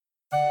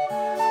I'm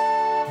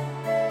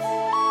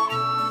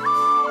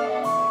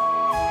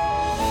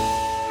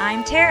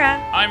Tara.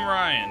 I'm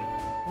Ryan.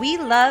 We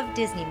love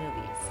Disney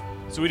movies.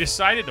 So we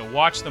decided to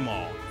watch them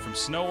all, from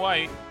Snow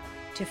White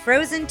To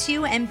Frozen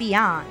 2 and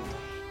beyond.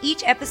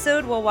 Each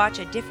episode will watch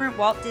a different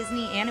Walt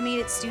Disney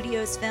Animated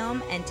Studios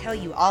film and tell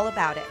you all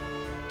about it.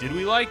 Did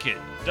we like it?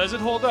 Does it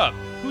hold up?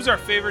 Who's our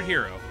favorite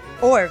hero?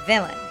 Or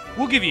villain.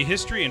 We'll give you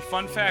history and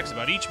fun facts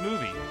about each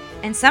movie.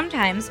 And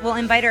sometimes we'll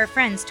invite our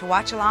friends to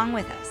watch along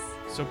with us.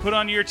 So put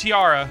on your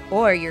tiara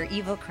Or your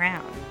evil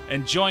crown.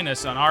 and join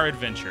us on our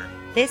adventure.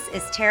 This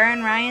is Tara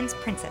and Ryan's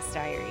Princess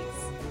Diaries.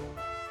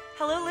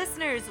 Hello,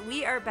 listeners.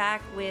 We are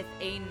back with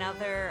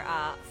another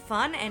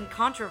fun and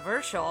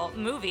controversial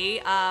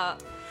movie.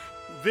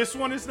 This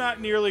one is not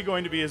nearly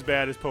going to be as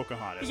bad as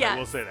Pocahontas. Yes, I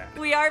will say that.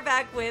 We are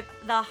back with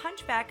The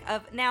Hunchback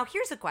of... Now,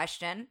 here's a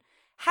question.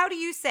 How do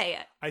you say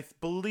it? I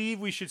believe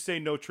we should say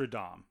Notre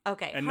Dame.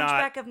 Okay, and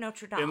Hunchback not, of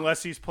Notre Dame.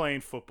 Unless he's playing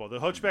football. The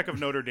Hunchback of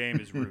Notre Dame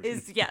is rude.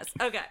 Yes,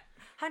 okay.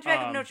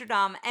 Hunchback of Notre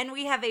Dame, and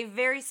we have a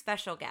very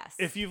special guest.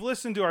 If you've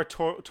listened to our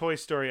Toy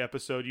Story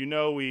episode, you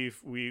know we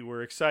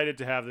were excited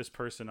to have this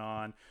person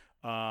on.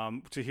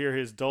 To hear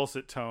his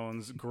dulcet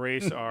tones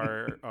grace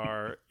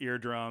our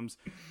eardrums.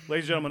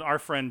 Ladies and gentlemen, our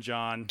friend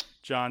John.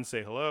 John,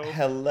 say hello.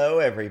 Hello,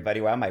 everybody.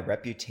 Wow, my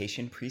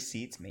reputation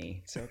precedes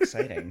me. So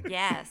exciting.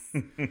 Yes.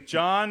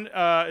 John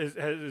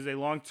is a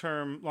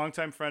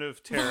long-time friend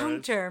of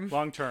Tara's.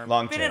 Long-term.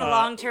 Been in a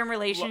long-term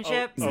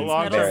relationship since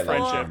long-term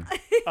middle school.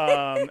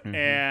 friendship.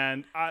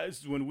 And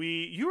when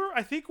you were,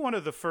 I think, one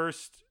of the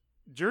first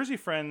Jersey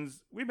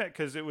friends we met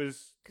because it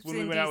was when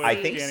we went out with I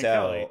think Dan and so,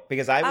 Kelly.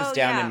 because I was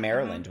down in Mm-hmm.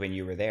 Maryland when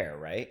you were there,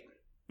 right?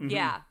 Mm-hmm.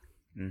 Yeah.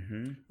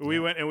 Mm-hmm. We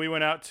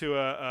went out to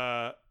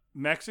a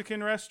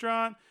Mexican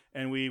restaurant,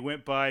 and we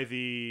went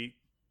by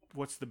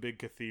what's the big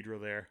cathedral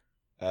there?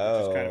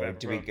 Oh, kind of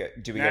do we go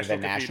to the National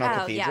National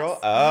Cathedral. Cathedral?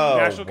 Oh, Oh,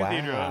 National wow.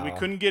 Cathedral. And we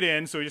couldn't get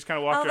in, so we just kind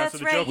of walked Oh, around. that's So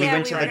the right, joke We yeah,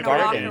 went we to were the gonna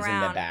walk gardens in the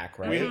around. back,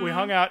 right? we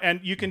hung out, and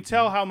you can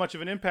tell how much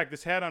of an impact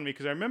this had on me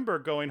because I remember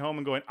going home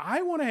and going,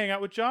 I want to hang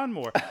out with John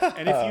more.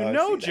 And if you I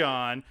know see that.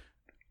 John,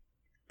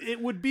 it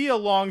would be a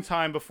long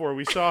time before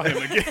we saw him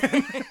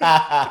again.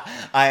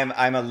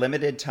 I'm a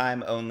limited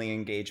time only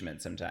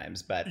engagement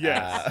sometimes, but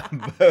Yes.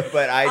 but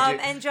I do.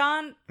 And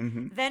John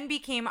Mhm. then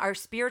became our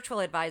spiritual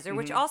advisor,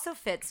 which also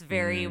fits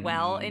very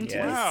well into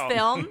yes. Wow. this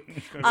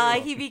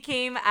film. He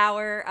became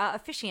our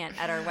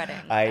officiant at our wedding.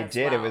 I as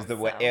did. well, It was the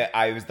so.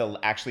 I was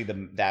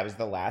that was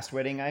the last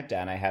wedding I've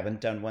done. I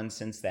haven't done one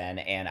since then,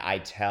 and I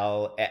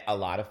tell a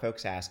lot of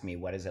folks ask me,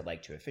 what is it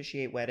like to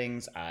officiate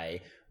weddings? I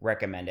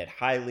recommend it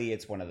highly.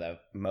 It's one of the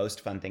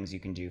most fun things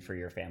you can do for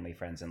your family,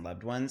 friends, and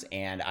loved ones.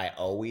 And I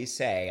always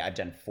say, I've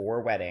done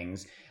 4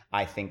 weddings.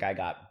 I think I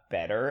got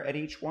better at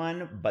each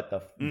one, but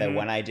the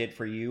one I did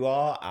for you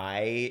all,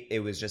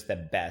 it was just the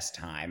best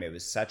time. It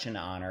was such an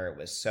honor. It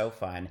was so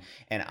fun,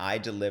 and I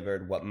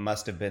delivered what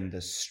must have been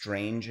the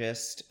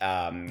strangest,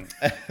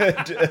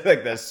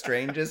 like the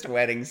strangest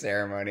wedding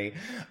ceremony.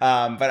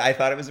 But I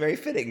thought it was very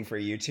fitting for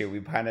you too.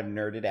 We kind of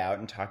nerded out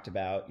and talked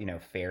about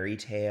fairy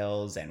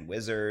tales and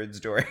wizards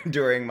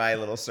during my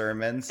little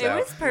sermon. So It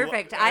was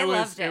perfect. I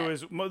loved it. It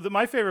was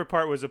my favorite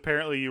part was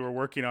apparently you were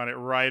working on it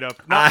right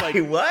up.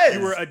 I was.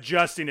 You were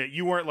adjusting it.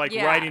 You weren't like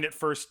Yeah. writing it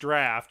first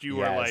draft. You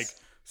were Yes. like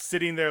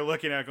sitting there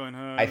looking at it going,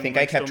 I think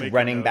I kept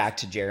running back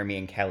to Jeremy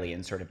and Kelly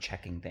and sort of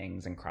checking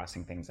things and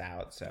crossing things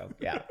out. So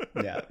yeah,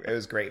 it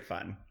was great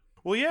fun.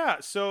 Well, yeah.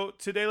 So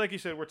today, like you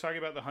said, we're talking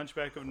about the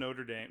Hunchback of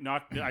Notre Dame.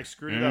 I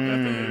screwed it up.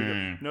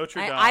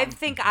 Notre Dame. I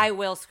think I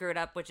will screw it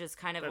up, which is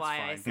kind of That's why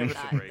I fine. said Give us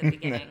a that break. at the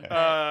beginning.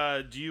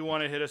 but- Do you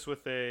want to hit us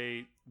with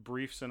a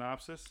brief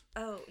synopsis?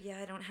 Oh, yeah,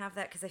 I don't have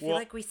that because I feel Well-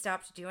 like we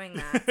stopped doing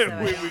that. So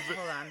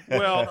hold on.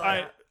 Well, Hold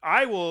on.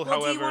 I will. Well,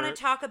 however, do you want to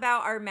talk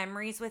about our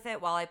memories with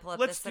it while I pull up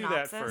let's the do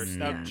that synopsis? first.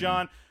 Yeah. Now,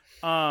 John,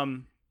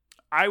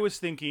 I was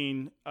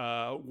thinking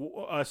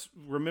us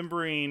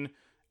remembering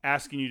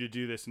asking you to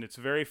do this, and it's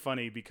very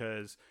funny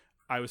because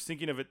I was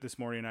thinking of it this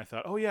morning, and I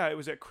thought, oh yeah, it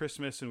was at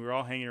Christmas, and we were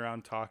all hanging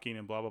around talking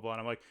and blah blah blah.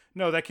 And I'm like,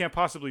 no, that can't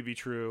possibly be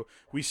true.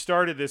 We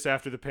started this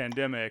after the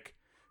pandemic,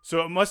 so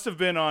it must have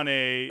been on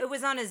a. It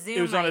was on a Zoom.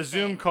 It was on I a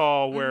Zoom think.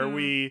 call where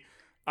we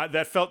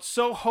that felt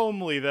so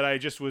homely that I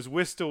just was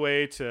whisked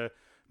away to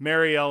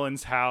Mary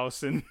Ellen's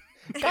house and.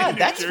 God,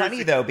 that's Jersey.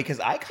 funny though,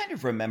 because I kind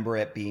of remember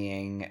it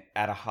being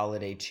at a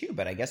holiday too,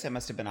 but I guess it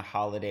must have been a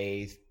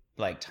holiday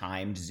like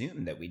timed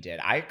Zoom that we did.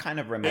 I kind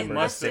of remember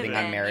must have sitting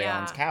been, on Mary yeah.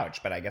 Ellen's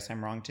couch, but I guess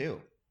I'm wrong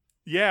too.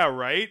 Yeah,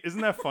 right?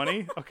 Isn't that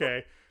funny?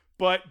 Okay.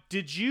 But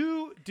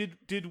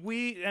did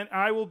we, and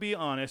I will be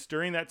honest,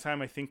 during that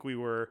time, I think we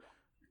were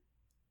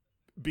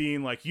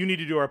being like, you need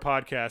to do our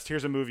podcast.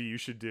 Here's a movie you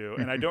should do.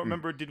 And I don't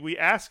remember, did we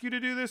ask you to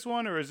do this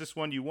one, or is this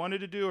one you wanted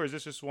to do, or is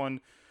this just one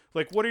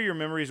Like, what are your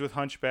memories with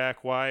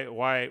Hunchback? Why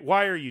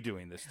are you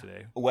doing this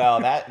today? Well,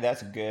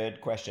 that's a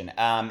good question.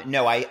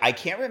 No, I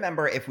can't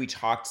remember if we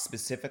talked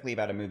specifically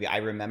about a movie. I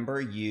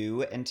remember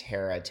you and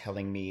Tara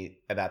telling me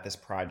about this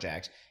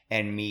project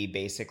and me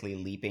basically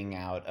leaping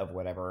out of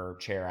whatever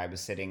chair I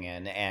was sitting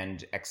in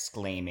and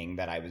exclaiming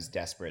that I was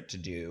desperate to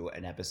do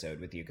an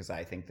episode with you because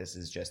I think this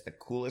is just the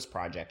coolest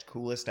project,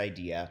 coolest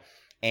idea.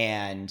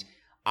 And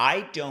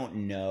I don't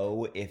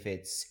know if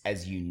it's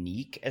as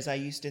unique as I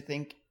used to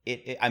think.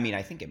 I mean,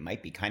 I think it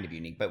might be kind of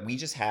unique, but we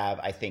just have,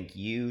 I think,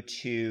 you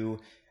two,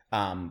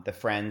 the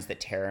friends that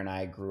Tara and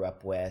I grew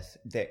up with,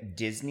 that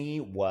Disney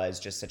was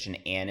just such an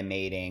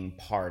animating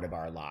part of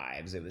our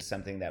lives. It was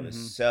something that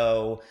was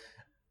so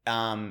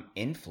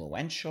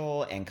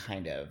influential and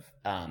kind of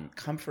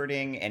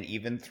comforting. And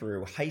even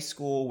through high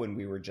school, when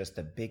we were just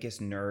the biggest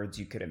nerds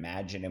you could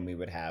imagine, and we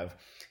would have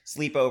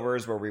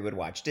sleepovers where we would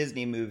watch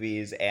Disney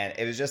movies, and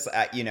it was just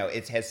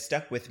it has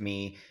stuck with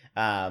me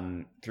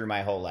through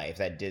my whole life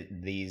that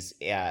these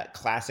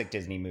classic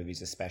Disney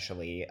movies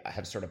especially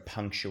have sort of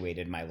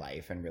punctuated my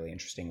life in really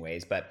interesting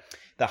ways. But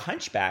The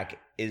Hunchback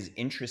is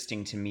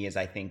interesting to me as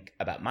I think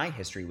about my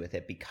history with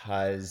it,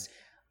 because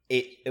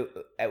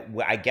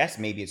I guess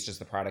maybe it's just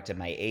the product of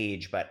my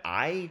age, but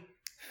I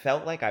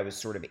felt like I was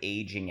sort of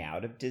aging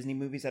out of Disney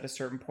movies at a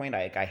certain point.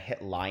 I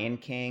hit Lion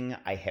King,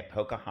 I hit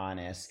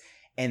Pocahontas,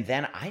 and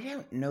then I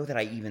don't know that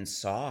I even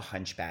saw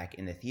Hunchback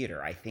in the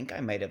theater. I think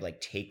I might have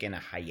taken a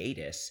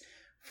hiatus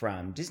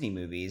from Disney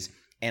movies,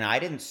 and I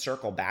didn't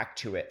circle back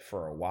to it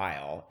for a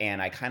while.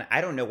 And I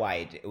don't know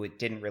why it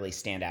didn't really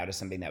stand out as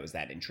something that was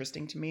that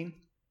interesting to me.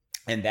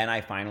 And then I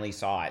finally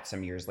saw it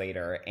some years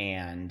later,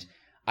 and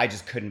I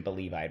just couldn't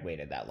believe I'd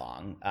waited that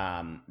long.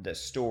 The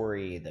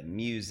story, the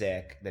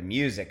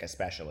music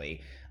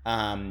especially.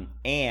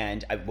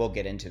 And we'll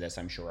get into this,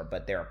 I'm sure,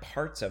 but there are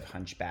parts of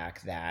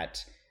Hunchback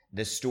that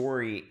the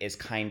story is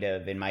kind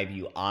of, in my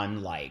view,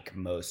 unlike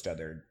most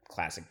other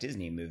classic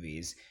Disney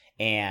movies.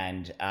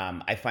 And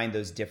I find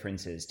those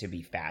differences to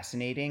be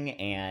fascinating,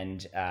 and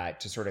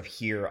to sort of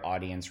hear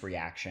audience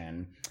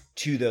reaction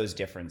to those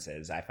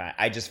differences.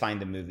 I just find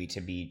the movie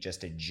to be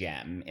just a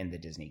gem in the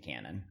Disney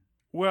canon.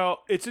 Well,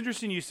 it's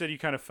interesting you said you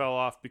kind of fell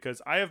off,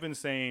 because I have been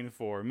saying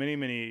for many,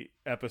 many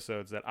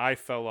episodes that I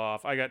fell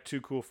off. I got too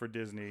cool for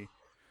Disney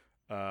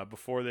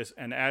before this,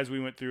 and as we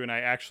went through and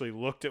I actually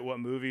looked at what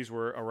movies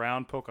were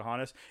around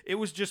Pocahontas, it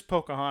was just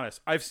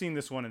Pocahontas. I've seen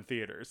this one in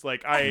theaters.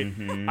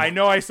 I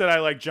know I said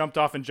I jumped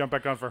off and jumped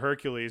back on for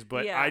Hercules,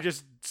 but I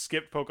just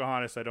skipped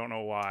Pocahontas. I don't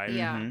know why.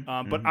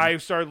 Yeah. But I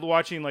started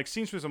watching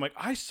scenes from. I'm like,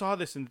 I saw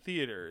this in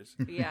theaters.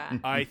 Yeah.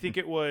 I think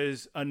it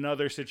was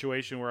another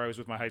situation where I was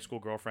with my high school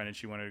girlfriend and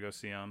she wanted to go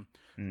see him.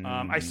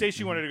 I say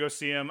she wanted to go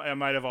see him. I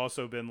might have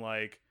also been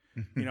like,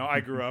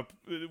 I grew up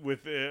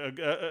with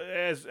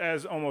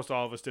as almost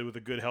all of us did, with a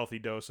good healthy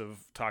dose of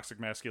toxic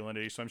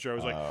masculinity. So I'm sure I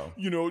was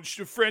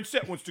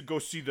Francette wants to go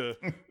see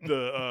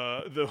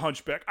the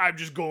Hunchback. I'm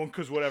just going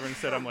because whatever.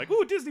 Instead, I'm like,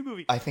 ooh, Disney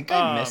movie. I think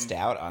I missed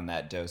out on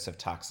that dose of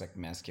toxic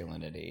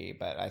masculinity,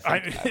 but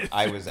I think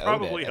I was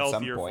probably owed it at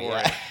some healthier point.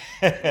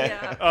 for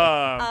Yeah.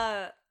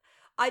 Yeah.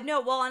 I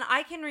know. Well, and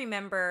I can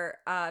remember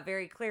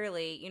very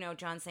clearly,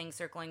 John saying,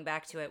 circling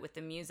back to it with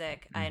the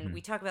music, and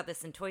we talk about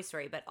this in Toy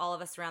Story, but all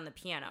of us around the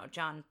piano.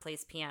 John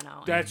plays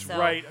piano. That's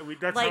right.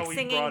 That's how we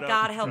singing brought up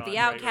God Help John, the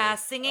Outcast, right.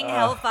 singing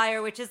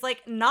Hellfire, which is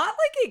not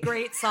a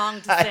great song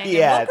to sing.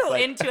 Yeah, and we'll go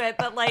into it,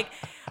 but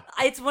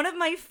it's one of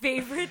my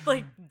favorite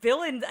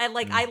villains. I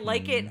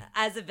like it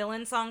as a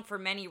villain song for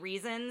many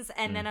reasons,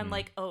 and then I'm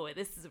like, oh,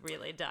 this is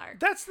really dark.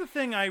 That's the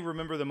thing I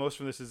remember the most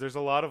from this, is there's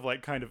a lot of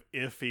kind of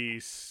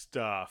iffy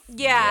stuff.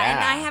 Yeah, and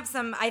I have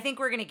some. I think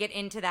we're going to get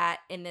into that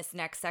in this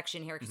next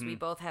section here, because we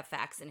both have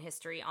facts and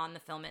history on the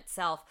film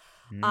itself.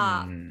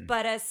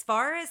 But as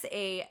far as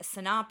a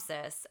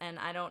synopsis, and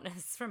I don't know,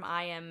 this is from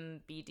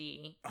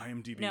IMDb.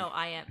 No,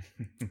 I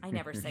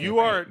never say You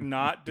it are right.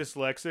 not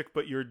dyslexic,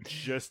 but you're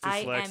just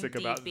dyslexic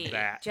about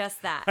that.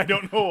 Just that. I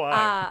don't know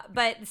why.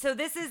 But so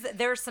this is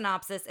their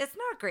synopsis. It's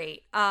not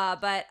great.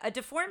 But a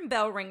deformed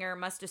bell ringer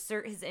must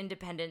assert his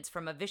independence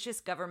from a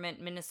vicious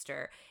government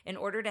minister in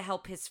order to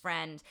help his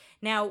friend.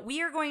 Now,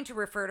 we are going to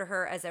refer to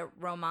her as a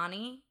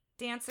Romani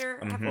dancer.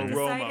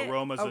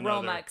 Roma's another.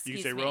 Roma, you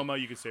can say me. Roma,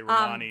 you can say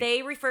Romani.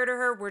 They refer to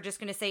her, we're just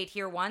going to say it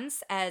here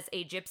once, as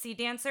a gypsy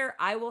dancer.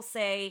 I will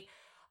say,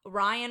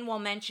 Ryan will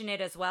mention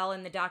it as well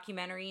in the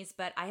documentaries,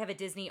 but I have a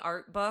Disney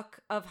art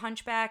book of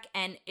Hunchback,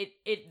 and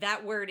it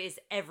that word is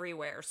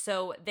everywhere.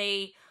 So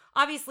they,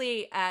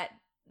 obviously,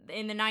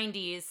 in the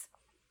 90s,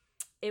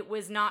 it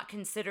was not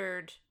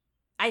considered,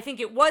 I think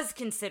it was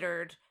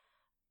considered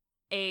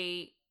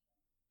a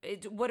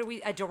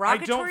derogatory I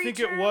don't think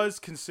term? it was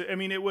I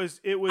mean, it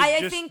was I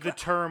just think the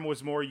term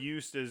was more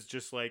used as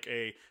just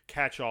a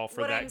catch-all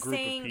for that group of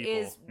people. What I'm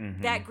saying is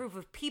that group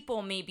of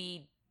people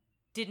maybe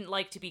didn't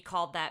like to be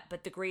called that,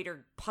 but the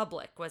greater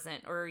public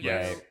wasn't, or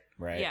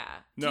Right. Yeah.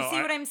 Do you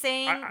see what I'm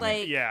saying?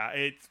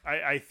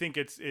 I think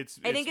it's been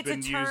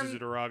used term, as a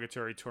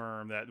derogatory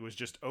term that was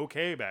just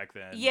okay back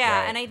then.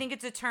 Yeah, Right. and I think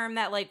it's a term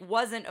that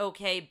wasn't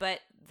okay, but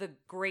the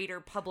greater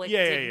public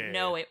Yeah, didn't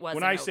know it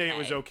wasn't When I say it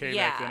was okay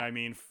Yeah. back then, I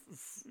mean,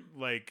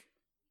 like,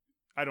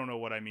 I don't know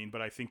what I mean,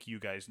 but I think you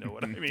guys know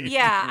what I mean.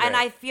 Yeah, and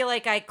Right. I feel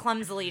like I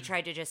clumsily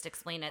tried to just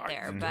explain it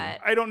there, but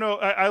I don't know.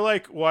 I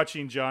like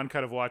watching John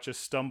kind of watch us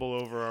stumble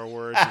over our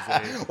words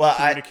as a Well,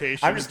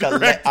 communication I'm just gonna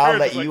director. I'll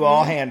let It's like, you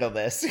all handle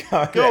this.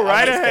 Go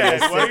right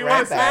ahead. What do you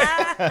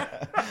wanna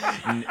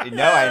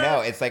No, I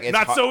know. It's like it's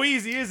not hard- so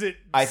easy, is it?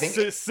 I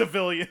think-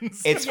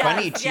 civilians. It's Yes,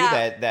 funny too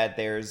yeah. that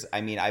there's.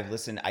 I mean, I've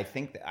listened. I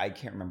think I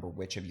can't remember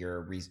which of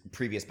your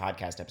previous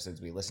podcast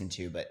episodes we listened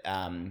to, but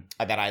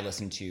that I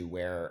listened to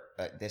where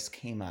this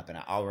came up,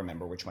 and I'll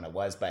remember which one it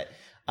was. But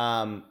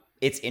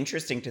it's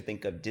interesting to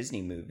think of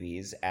Disney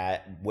movies,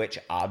 which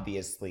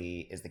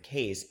obviously is the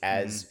case,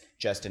 as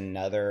just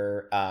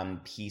another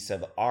piece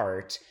of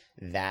art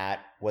that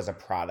was a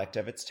product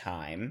of its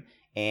time.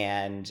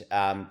 And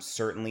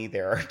certainly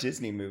there are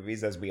Disney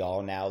movies, as we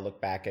all now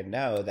look back and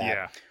know,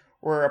 that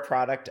were a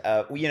product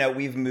of,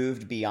 we've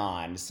moved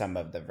beyond some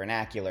of the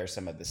vernacular,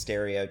 some of the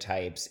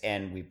stereotypes,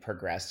 and we've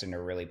progressed in a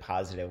really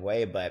positive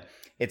way. But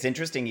it's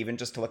interesting even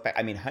just to look back.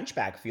 I mean,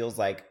 Hunchback feels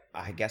like,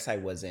 I guess I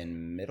was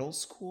in middle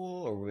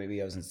school, or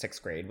maybe I was in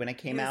 6th grade when it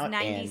came it was out.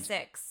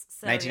 96.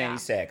 So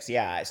 1996,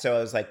 yeah. So I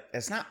was like,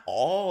 it's not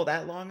all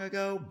that long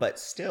ago, but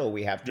still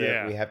we have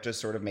to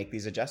sort of make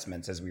these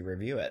adjustments as we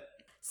review it.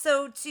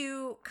 So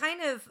to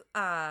kind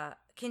of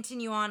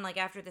continue on, like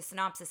after the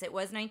synopsis, it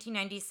was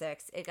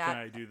 1996. It got Can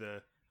I do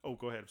the? Oh,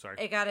 go ahead. I'm sorry.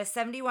 it got a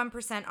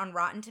 71% on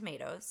Rotten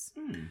Tomatoes,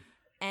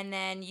 and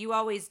then you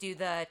always do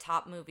the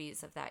top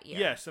movies of that year.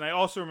 Yes, and I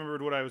also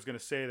remembered what I was going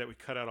to say that we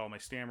cut out all my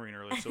stammering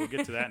earlier, so we'll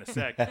get to that in a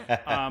sec.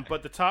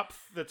 But the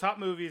top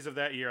movies of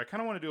that year, I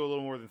kind of want to do a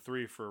little more than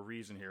 3 for a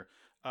reason here.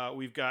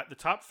 We've got the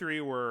top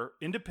 3 were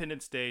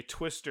Independence Day,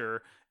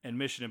 Twister, and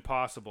Mission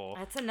Impossible.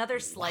 That's another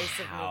slice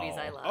of movies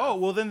I love. Oh,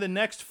 well, then the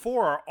next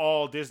 4 are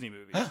all Disney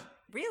movies.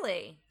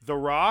 Really? The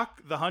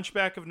Rock, The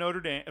Hunchback of Notre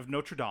Dame,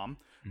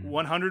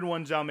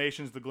 101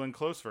 Dalmatians, the Glenn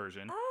Close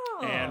version, Oh.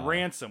 and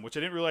Ransom, which I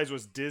didn't realize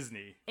was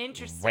Disney.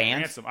 Interesting.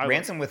 Ransom.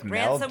 Ransom with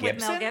Mel Ransom Gibson.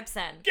 with Mel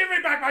Gibson. Give me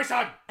back my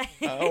son!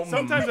 Oh,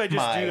 Sometimes I just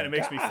my do that. It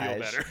makes me feel gosh.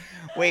 better.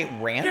 Wait,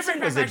 Ransom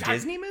back was my a son.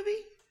 Disney movie?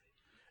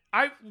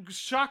 I'm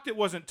shocked it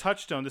wasn't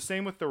Touchstone. The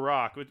same with The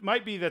Rock. It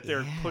might be that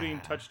they're putting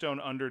Touchstone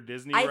under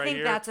Disney I right think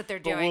here. that's what they're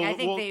but doing. I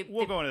think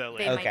we'll go into that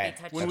they later. might Okay.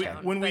 be touched When,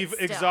 on, when but we've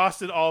still.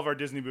 exhausted all of our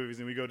Disney movies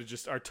and we go to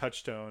just our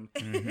Touchstone.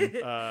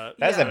 That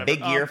was whatever. a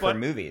big year for but-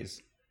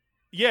 movies.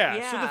 Yeah.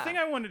 So the Yeah. thing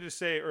I wanted to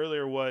say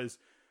earlier was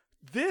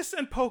this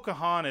and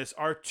Pocahontas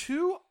are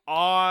 2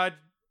 odd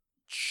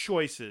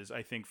choices,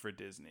 I think, for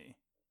Disney.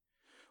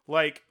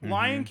 Like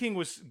Lion King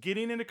was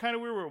getting into kind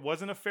of weird where it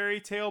wasn't a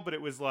fairy tale, but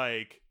it was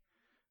like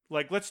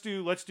let's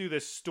do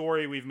this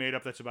story we've made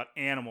up that's about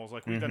animals,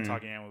 like we've done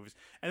talking animal movies.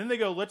 And then they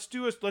go, let's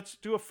do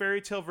a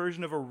fairy tale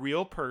version of a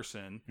real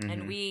person.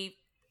 And we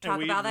And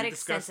talk about that we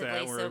discussed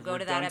extensively, that. so We're go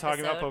to done that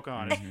talking about episode.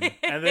 Pocahontas.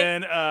 And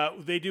then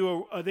they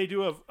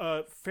do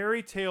a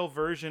fairy tale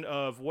version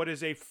of what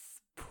is a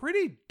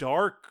pretty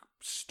dark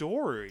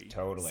story.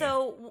 Totally.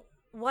 So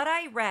what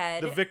I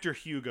read, The Victor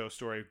Hugo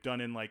story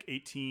done in like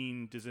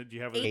 18. Do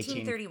you have it?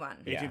 1831.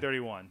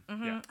 1831.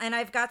 Yeah. And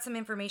I've got some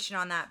information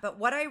on that. But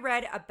what I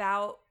read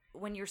about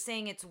when you're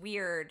saying it's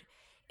weird,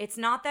 it's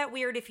not that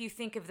weird if you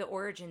think of the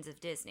origins of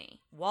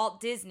Disney.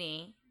 Walt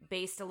Disney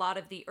based a lot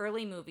of the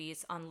early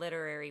movies on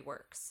literary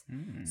works.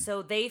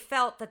 So they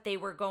felt that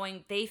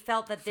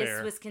this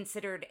Fair. was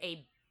considered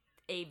a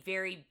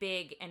very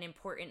big and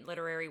important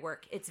literary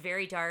work. It's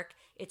very dark.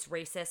 It's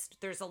racist.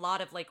 There's a lot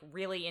of like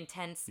really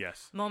intense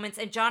Yes. moments.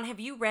 And John,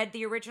 have you read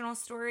the original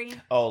story?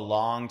 Oh,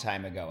 long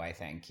time ago, I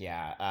think.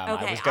 Yeah.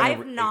 Okay,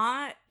 I've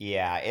not.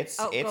 Yeah, it's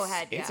Oh, go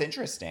ahead, it's yeah.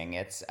 interesting.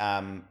 It's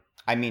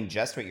I mean,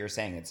 just what you're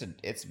saying.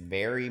 It's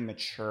very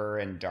mature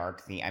and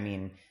dark. I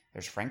mean,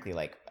 there's frankly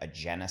like a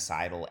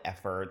genocidal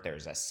effort.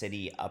 There's a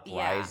city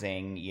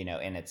uprising,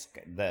 and it's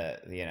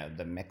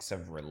the mix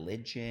of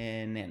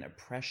religion and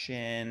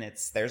oppression.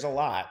 There's a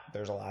lot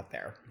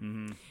there.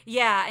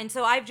 Yeah, and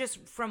so I've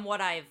just from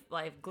what I've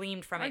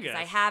gleaned from I it because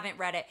I guess. haven't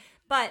read it,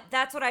 but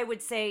that's what I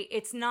would say.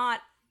 It's not.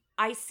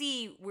 I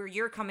see where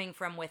you're coming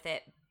from with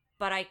it,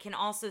 but I can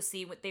also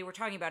see what they were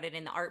talking about it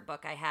in the art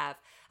book I have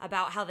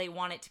about how they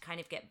want it to kind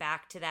of get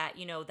back to that.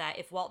 That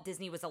if Walt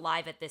Disney was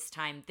alive at this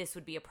time, this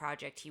would be a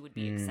project he would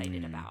be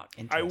excited about.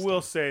 I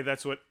will say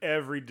that's what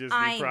every Disney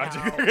I project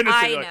know, are going to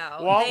say. I Like,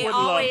 know. Walt They would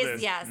always- love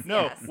this. yes,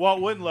 no, yes. Walt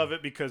wouldn't love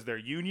it because they're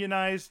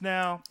unionized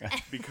now.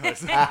 Because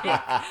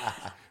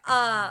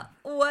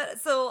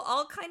So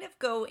I'll kind of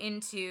go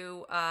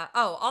into.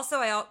 Also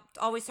I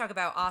always talk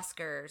about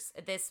Oscars.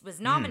 This was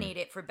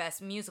nominated for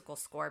Best Musical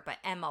Score, but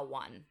Emma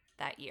won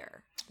that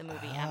year. The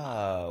movie Emma.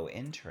 Oh,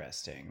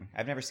 interesting.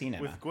 I've never seen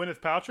Emma. with Gwyneth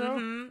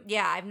Paltrow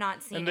Yeah, I've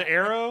not seen and it. the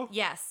Arrow.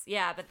 Yes,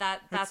 yeah, but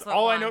that's That's what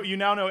all I won. know. You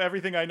now know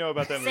everything I know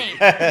about that movie. Same,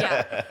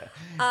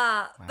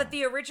 yeah. But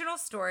the original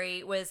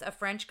story was a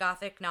French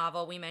Gothic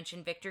novel. We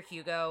mentioned Victor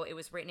Hugo. It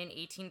was written in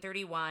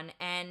 1831,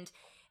 and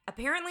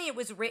apparently it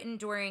was written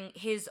during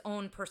his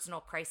own personal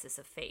crisis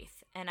of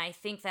faith. And I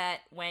think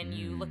that when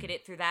you look at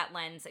it through that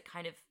lens,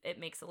 it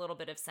makes a little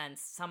bit of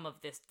sense, some of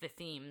the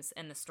themes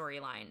and the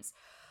storylines.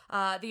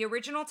 The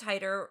original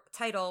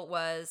title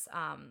was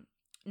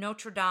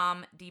Notre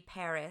Dame de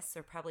Paris,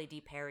 or probably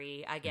de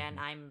Paris. Again,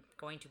 I'm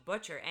going to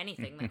butcher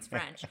anything that's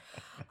French.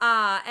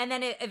 And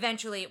then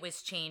eventually it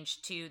was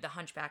changed to The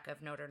Hunchback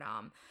of Notre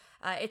Dame.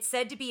 It's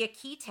said to be a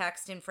key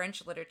text in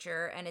French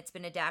literature, and it's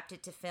been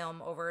adapted to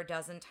film over a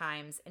dozen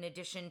times, in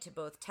addition to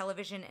both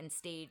television and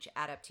stage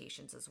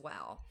adaptations as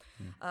well.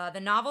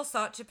 The novel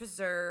sought to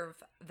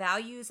preserve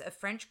values of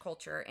French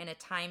culture in a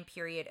time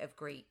period of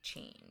great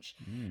change.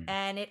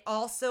 And it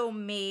also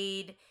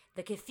made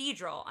the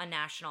cathedral a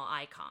national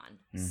icon.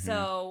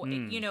 So,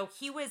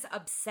 he was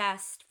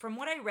obsessed, from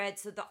what I read.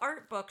 So the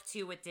art book,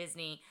 too, with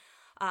Disney,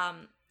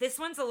 this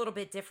one's a little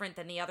bit different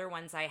than the other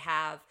ones I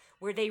have,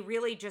 where they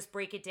really just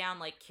break it down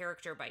like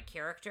character by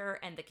character,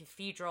 and the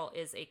cathedral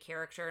is a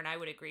character, and I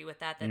would agree with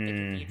that the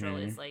cathedral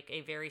is like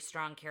a very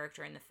strong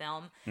character in the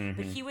film.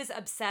 But he was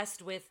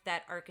obsessed with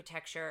that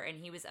architecture, and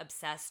he was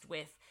obsessed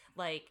with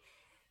like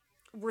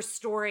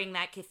restoring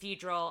that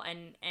cathedral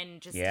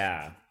and just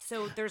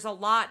so there's a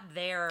lot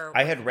there.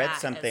 I had read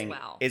something.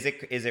 Well. Is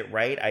it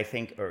right? I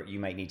think, or you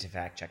might need to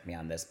fact check me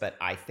on this, but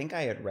I think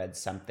I had read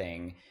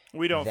something.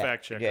 We don't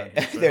fact check. Yeah, on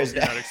this,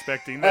 you're not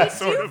expecting that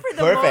sort of. For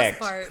the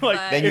Perfect. most part,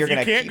 Like, then if you're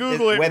gonna you can't keep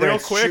Google this, it whether real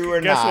it's quick, true or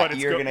guess not, what?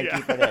 you're gonna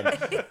keep it in.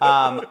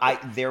 I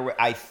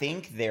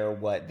think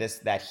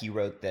that he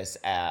wrote this,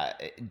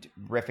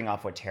 riffing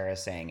off what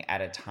Tara's saying, at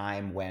a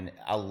time when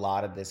a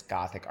lot of this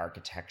Gothic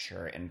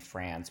architecture in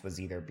France was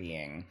either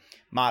being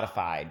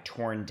modified,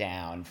 torn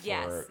down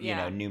for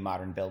new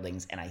modern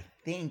buildings, and I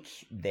think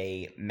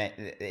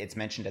it's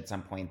mentioned at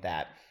some point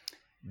that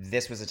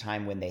this was a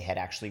time when they had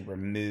actually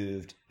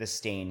removed the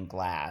stained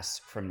glass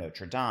from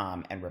Notre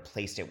Dame and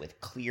replaced it with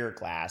clear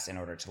glass in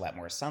order to let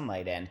more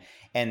sunlight in,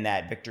 and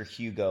that Victor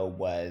Hugo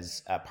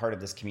was part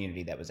of this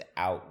community that was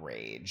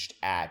outraged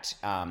at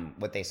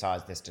what they saw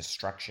as this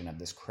destruction of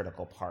this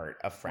critical part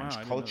of French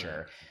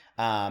culture.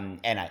 And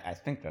I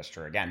think that's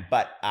true again,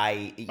 but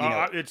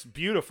it's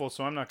beautiful,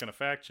 so I'm not going to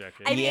fact check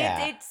it. I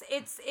mean,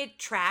 it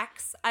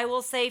tracks, I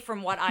will say,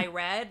 from what I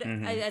read,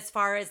 as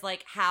far as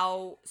like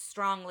how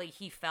strongly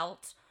he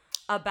felt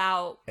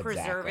about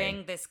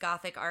preserving this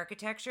Gothic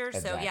architecture.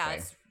 So yeah,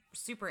 it's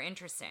super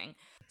interesting.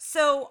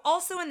 So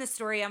also in the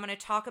story, I'm going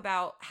to talk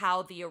about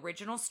how the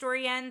original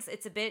story ends.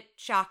 It's a bit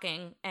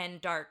shocking and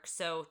dark,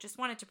 so just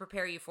wanted to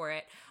prepare you for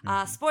it.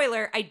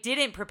 Spoiler, I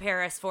didn't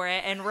prepare us for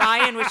it, and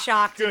Ryan was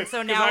shocked, and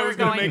so now we're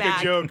going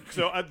back. I was going to make a joke.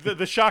 So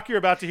the shock you're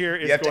about to hear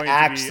is going to be... You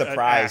have to act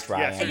surprised,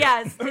 Ryan.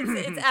 Yes,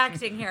 it's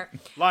acting here.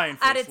 Lion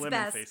face, at its lemon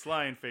best. face,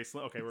 lion face.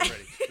 Okay, we're ready.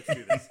 Let's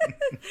do this.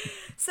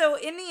 So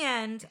in the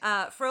end,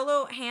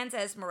 Frollo hands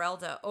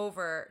Esmeralda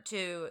over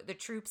to the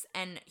troops,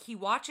 and he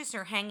watches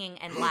her hanging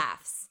and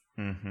laughs.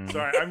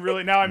 Sorry, I'm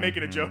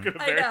making a joke of a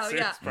very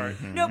serious part.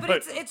 No,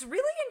 but it's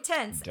really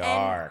intense.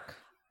 Dark. And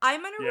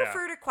I'm going to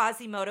refer to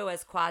Quasimodo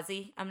as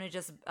Quasi. I'm going to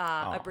just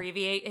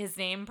abbreviate his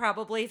name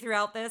probably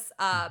throughout this.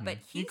 But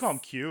you can call him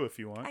Q if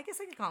you want. I guess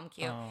I could call him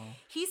Q.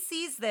 He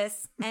sees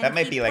this, and that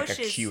might he be like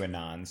pushes... a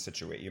QAnon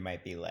situation. You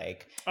might be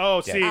like, I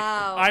was thinking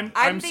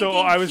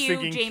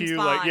James Q,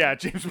 Bond.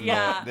 James Bond.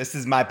 Yeah. this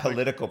is my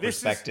political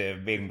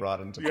perspective being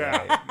brought into play. All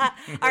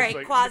right,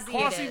 like, Quasi.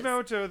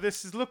 Quasimodo,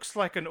 looks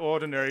like an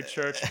ordinary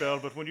church bell,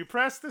 but when you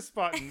press this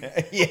button,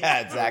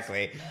 Yeah,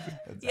 exactly.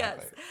 Yes.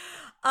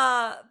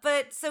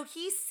 But so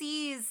he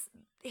sees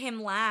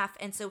him laugh,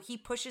 and so he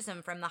pushes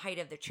him from the height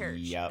of the church.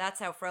 Yep. That's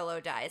how Frollo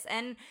dies.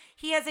 And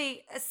he has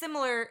a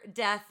similar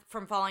death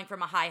from falling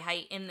from a high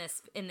height in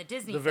the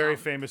Disney film. very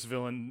famous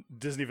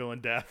Disney villain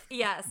death.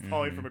 Yes.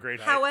 Falling from a great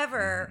height.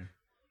 However,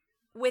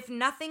 with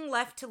nothing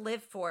left to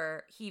live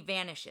for, he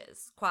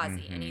vanishes,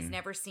 Quasi, and he's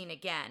never seen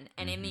again.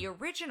 And in the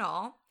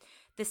original,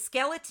 the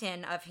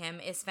skeleton of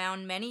him is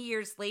found many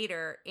years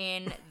later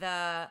in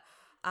the...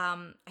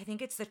 I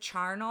think it's the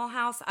Charnel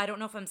House. I don't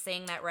know if I'm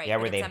saying that right. Yeah,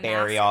 where they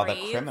bury all the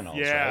criminals,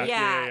 right?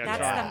 Yeah,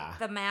 that's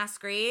the mass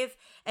grave.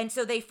 And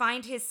so they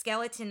find his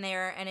skeleton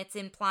there, and it's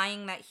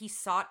implying that he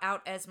sought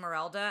out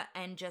Esmeralda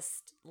and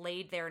just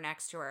laid there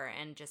next to her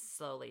and just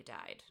slowly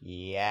died.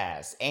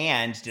 Yes.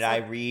 And did I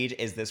read,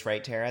 is this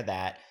right, Tara,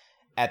 that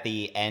at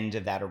the end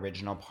of that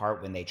original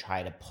part, when they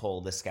try to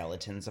pull the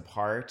skeletons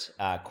apart,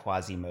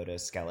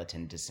 Quasimodo's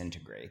skeleton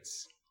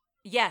disintegrates?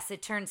 Yes,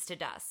 it turns to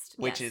dust.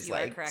 Which yes, is you are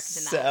like, correct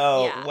in that.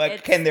 so Yeah,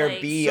 what can there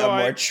like, be a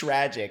more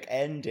tragic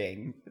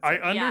ending? I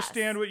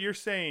understand what you're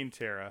saying,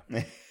 Tara.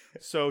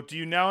 So do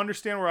you now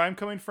understand where I'm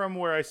coming from,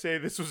 where I say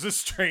this was a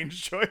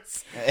strange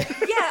choice? Yeah,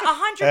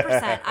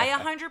 100%. I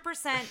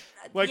 100%.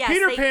 Like yes,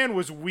 Peter they, Pan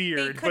was They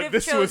weird, could but have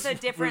this chose was a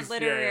different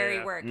literary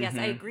yeah. work. Yes,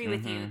 I agree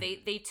with you.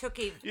 They took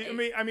a.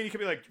 I mean, it could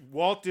be like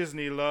Walt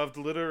Disney loved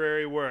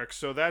literary work,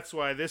 so that's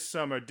why this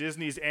summer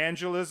Disney's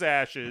Angela's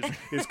Ashes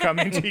is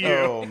coming to you.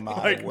 Oh, my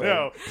like, word.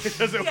 no, it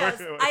doesn't Yes,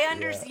 work. I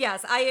understand.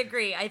 Yes, I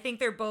agree. I think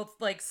they're both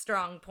like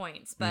strong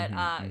points. But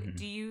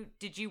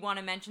did you want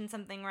to mention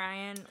something,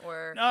 Ryan?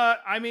 Or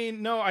I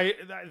mean, no,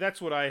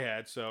 that's what I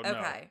had. So no.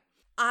 okay.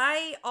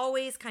 I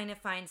always kind of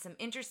find some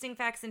interesting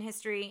facts in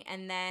history,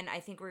 and then I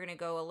think we're going to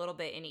go a little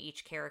bit into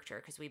each character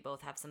because we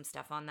both have some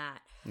stuff on that.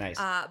 Nice.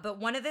 But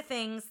one of the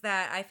things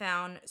that I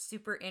found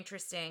super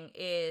interesting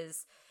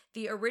is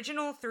the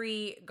original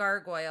 3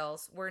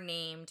 gargoyles were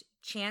named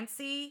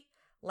Chansey,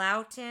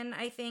 Loughton,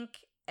 I think,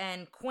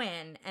 and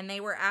Quinn, and they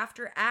were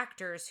after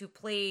actors who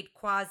played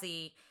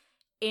Quasi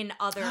in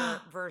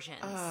other versions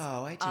Oh,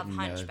 I of didn't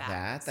know Hunchback.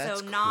 that. That's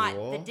so not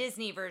cool. the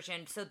Disney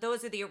version. So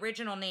those are the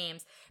original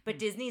names. But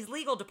Disney's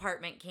legal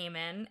department came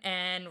in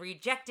and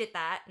rejected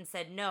that and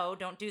said, no,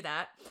 don't do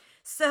that.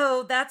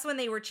 So that's when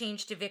they were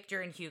changed to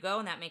Victor and Hugo,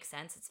 and that makes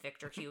sense. It's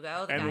Victor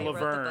Hugo, the And guy who wrote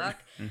Laverne. the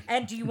book.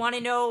 And do you want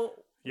to know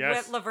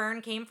Yes. what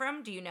Laverne came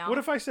from? Do you know? What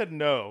if I said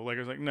no? Like I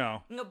was like,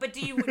 no. No, but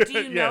do you know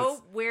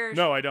Yes. where?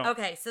 No, I don't.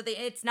 Okay, so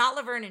it's not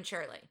Laverne and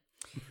Shirley,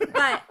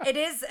 but it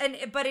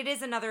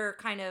is another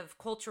kind of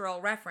cultural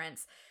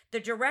reference. The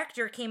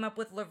director came up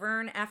with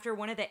Laverne after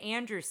one of the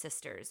Andrews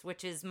sisters,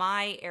 which is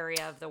my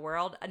area of the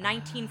world, a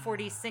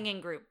 1940s singing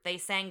group. They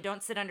sang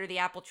 "Don't Sit Under the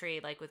Apple Tree"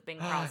 like with Bing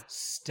Crosby.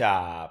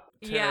 Stop.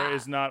 Tara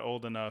is not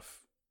old enough.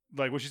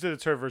 Like when she said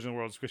it's her version of the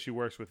world, it's because she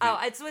works with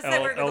It's with the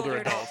elder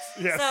adults.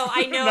 Yes. So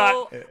I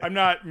know. I'm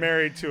not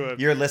married to a.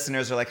 Your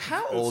listeners are like,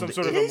 how old some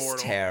sort of is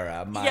immortal.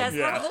 Tara? My Yes,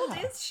 Yeah. how old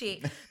is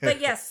she? But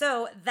yes,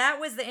 so that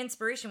was the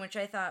inspiration, which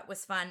I thought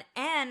was fun.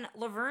 And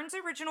Laverne's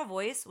original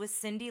voice was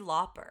Cyndi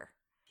Lauper.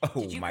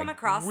 Oh, Did you my come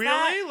across Really?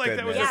 that? Like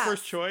that was Goodness. her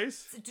first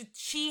choice?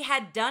 She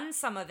had done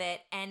some of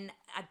it, and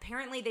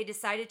apparently they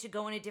decided to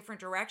go in a different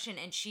direction.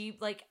 And she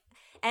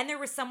and there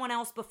was someone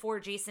else before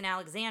Jason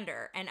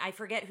Alexander, and I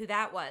forget who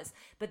that was.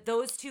 But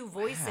those two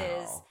voices,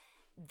 Wow.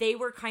 they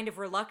were kind of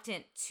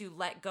reluctant to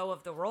let go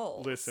of the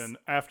role. Listen,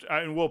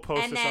 and we'll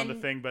post And this on the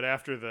then- thing, but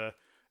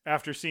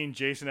after seeing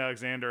Jason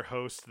Alexander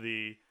host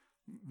the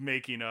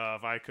making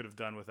of, I could have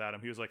done without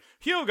him. He was like,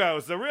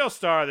 Hugo's the real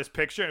star of this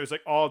picture. And it was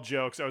like all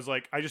jokes. I was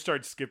like, I just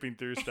started skipping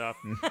through stuff.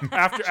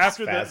 after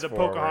fast the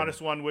forward. Pocahontas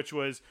one, which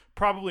was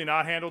probably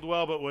not handled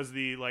well, but was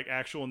the like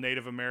actual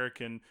Native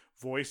American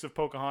voice of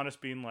Pocahontas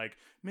being like,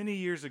 many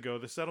years ago,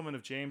 the settlement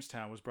of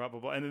Jamestown was blah, blah,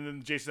 blah. And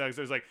then Jason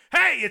Alexander was like,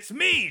 hey, it's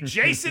me,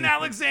 Jason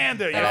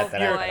Alexander. Oh,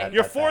 your, boy.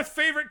 your fourth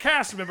favorite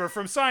cast member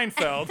from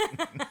Seinfeld.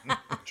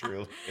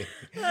 Truly.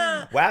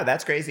 Wow,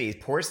 that's crazy.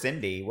 Poor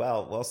Cindy.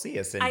 Well, we'll see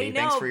you, Cindy. I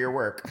Thanks know. for your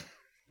work.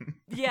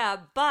 Yeah,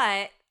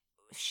 but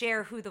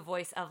share who the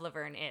voice of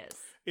Laverne is.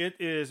 It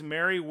is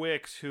Mary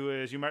Wicks, who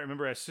is, you might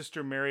remember as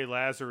Sister Mary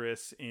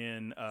Lazarus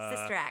in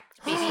Sister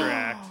Act. Sister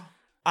Act.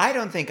 I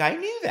don't think I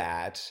knew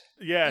that.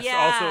 Yes, Yeah.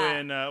 also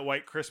in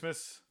White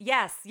Christmas.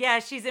 Yes, yeah,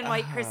 she's in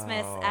White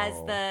Christmas as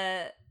Oh.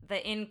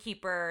 the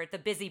innkeeper, the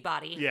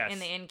busybody Yes. in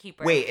the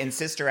innkeeper. Wait, in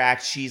Sister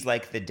Act, she's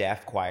like the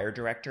deaf choir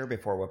director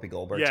before Whoopi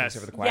Goldberg Yes. takes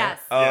over the choir?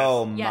 Yes.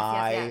 Oh, Yes,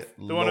 my yes,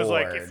 yes. The one who's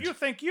like, Lord. if you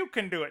think you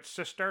can do it,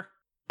 sister.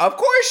 Of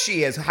course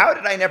she is. How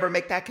did I never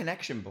make that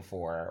connection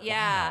before?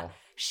 Yeah. Wow.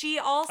 She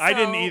also I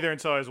didn't either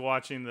until I was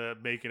watching the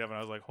making of it. And I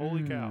was like,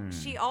 holy cow.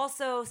 She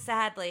also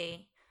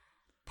sadly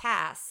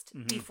passed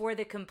before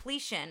the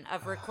completion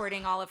of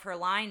recording all of her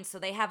lines. So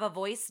they have a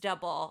voice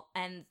double,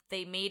 and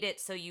they made it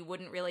so you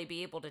wouldn't really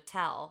be able to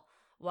tell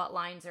what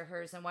lines are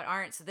hers and what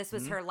aren't. So this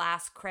was her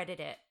last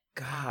credited.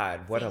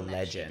 God, what a thing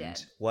that she legend.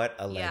 did. What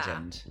a Yeah.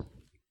 legend.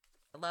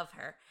 I love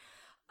her.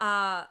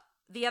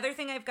 The other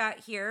thing I've got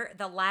here,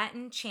 the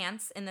Latin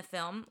chants in the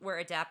film were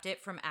adapted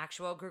from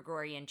actual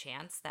Gregorian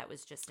chants. That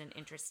was just an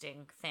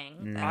interesting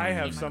thing. that I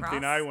have came something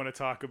across. I want to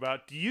talk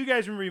about. Do you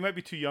guys remember? You might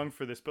be too young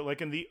for this, but like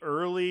in the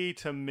early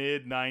to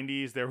mid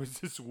 90s, there was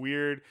this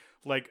weird,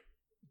 like,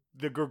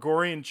 the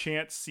Gregorian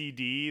chant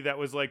CD that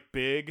was like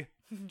big.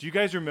 Do you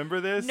guys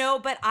remember this? No,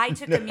 but I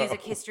took a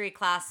music history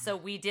class, so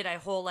we did a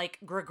whole like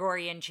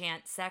Gregorian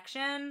chant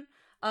section,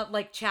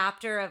 like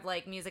chapter of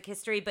like music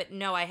history. But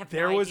no, I have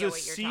There no was idea a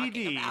what you're talking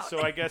CD, about.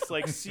 so I guess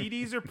like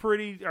CDs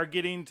are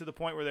getting to the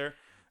point where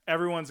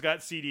everyone's got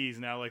CDs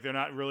now. Like they're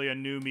not really a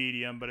new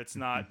medium, but it's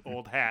not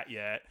old hat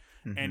yet.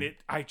 And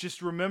I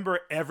just remember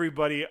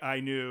everybody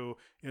I knew.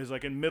 It was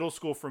like in middle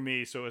school for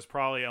me, so it was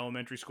probably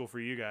elementary school for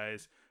you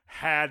guys.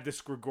 Had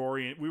this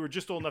Gregorian. We were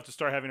just old enough to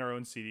start having our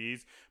own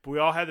CDs, but we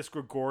all had this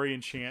Gregorian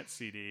chant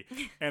CD,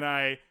 and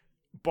I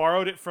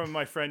borrowed it from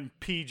my friend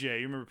PJ.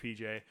 You remember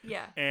PJ?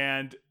 Yeah.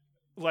 And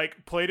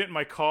like played it in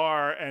my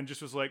car and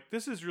just was like,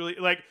 this is really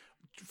like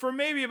for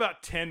maybe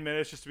about 10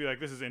 minutes just to be like,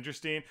 this is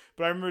interesting.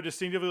 But I remember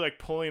distinctively like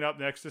pulling up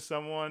next to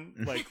someone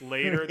like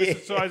later.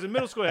 So I was in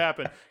middle school, it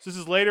happened. So this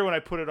is later when I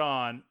put it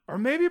on. Or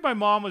maybe my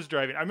mom was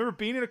driving. I remember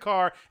being in a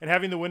car and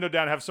having the window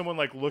down and have someone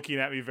like looking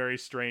at me very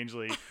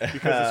strangely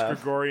because this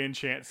Gregorian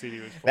chant CD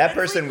was playing. That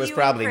person like was you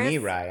probably and me,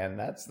 Chris. Ryan.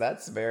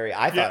 That's very.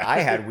 I thought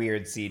I had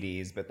weird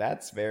CDs, but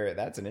that's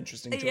an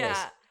interesting choice.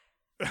 Yeah.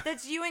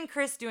 That's you and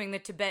Chris doing the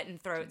Tibetan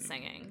throat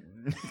singing.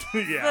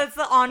 Yeah. That's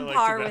the on I like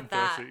par Tibetan with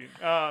that. throat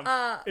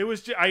singing. It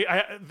was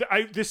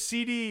just, the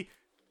CD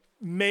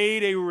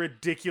made a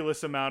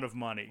ridiculous amount of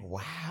money.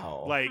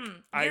 Wow. Like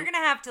You're going to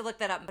have to look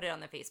that up and put it on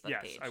the Facebook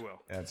yes, page. I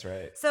will. That's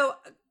right. So,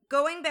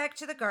 going back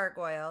to the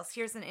gargoyles,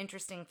 here's an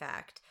interesting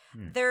fact.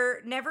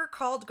 They're never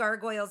called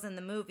gargoyles in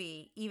the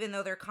movie, even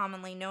though they're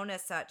commonly known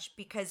as such,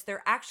 because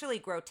they're actually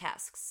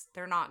grotesques.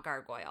 They're not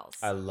gargoyles.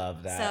 I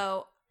love that.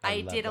 So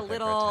I love did that a they're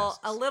little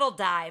grotesques.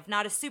 dive,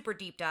 not a super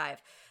deep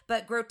dive.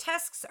 But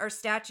grotesques are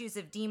statues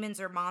of demons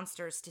or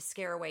monsters to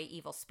scare away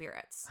evil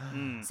spirits.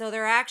 So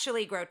they're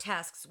actually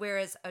grotesques,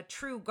 whereas a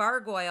true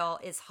gargoyle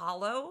is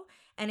hollow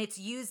and it's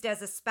used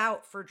as a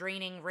spout for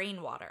draining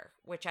rainwater,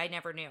 which I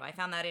never knew. I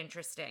found that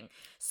interesting.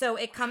 So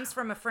it comes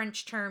from a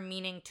French term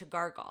meaning to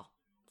gargle.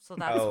 So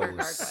that's where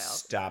gargoyles.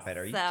 Stop it.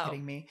 Are you So,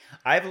 kidding me?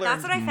 I've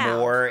learned what I found.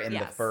 more in the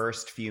Yes.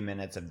 first few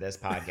minutes of this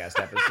podcast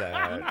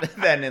episode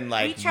than in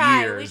like We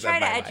try years to of my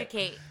life.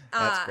 educate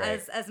That's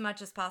great. as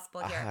much as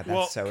possible here. That's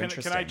Well, so can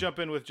interesting. I jump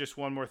in with just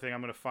one more thing? I'm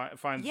going to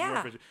find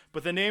Yeah. more.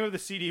 But the name of the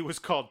CD was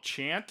called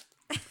Chant.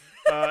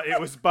 It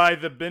was by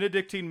the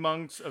Benedictine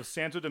monks of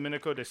Santo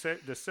Domenico de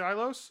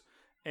Silos.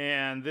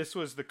 And this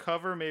was the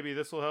cover. Maybe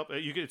this will help.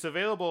 It's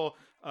available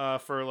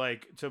for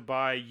like to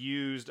buy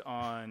used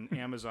on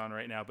Amazon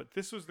right now. But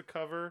this was the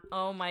cover.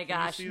 Oh my you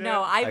gosh. see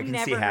No, that? I've I can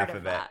never see half heard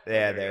of that. it.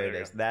 Yeah, There there you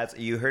it is. go. That's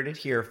you heard it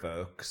here,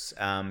 folks.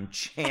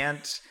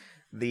 Chant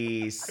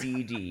the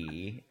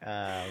CD.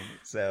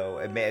 So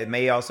it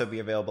may also be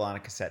available on a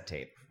cassette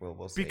tape.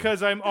 We'll see.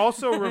 Because I'm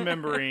also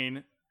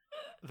remembering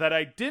that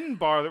I didn't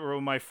borrow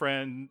my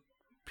friend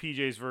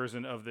PJ's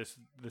version of this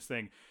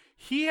thing.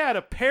 He had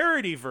a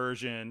parody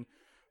version,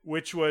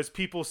 which was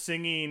people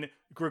singing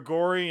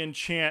Gregorian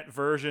chant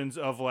versions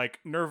of like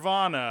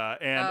Nirvana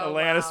and Oh,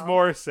 Alanis wow.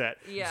 Morissette.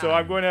 Yeah. So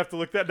I'm going to have to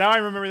look that. Now I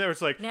remember that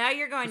it's like Now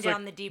you're going it's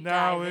down like, the deep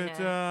now dive it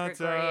into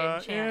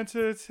Gregorian chant.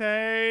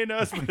 entertain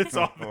us, but it's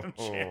all them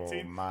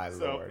chanting. Oh, my so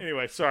Lord.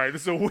 anyway, sorry,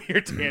 this is a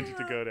weird tangent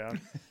to go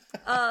down.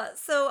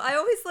 So I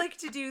always like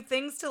to do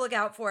things to look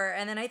out for,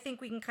 and then I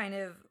think we can kind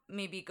of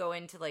maybe go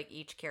into like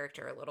each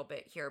character a little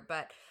bit here.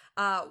 But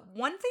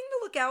one thing to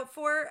look out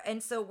for,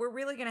 and so we're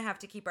really going to have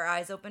to keep our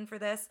eyes open for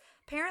this.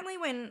 Apparently,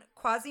 when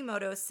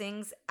Quasimodo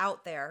sings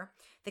Out There,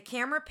 the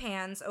camera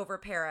pans over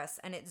Paris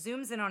and it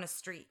zooms in on a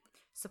street.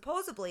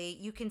 Supposedly,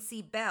 you can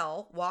see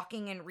Belle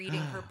walking and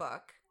reading her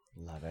book.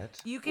 Love it.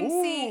 You can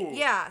Ooh. see,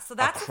 yeah, so A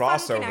that's a fun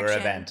crossover connection.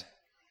 event.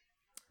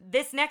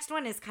 This next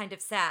one is kind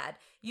of sad.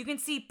 You can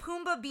see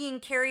Pumbaa being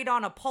carried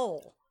on a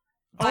pole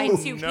by Oh,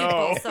 two no.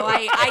 people. So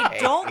I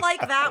don't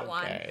like that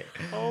one. Okay.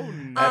 Oh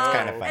no, That's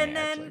kind of funny, And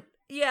then actually.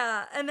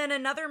 yeah, and then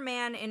another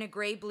man in a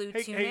gray blue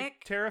Hey,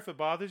 tunic. Tara, if it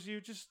bothers you,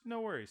 just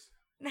no worries.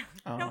 No,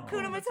 Oh.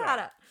 Kuna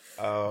Matata.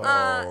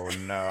 Oh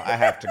no, I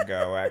have to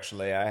go.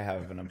 Actually, I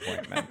have an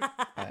appointment.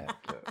 I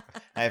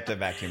have to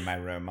vacuum my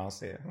room. I'll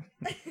see you.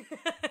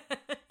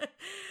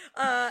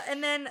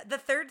 And then the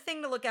third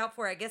thing to look out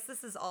for, I guess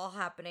this is all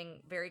happening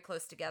very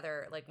close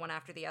together, like one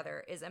after the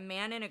other, is a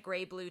man in a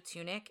gray blue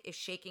tunic is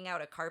shaking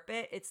out a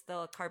carpet. It's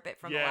the carpet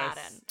from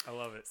Aladdin. I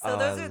love it. So Oh,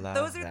 those I are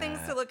love things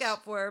to that. look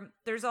out for.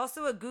 There's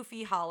also a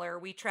Goofy holler.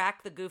 We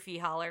track the Goofy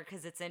holler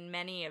because it's in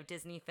many of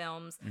Disney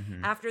films.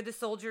 Mm-hmm. After the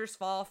soldiers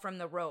fall from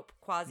the rope,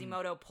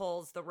 Quasimodo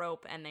pulls the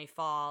rope and they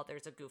fall.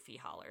 There's a Goofy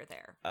holler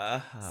there.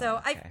 So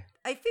okay.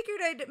 I figured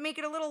I'd make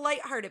it a little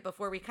lighthearted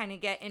before we kind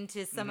of get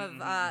into some of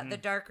the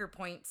darker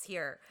points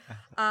here.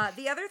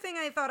 The other thing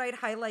I thought I'd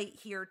highlight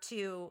here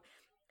too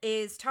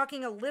is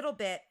talking a little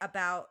bit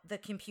about the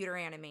computer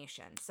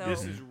animation. So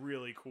This is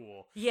really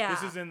cool. Yeah.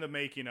 This is in the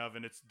making of,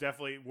 and it's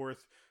definitely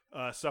worth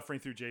suffering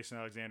through Jason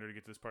Alexander to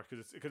get to this part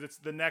because it's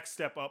the next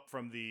step up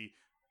from the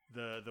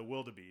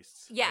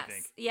wildebeests. yes, I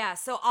think. yeah.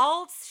 So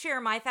I'll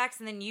share my facts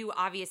and then you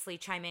obviously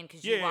chime in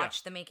because you Yeah.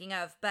 watched the making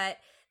of. But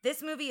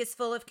this movie is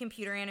full of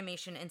computer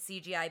animation and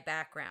CGI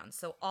backgrounds.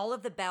 So all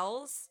of the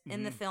bells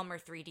in the film are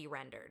 3D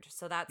rendered.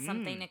 So that's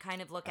something to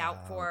kind of look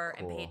out for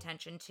and pay cool.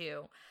 attention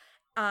to.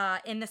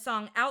 In the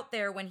song Out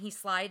There, when he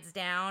slides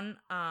down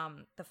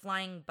the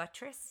flying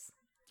buttress.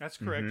 That's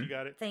correct. You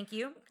got it. Thank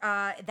you.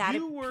 That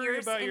You worry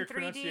appears about in your 3D.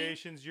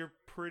 pronunciations. You're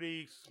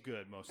pretty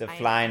good most The of the I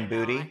flying know.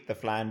 booty. The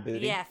flying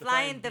booty. Yeah, The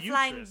flying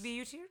flying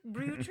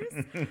beautress.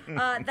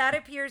 That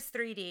appears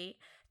 3D.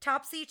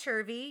 Topsy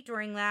turvy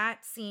during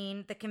that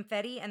scene, the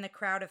confetti and the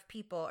crowd of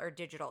people are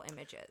digital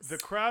images. The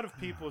crowd of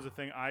people is a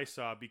thing I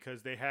saw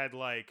because they had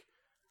like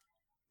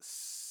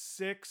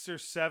 6 or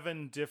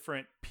 7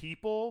 different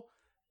people,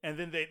 and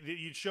then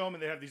you'd show them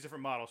and they have these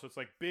different models. So it's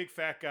like big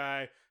fat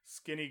guy,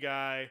 skinny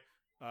guy,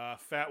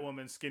 fat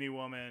woman, skinny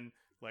woman,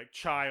 like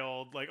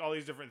child, like all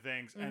these different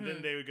things. And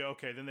then they would go,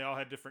 okay, then they all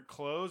had different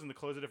clothes, and the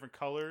clothes are different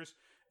colors.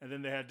 And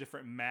then they had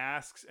different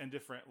masks and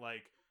different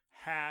like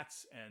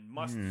hats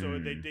and so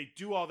they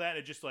do all that, and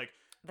it just like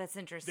That's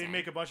interesting. they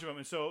make a bunch of them.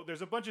 And so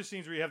there's a bunch of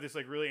scenes where you have this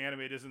like really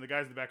animated, and the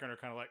guys in the background are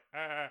kind of like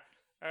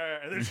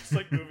and they're just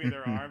like moving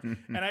their arms.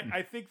 And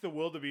I think the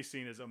wildebeest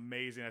scene is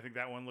amazing. I think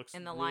that one looks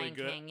in the really Lion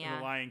good. King, yeah. In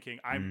the Lion King,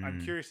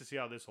 I'm curious to see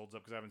how this holds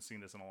up because I haven't seen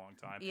this in a long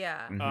time.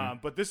 Yeah.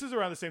 But this is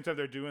around the same time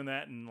they're doing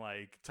that in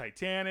like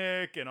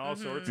Titanic and all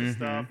sorts of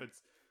stuff.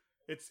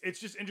 It's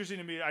just interesting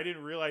to me. I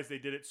didn't realize they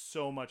did it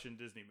so much in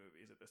Disney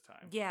movies at this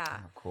time. Yeah.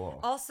 Oh, cool.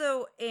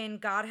 Also, in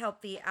God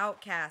Help the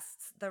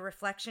Outcasts, the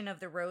reflection of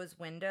the rose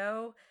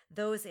window,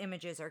 those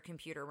images are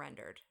computer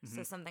rendered.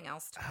 So something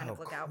else to kind of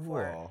look out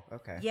for.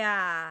 Okay.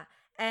 Yeah.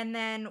 And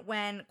then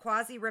when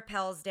Quasi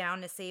rappels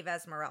down to save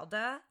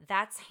Esmeralda,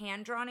 that's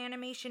hand-drawn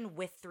animation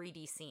with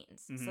 3D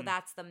scenes. So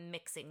that's the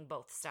mixing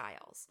both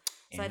styles.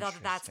 So I thought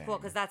that's cool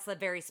because that's a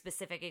very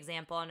specific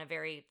example and a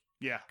very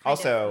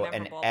also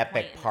an memorable epic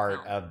point in the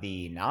part film. of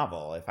the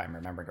novel, if I'm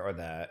remembering, or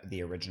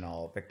the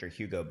original Victor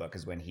Hugo book,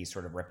 is when he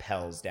sort of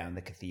rappels down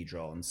the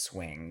cathedral and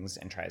swings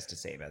and tries to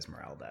save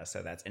Esmeralda.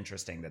 So that's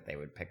interesting that they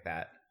would pick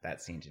that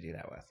scene to do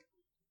that with.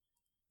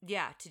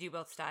 Yeah, to do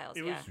both styles.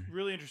 It was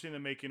really interesting the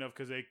making of,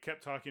 because they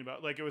kept talking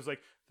about, like, it was like,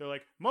 they're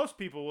like, most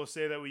people will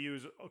say that we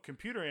use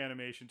computer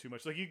animation too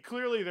much. Like,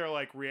 they're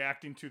like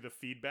reacting to the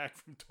feedback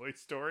from Toy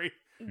Story.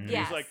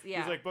 Yes,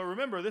 He's like, but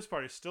remember, this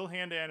part is still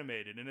hand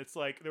animated. And it's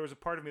like, there was a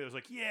part of me that was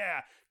like,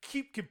 yeah,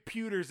 keep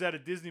computers out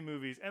of Disney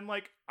movies. And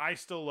like, I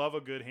still love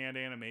a good hand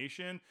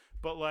animation,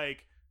 but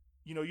like,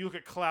 you know, you look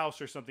at Klaus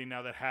or something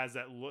now that has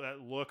that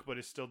look, but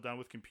is still done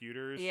with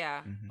computers.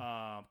 Yeah.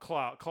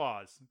 Klaus.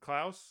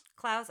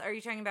 Klaus, are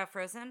you talking about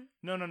Frozen?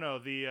 No.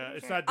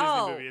 It's not a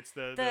Disney movie. It's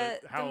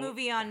the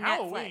movie on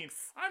Halloween. Netflix.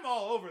 I'm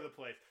all over the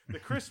place. The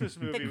Christmas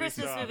movie. The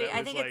Christmas we saw movie. that I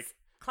was think like, it's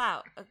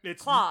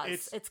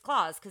Claus. It's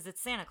Claus because it's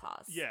Santa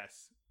Claus.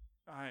 Yes.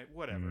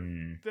 Whatever.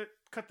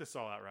 Cut this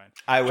all out, Ryan.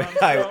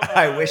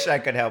 I wish I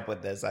could help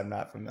with this. I'm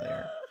not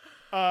familiar.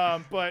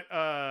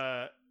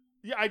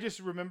 Yeah, I just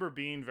remember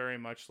being very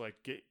much like,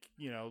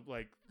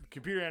 like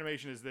computer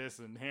animation is this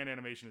and hand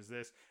animation is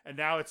this. And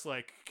now it's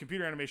like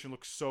computer animation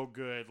looks so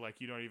good, like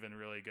you don't even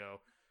really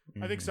go.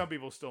 I think some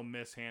people still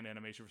miss hand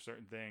animation for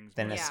certain things.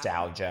 The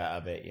nostalgia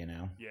of it, you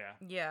know?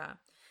 Yeah.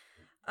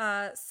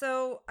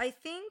 So I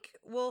think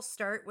we'll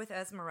start with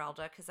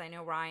Esmeralda because I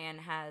know Ryan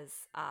has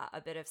a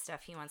bit of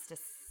stuff he wants to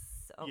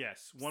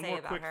yes. One more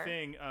quick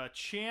thing.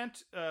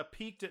 Chant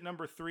peaked at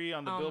number 3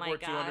 on the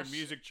Billboard 200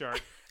 music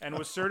chart and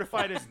was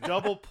certified as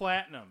double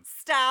platinum.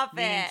 Stop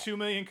meaning it. 2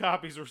 million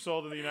copies were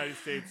sold in the United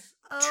States.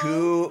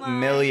 2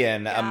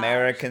 million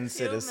American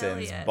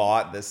citizens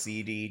bought the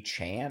CD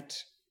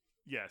Chant.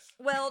 Yes.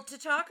 Well, to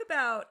talk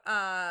about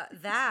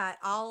that,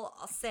 I'll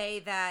say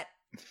that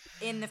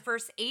in the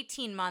first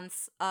 18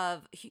 months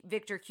of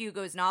Victor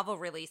Hugo's novel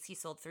release, he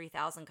sold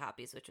 3,000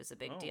 copies, which was a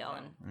big deal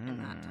in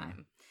that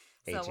time.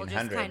 So 1800s. we'll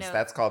just kind of,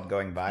 that's called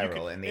going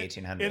viral in the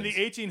 1800s. In the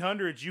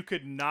 1800s, you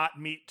could not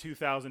meet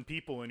 2,000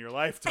 people in your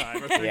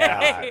lifetime.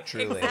 Yeah,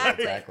 truly.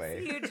 Exactly.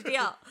 It's a huge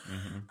deal.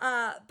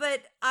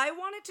 But I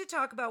wanted to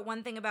talk about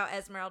one thing about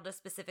Esmeralda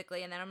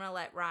specifically, and then I'm going to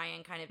let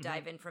Ryan kind of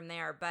dive in from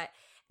there. But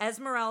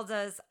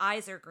Esmeralda's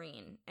eyes are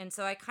green. And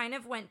so I kind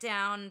of went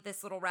down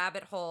this little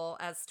rabbit hole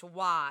as to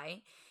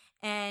why.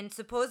 And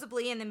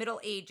supposedly in the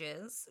Middle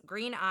Ages,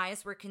 green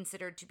eyes were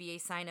considered to be a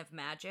sign of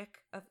magic,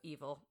 of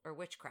evil, or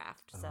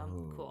witchcraft.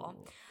 So cool.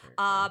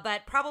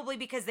 But probably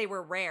because they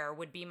were rare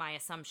would be my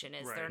assumption,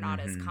 is they're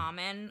not as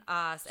common.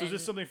 So is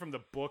this something from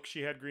the book,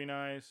 she had green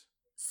eyes?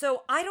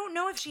 So I don't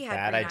know if she had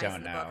That green I eyes don't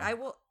in the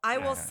know. book. I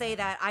will say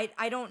that.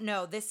 I don't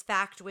know. This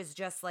fact was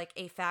just like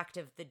a fact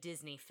of the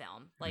Disney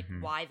film, like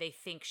why they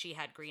think she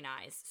had green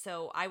eyes.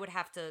 So I would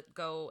have to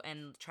go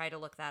and try to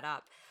look that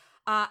up.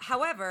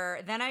 However,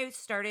 then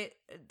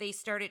they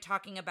started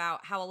talking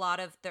about how a lot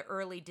of the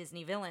early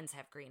Disney villains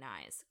have green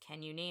eyes.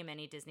 Can you name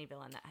any Disney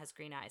villain that has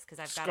green eyes? Because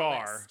I've got a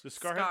list. Does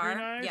Scar have green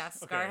eyes? Yes,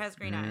 Scar has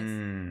green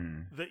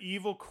eyes. The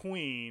evil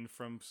queen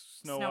from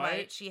Snow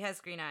White, she has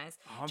green eyes.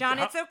 Oh, John,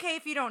 it's okay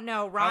if you don't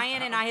know.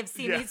 Ryan and I have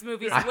seen these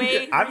movies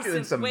way. I'm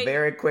doing some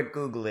very quick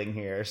Googling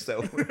here,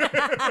 so.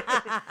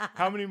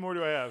 How many more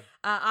do I have?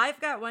 I've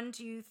got 1,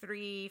 2,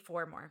 3,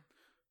 4 more.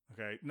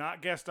 Okay,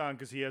 not Gaston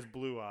because he has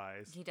blue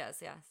eyes. He does,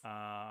 yes.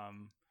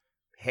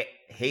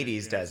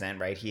 Hades doesn't,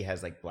 right? He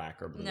has like black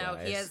or blue eyes. No,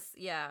 he has,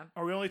 yeah.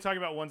 Are we only talking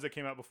about ones that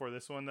came out before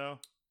this one, though?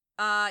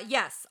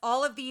 Yes,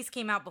 all of these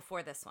came out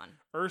before this one.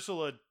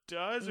 Ursula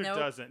does or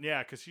doesn't?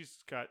 Yeah, because she's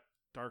got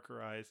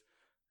darker eyes.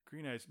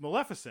 Green eyes.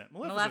 Maleficent.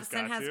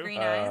 Maleficent has green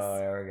eyes. eyes. Oh,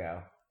 there we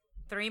go.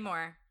 3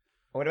 more.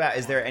 What about,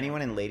 is there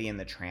anyone in Lady and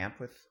the Tramp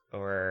with,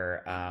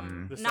 or,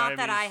 The not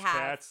that I Siamese have.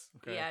 cats?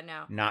 Okay. Yeah,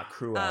 no. not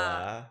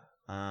Cruella?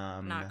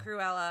 Not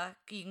Cruella.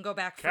 You can go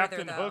back Captain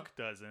further, though. Hook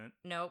doesn't.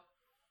 Nope.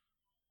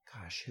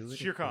 Gosh, who would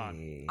Shere it Khan.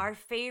 be? Our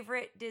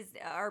favorite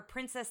our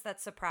princess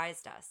that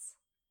surprised us.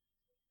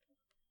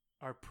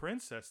 Our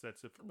princess.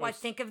 That's a. What?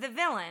 Think of the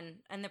villain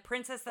and the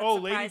princess that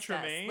Lady surprised us.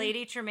 Tremaine?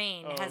 Lady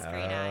Tremaine Oh. has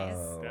green eyes.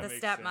 That The makes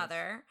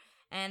stepmother.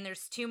 And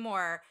there's two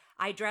more.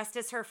 I dressed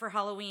as her for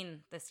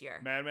Halloween this year.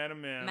 Mad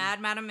Madam Mim.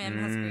 Mad Madam Mim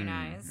has green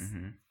eyes.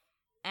 Mm-hmm.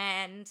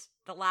 And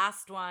the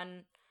last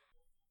one,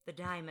 the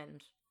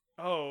diamond.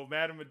 Oh,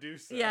 Madame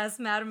Medusa. Yes,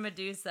 Madame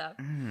Medusa.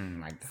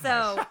 My gosh.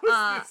 So,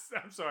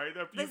 I'm sorry.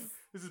 this-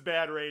 This is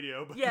bad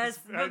radio. But yes,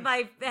 but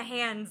my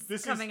hands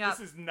coming up.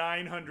 This is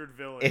 900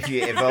 villains.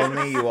 if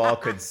only you all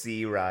could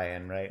see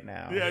Ryan right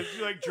now. Yeah,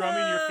 you're like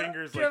drumming your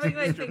fingers like drumming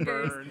my Mr.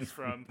 fingers. Burns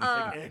from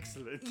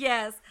Excellent.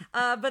 Yes,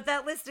 but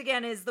that list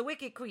again is the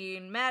Wicked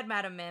Queen, Mad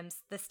Madam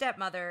Mims, the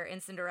Stepmother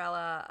in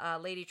Cinderella,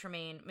 Lady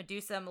Tremaine,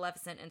 Medusa,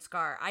 Maleficent, and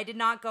Scar. I did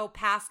not go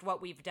past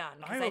what we've done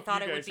I because I hope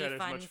thought you it guys would be had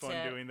fun as much fun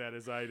to. doing that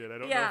as I did. I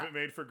don't Yeah. know if it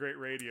made for great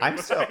radio. I'm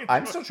but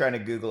I'm still trying to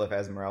Google if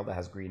Esmeralda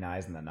has green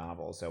eyes in the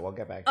novel, so we'll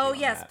get back to you Oh on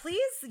yes, that. please.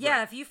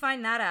 Yeah, if you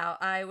find that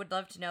out, I would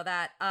love to know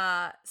that.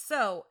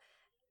 So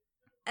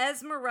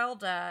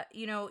Esmeralda,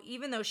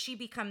 even though she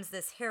becomes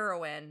this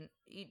heroine,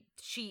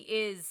 she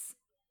is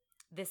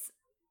this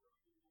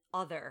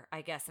other,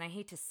 I guess. And I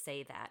hate to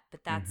say that,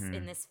 but that's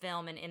in this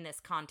film and in this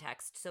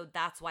context. So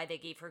that's why they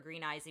gave her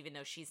green eyes, even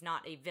though she's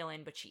not a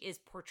villain, but she is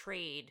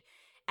portrayed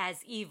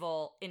as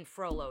evil in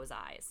Frollo's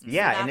eyes. So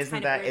Yeah, and that's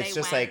isn't kind of that where it's they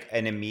just went. like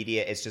an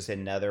immediate it's just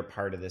another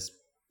part of this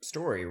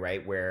story,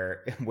 right?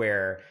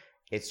 Where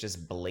it's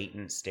just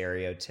blatant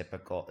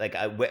stereotypical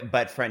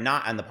but for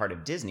not on the part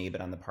of Disney,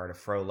 but on the part of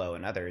Frollo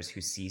and others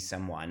who see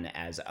someone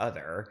as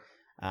other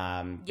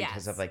because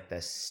Yes. of like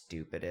the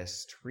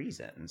stupidest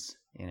reasons,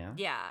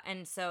 Yeah,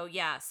 and so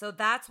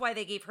that's why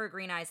they gave her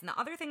green eyes. And the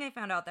other thing I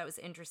found out that was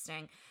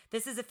interesting,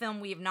 this is a film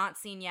we have not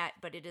seen yet,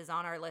 but it is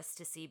on our list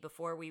to see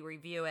before we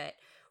review it.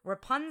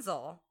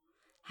 Rapunzel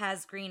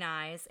has green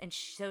eyes, and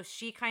so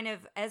she kind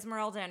of,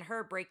 Esmeralda and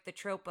her break the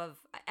trope of,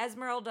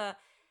 Esmeralda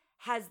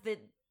has the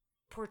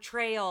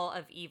portrayal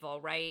of evil,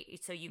 right?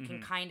 So you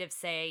can kind of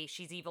say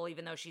she's evil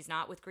even though she's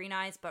not with green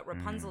eyes, but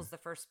Rapunzel's the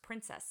first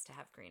princess to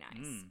have green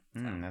eyes.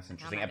 So, that's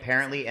interesting. that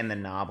Apparently in the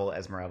novel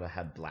Esmeralda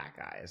had black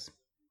eyes.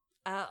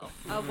 Oh,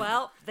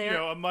 well, there.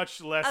 a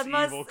much less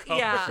evil color.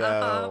 Yeah.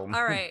 So-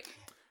 All right.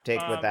 Take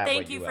with that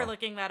Thank what you you for will.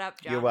 looking that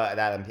up, John. You're well,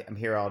 I'm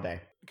here all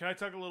day. Can I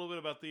talk a little bit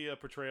about the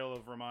portrayal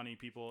of Romani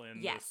people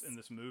in Yes.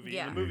 this movie?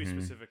 Yeah. In the movie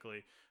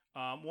specifically.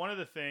 One of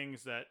the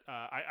things that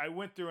I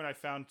went through and I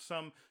found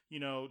some,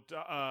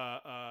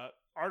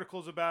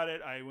 articles about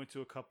it. I went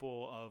to a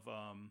couple of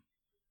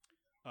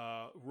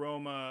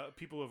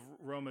people of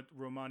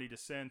Romani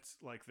descent,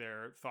 like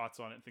their thoughts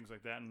on it and things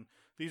like that. And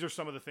these are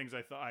some of the things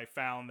I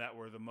found that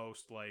were the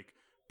most like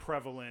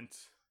prevalent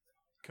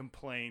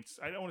complaints.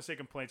 I don't want to say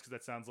complaints because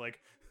that sounds like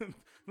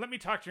let me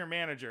talk to your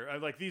manager.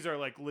 These are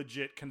like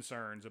legit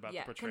concerns about the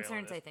portrayal.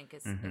 Concerns of this. I think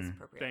is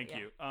appropriate. Thank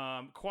you.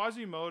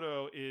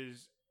 Quasimodo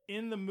is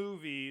in the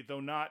movie,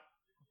 though not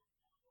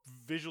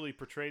visually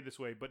portrayed this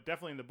way, but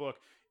definitely in the book,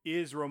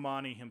 is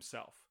Romani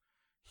himself.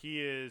 He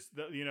is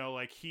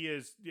he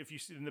is, if you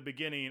see in the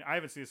beginning, I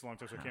haven't seen this in a long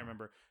time, so I can't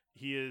remember.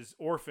 He is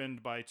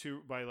orphaned by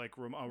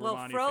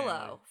Romani Frollo.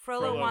 family.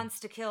 Frollo wants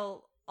to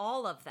kill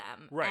all of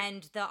them. Right.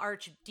 And the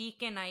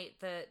archdeacon,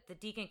 the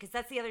deacon, because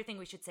that's the other thing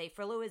we should say.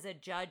 Frollo is a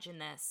judge in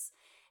this,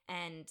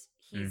 and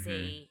he's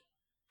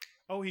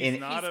Oh, he's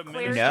not a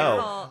clerical.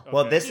 No.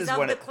 Well, this he's is of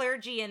one the of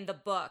clergy in the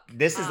book.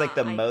 This is like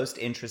the most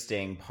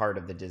interesting part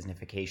of the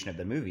Disneyfication of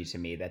the movie to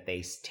me, that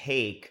they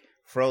take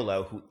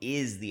Frollo, who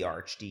is the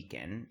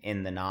archdeacon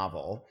in the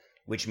novel,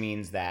 which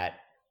means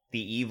that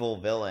the evil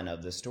villain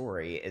of the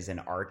story is an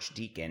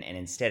archdeacon, and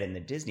instead in the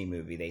Disney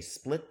movie they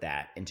split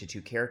that into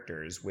two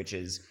characters, which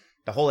is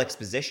the whole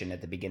exposition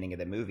at the beginning of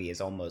the movie is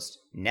almost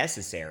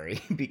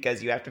necessary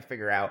because you have to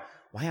figure out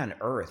why on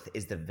earth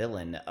is the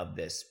villain of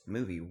this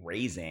movie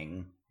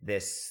raising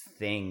this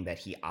thing that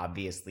he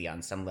obviously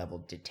on some level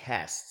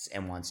detests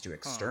and wants to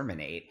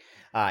exterminate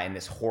in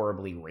this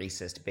horribly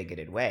racist,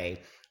 bigoted way.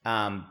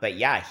 But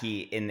yeah,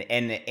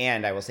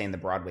 and I will say in the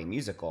Broadway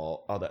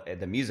musical, although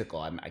the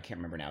musical, I can't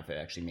remember now if it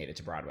actually made it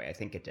to Broadway. I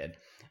think it did.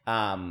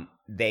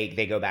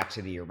 They go back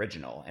to the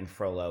original, and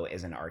Frollo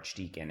is an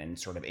archdeacon and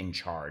sort of in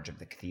charge of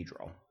the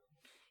cathedral.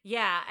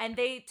 Yeah, and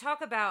they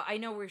talk about, I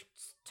know we're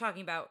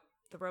talking about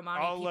the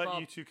Romani I'll people. let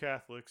you two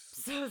Catholics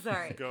So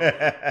sorry. go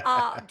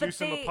But do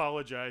some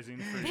apologizing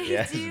for They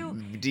Yes, do.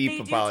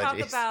 deep they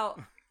apologies.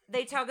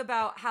 They talk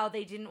about how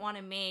they didn't want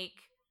to make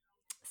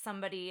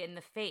somebody in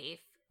the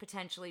faith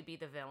potentially be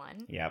the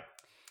villain. Yep.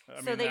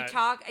 So they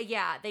talk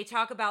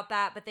about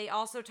that, but they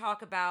also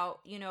talk about,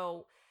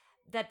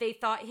 that they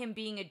thought him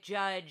being a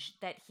judge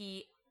that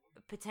he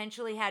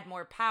potentially had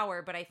more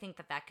power, but I think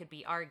that could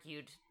be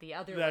argued the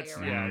other way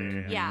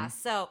around. Yeah.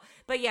 So,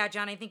 but yeah,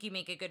 John, I think you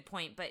make a good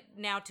point. But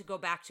now to go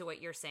back to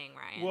what you're saying,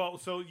 Ryan. Well,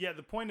 so yeah,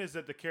 the point is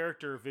that the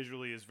character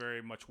visually is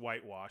very much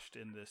whitewashed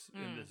in this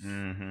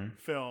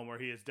film, where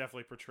he is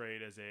definitely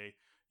portrayed as a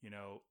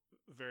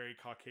very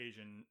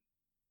Caucasian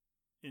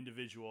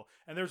individual.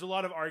 And there's a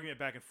lot of argument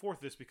back and forth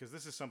this, because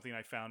this is something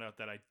I found out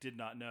that I did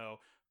not know.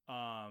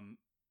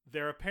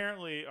 there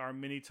apparently are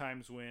many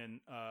times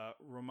when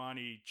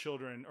Romani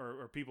children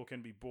or people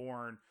can be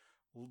born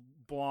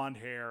blonde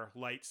hair,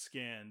 light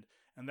skinned,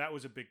 and that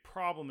was a big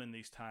problem in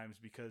these times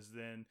because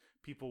then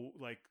people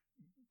like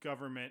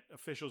government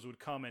officials would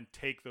come and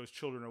take those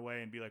children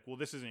away and be like, well,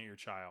 this isn't your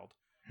child.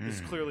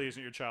 This clearly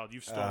isn't your child.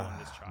 You've stolen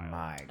this child.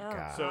 My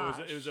God. So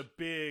it was a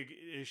big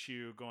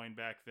issue going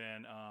back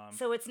then.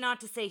 So it's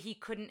not to say he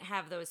couldn't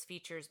have those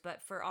features,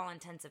 but for all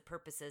intents and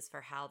purposes,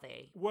 for how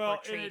they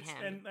portrayed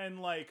him.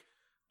 And like,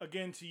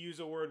 again, to use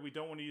a word we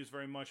don't want to use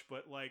very much,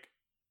 but like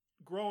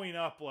growing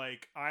up,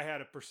 like I had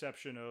a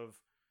perception of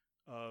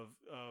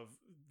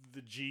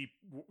the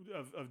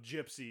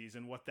gypsies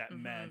and what that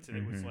meant, and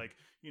it was like,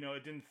 you know, I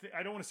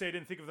don't want to say I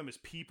didn't think of them as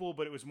people,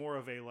 but it was more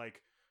of a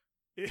like.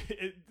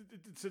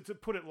 To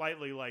put it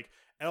lightly, like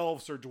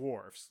elves or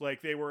dwarfs,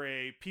 like they were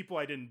a people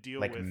I didn't deal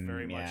with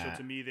very much. So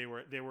to me, they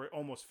were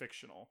almost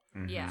fictional.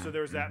 Yeah. So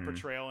there was that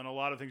portrayal, and a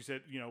lot of things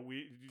that they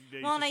used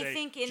to say,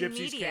 think in gypsies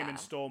media came and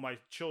stole my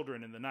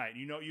children in the night.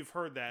 You know, you've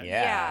heard that.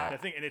 Yeah. I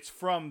think, and it's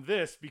from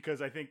this because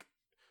I think,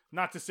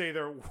 not to say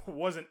there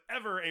wasn't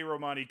ever a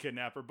Romani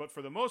kidnapper, but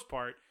for the most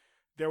part,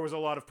 there was a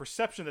lot of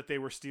perception that they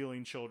were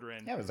stealing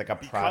children. Yeah, it was like a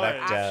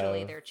product of...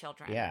 actually their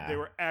children. Yeah. They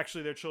were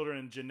actually their children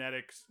in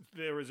genetics.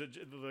 There was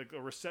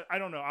I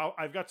don't know.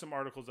 I've got some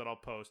articles that I'll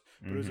post,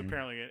 but it was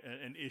apparently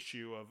an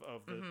issue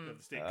of the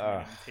state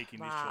coming and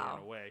taking these children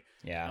away.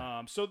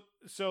 Yeah. So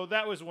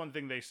that was one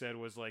thing they said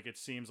was like, it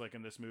seems like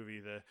in this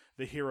movie,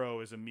 the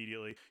hero is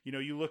immediately, you know,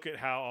 you look at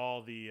how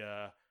all the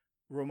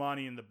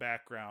Romani in the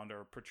background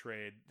are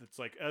portrayed. It's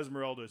like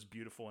Esmeralda is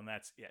beautiful and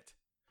that's it.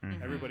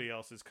 Everybody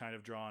else is kind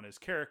of drawn as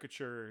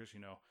caricatures,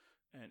 you know,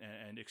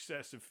 and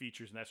excessive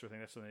features and that sort of thing.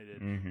 That's what they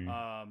did.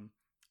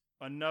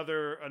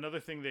 Another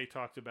thing they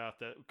talked about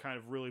that kind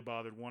of really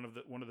bothered one of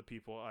the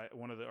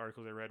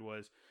articles I read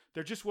was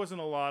there just wasn't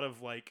a lot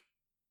of like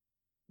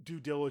due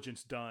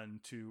diligence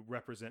done to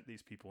represent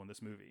these people in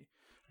this movie.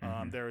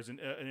 There was an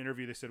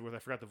interview they said with, I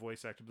forgot the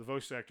voice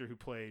actor who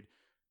played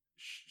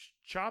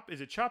Chop, is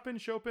it Chopin?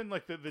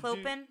 Like the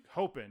Clopin?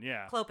 Hopin,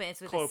 yeah. Clopin,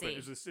 it's with Clopin.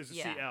 a C. It's a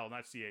Yeah. CL,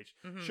 not CH.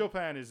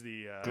 Chopin is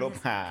the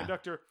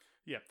conductor.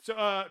 Yeah. So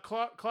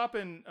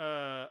Clopin,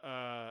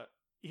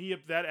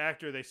 that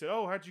actor, they said,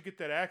 "Oh, how'd you get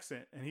that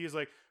accent?" And he was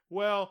like,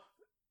 "Well,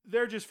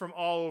 they're just from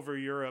all over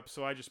Europe,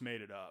 so I just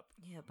made it up."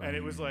 Yeah, and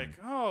it was like,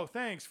 "Oh,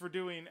 thanks for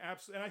doing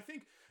And I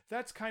think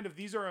that's kind of,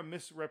 these are a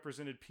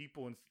misrepresented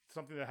people and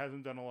something that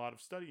hasn't done a lot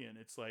of study in.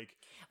 It's like,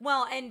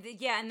 well, and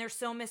they're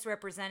so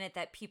misrepresented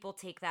that people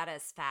take that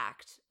as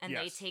fact, and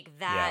they take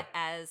that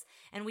as,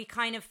 and we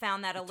kind of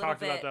found that a little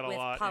bit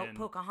with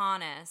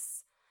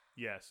Pocahontas.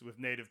 Yes, with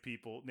native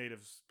people,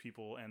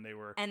 and they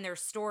were, and their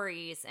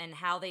stories and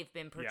how they've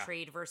been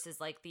portrayed versus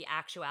like the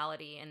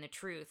actuality and the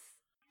truth.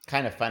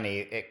 Kind of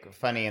funny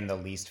in the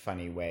least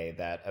funny way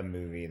that a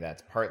movie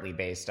that's partly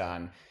based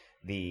on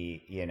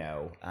the, you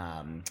know,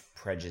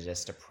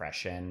 prejudiced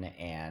oppression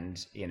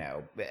and, you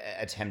know,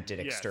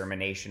 attempted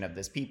extermination of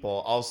this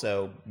people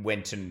also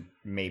went to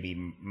maybe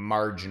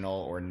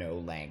marginal or no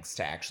lengths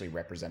to actually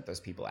represent those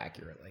people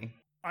accurately.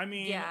 I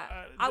mean,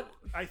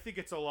 I think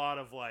it's a lot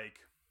of like,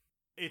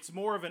 it's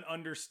more of an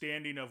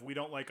understanding of we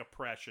don't like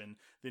oppression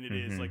than it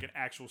is like an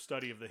actual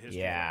study of the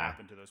history of what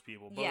happened to those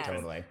people, both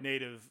totally.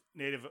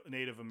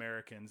 Native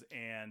Americans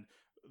and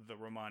the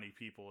Romani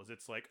people. Is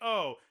it's like,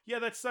 oh yeah,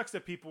 that sucks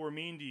that people were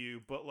mean to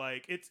you, but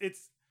like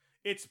it's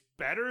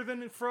better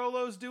than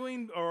Frollo's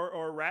doing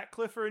or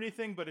Ratcliffe or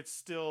anything, but it's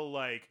still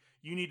like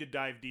you need to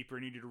dive deeper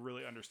and you need to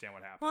really understand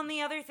what happened. Well, and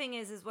the other thing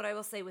is what I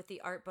will say with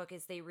the art book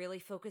is they really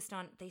focused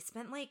on, they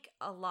spent like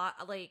a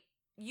lot, like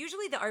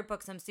usually the art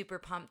books I'm super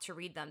pumped to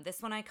read them.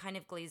 This one I kind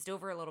of glazed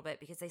over a little bit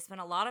because they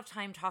spent a lot of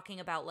time talking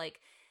about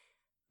like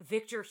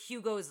Victor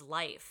Hugo's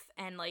life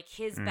and like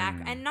his back,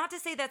 and not to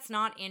say that's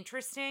not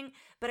interesting,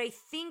 but I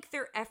think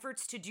their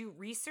efforts to do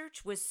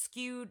research was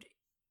skewed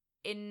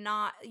in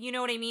not, you know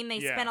what I mean? They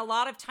spent a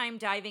lot of time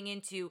diving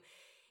into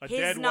his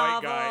dead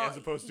novel, white guy as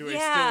opposed to a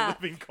still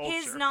living culture.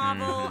 His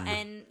novel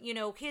and, you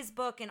know, his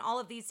book and all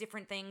of these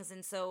different things.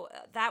 And so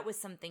that was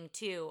something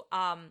too.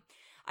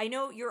 I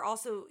know you're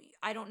also,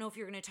 I don't know if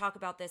you're going to talk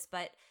about this,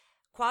 but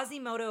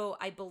Quasimodo,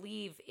 I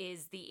believe,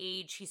 is the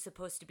age he's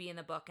supposed to be in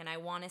the book, and I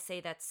want to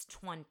say that's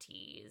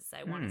 20s,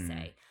 I want to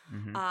say.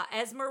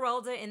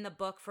 Esmeralda in the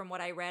book, from what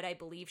I read, I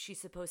believe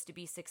she's supposed to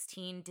be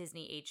 16.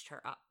 Disney aged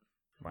her up.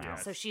 Wow.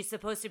 Yes. So she's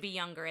supposed to be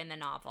younger in the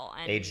novel.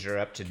 And aged her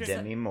up to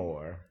Demi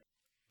Moore.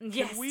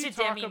 Yes, we to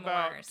talk Demi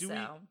about, Moore. do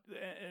so.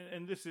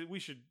 and this is, we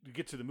should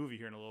get to the movie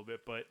here in a little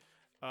bit, but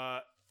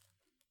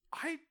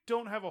I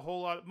don't have a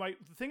whole lot.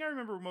 The thing I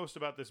remember most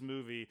about this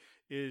movie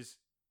is,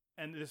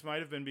 and this might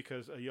have been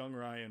because a young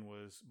Ryan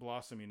was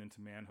blossoming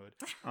into manhood,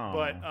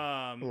 but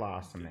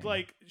blossoming.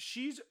 Like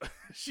she's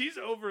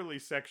overly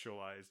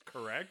sexualized,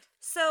 correct?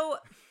 So,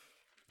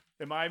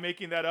 am I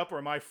making that up, or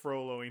am I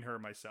frolloing her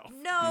myself?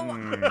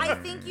 No, I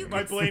think you. Am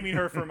I blaming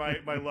her for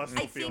my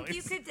lustful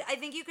feelings? I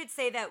think you could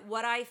say that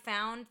what I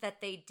found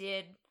that they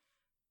did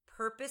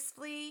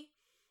purposefully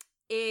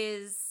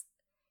is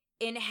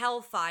in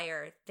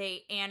Hellfire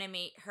they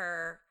animate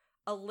her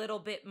a little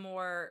bit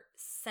more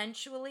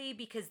sensually,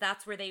 because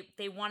that's where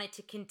they wanted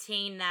to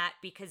contain that,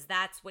 because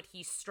that's what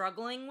he's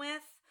struggling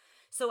with.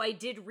 So I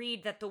did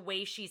read that the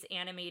way she's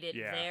animated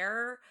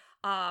there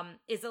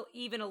is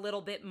even a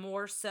little bit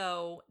more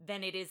so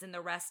than it is in the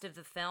rest of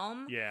the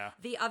film. Yeah.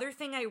 The other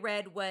thing I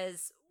read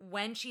was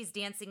when she's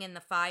dancing in the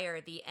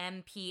fire, the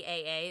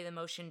MPAA, the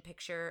Motion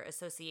Picture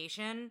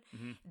Association,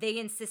 they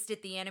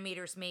insisted the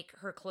animators make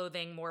her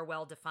clothing more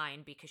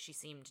well-defined because she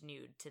seemed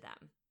nude to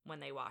them when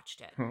they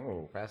watched it.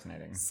 Oh,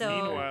 fascinating. So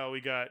meanwhile,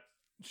 we got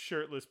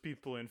shirtless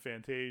people in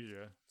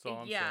Fantasia. That's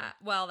all I'm saying.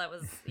 Well, that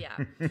was,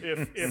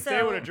 If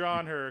they would have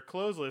drawn her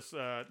clothesless,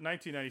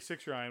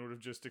 1996 Ryan would have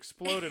just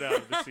exploded out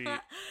of the seat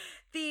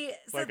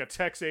like a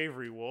Tex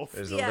Avery wolf.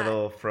 There's a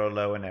little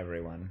Frollo in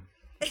everyone.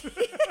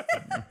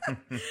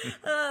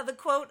 The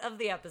quote of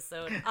the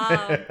episode.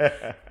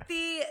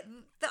 The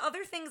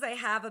other things I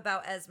have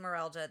about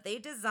Esmeralda, they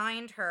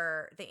designed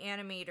her, the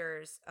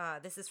animators,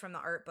 this is from the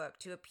art book,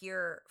 to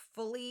appear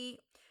fully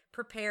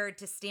prepared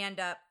to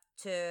stand up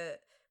to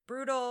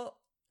brutal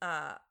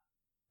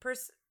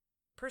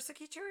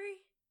persecutory.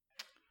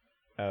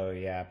 Oh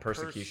yeah,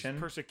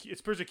 persecution.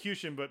 It's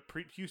persecution, but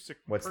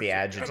what's the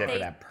adjective for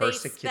that?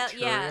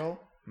 Persecutorial.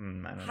 I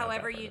don't know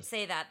however what that you'd is.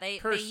 say that. They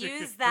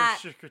use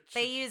that.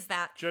 They use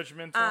that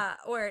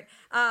judgmental word.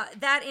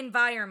 That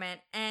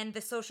environment and the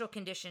social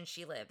conditions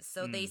she lives.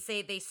 So they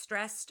say they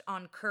stressed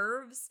on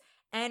curves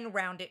and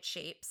rounded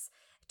shapes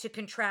to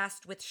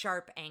contrast with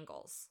sharp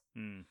angles.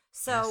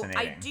 So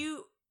I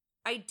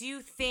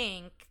do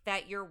think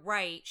that you're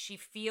right. She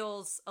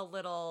feels a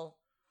little,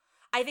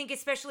 I think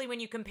especially when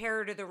you compare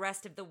her to the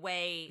rest of the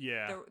way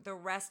the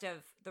rest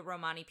of the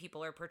Romani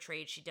people are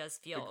portrayed, she does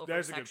feel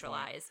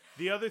over-sexualized.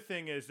 The other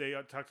thing is they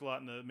talked a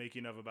lot in the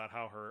making of about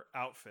how her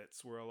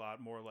outfits were a lot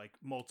more like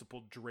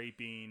multiple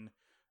draping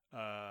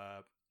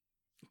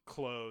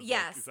clothes.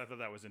 Yes. I thought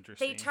that was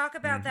interesting. They talk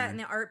about that in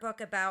the art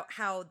book, about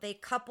how they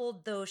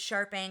coupled those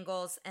sharp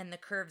angles and the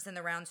curves and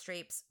the round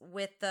strapes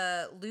with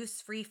the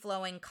loose,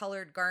 free-flowing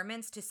colored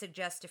garments to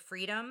suggest a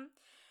freedom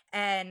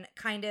and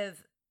kind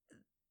of,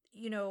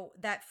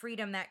 that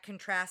freedom that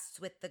contrasts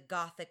with the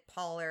gothic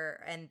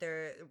pallor and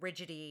the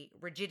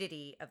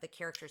rigidity of the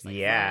characters. Like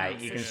Frollo.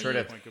 You can sort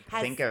of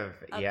think of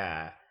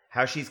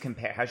how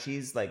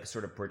she's like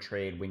sort of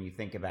portrayed when you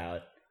think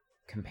about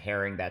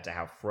comparing that to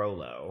how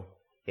Frollo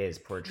is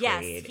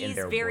portrayed in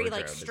their very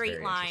wardrobe. like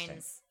straight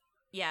lines.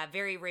 Yeah,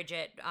 very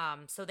rigid.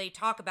 So they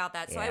talk about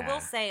that. So I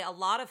will say a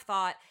lot of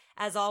thought,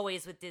 as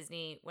always with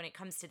Disney, when it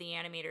comes to the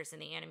animators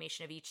and the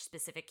animation of each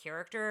specific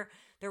character,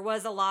 there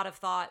was a lot of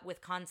thought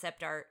with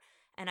concept art.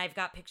 And I've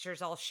got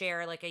pictures I'll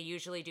share, like I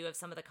usually do, of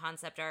some of the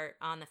concept art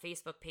on the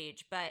Facebook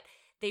page. But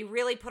they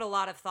really put a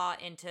lot of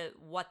thought into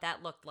what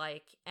that looked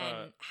like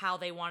and how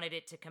they wanted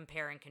it to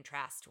compare and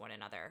contrast to one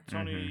another.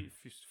 Tony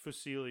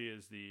Fusilli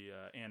is the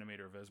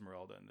animator of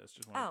Esmeralda in this.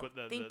 Just want to put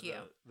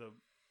the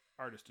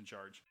artist in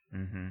charge.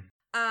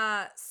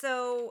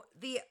 So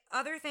the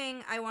other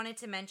thing I wanted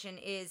to mention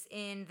is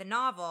in the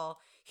novel,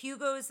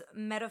 Hugo's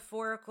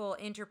metaphorical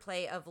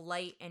interplay of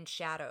light and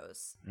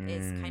shadows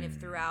is kind of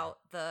throughout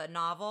the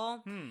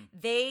novel.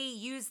 They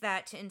use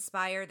that to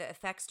inspire the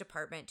effects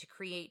department to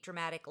create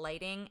dramatic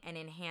lighting and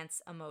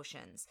enhance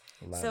emotions.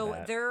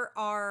 There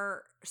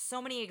are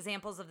so many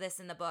examples of this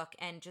in the book,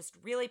 and just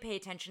really pay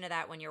attention to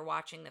that when you're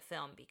watching the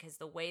film, because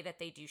the way that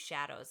they do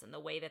shadows and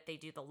the way that they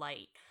do the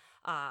light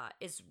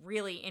is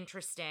really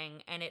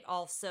interesting, and it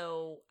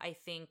also, I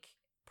think,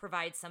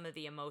 provides some of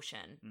the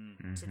emotion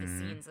to the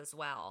scenes as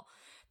well.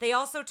 They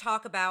also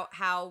talk about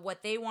how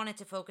what they wanted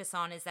to focus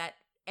on is that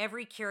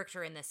every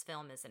character in this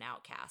film is an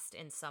outcast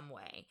in some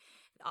way.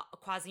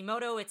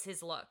 Quasimodo, it's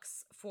his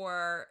looks.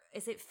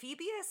 Is it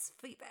Phoebus?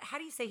 How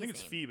do you say his name? I think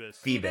it's Phoebus.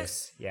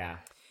 Phoebus, yeah.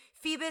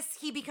 Phoebus,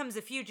 he becomes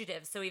a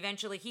fugitive, so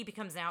eventually he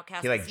becomes an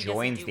outcast. He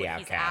joins the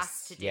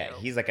outcasts. Yeah,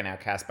 he's like an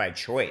outcast by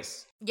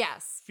choice.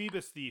 Yes.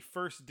 Phoebus, the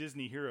first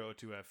Disney hero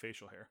to have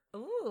facial hair.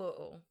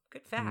 Ooh,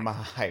 good fact.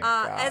 My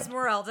God.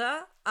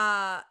 Esmeralda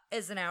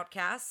is an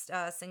outcast,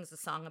 sings a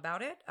song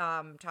about it,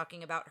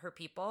 talking about her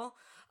people.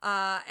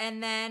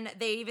 And then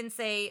they even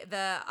say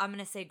I'm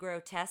going to say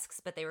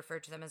grotesques, but they refer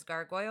to them as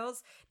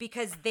gargoyles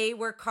because they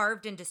were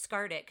carved and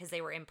discarded because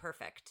they were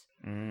imperfect.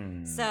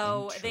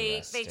 So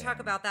they talk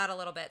about that a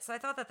little bit. So I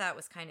thought that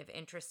was kind of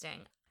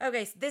interesting.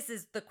 Okay, so this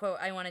is the quote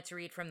I wanted to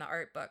read from the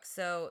art book.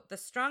 So the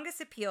strongest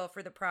appeal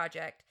for the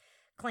project,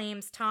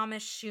 claims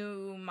Thomas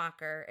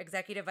Schumacher,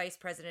 executive vice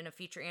president of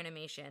feature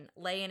animation,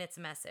 lay in its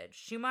message.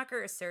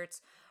 Schumacher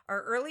asserts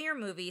our earlier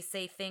movies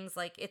say things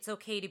like it's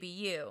okay to be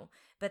you,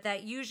 but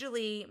that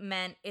usually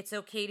meant it's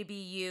okay to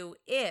be you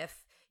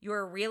if you're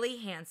a really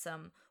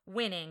handsome,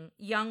 winning,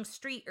 young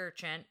street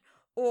urchin,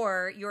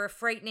 or you're a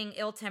frightening,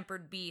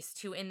 ill-tempered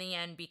beast who in the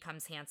end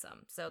becomes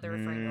handsome. So they're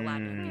referring to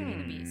Aladdin and Beauty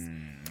and the Beast.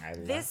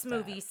 This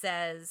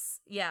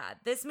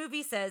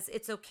movie says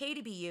it's okay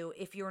to be you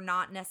if you're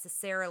not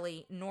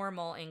necessarily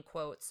normal in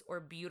quotes or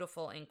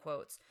beautiful in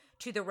quotes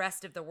to the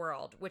rest of the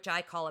world, which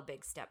I call a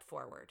big step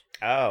forward.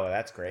 Oh,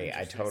 that's great.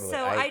 I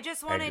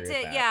just wanted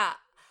to,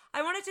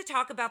 I wanted to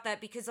talk about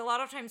that because a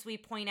lot of times we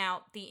point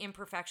out the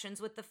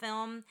imperfections with the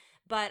film,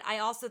 but I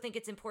also think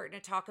it's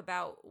important to talk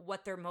about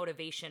what their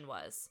motivation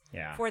was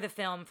for the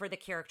film, for the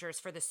characters,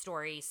 for the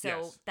story.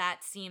 So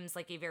that seems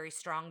like a very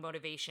strong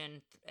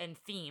motivation and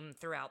theme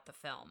throughout the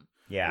film.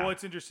 Yeah. Well,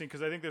 it's interesting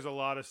because I think there's a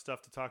lot of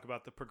stuff to talk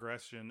about the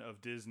progression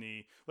of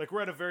Disney. Like,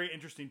 we're at a very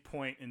interesting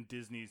point in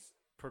Disney's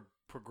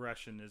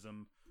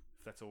progressionism,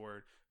 if that's a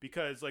word,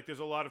 because like there's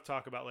a lot of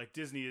talk about like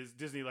Disney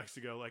likes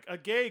to go like a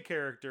gay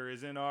character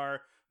is in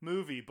our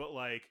movie, but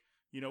like,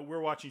 you know, we're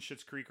watching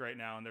Schitt's Creek right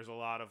now, and there's a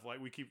lot of like,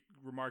 we keep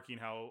remarking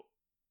how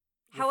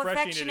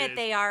affectionate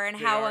they are, and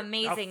how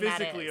amazing how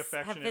that is.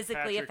 How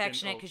physically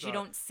affectionate, because you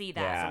don't see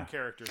that. Yeah. Some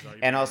characters are.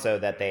 And also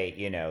that they,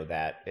 you know,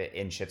 that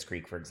in Schitt's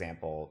Creek, for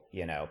example,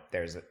 you know,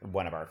 there's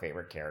one of our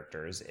favorite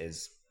characters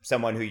is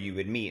someone who you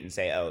would meet and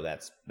say, oh,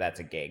 that's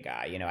a gay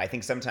guy. You know, I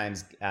think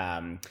sometimes,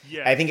 I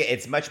think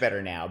it's much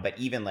better now, but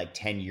even like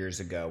 10 years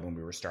ago when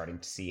we were starting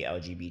to see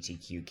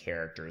LGBTQ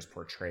characters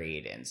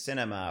portrayed in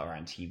cinema or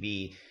on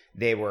TV,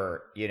 they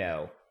were, you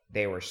know,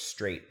 they were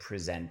straight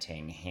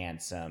presenting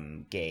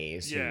handsome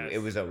gays who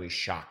it was always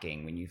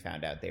shocking when you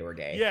found out they were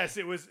gay. Yes,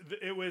 it was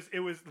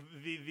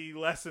the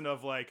lesson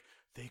of like,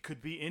 they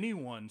could be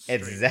anyone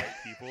straight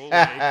people.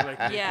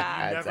 Like, you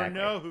never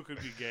know who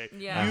could be gay.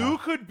 Yeah. You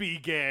could be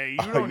gay.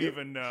 You don't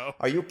even know.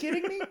 Are you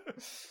kidding me?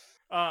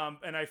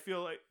 And I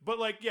feel like, but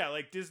like, yeah,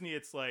 like Disney,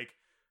 it's like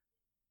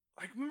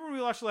remember when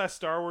we watched the last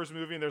Star Wars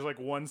movie and there's like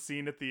one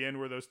scene at the end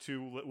where those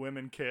two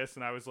women kiss,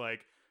 and I was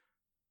like,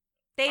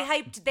 They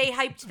hyped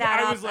that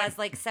up as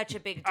like such a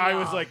big deal. I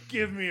was like,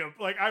 give me a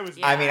like.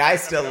 I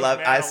still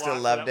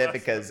loved it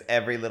because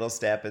every little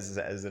step is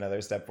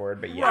another step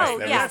forward. But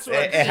yes,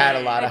 it had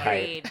a lot of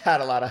hype. Had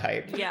a lot of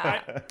hype.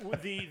 Yeah.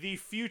 The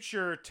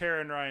future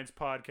Tara and Ryan's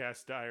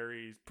podcast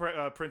diaries,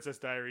 Princess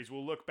Diaries,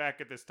 will look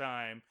back at this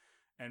time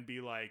and be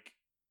like,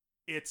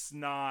 it's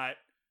not.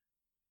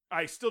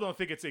 I still don't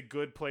think it's a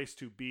good place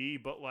to be,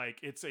 but like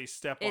it's a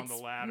step on the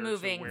ladder.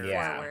 Moving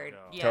forward.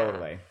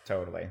 Yeah.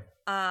 Totally.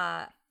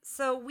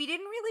 So we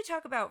didn't really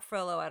talk about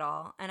Frollo at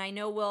all, and I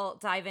know we'll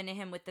dive into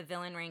him with the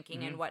villain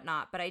ranking and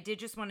whatnot, but I did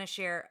just want to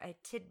share a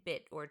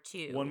tidbit or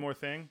two. One more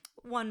thing.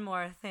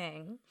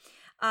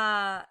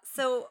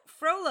 So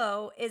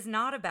Frollo is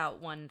not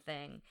about one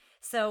thing.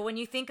 So when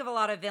you think of a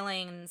lot of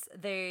villains,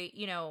 they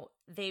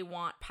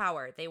want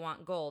power, they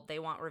want gold, they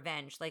want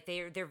revenge. Like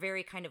they're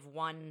very kind of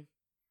one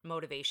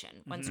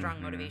motivation, one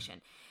strong motivation.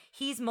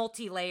 He's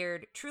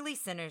multi-layered, truly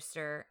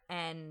sinister,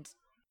 and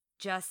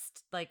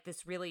just like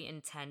this really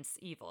intense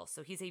evil.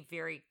 So he's a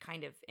very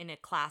kind of in a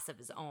class of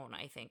his own,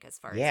 I think, as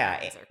far as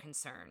villains are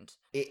concerned.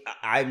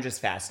 I'm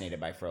just fascinated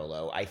by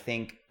Frollo. I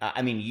think,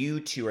 I mean, you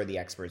two are the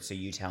experts, so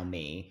you tell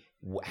me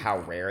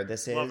how rare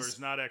this is. Lovers,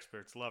 not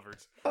experts,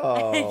 lovers.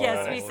 Oh,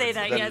 yes, we say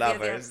that.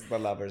 The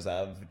lovers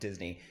of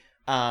Disney.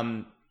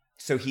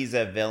 So he's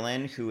a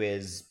villain who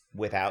is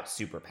without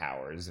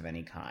superpowers of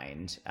any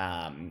kind.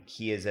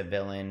 He is a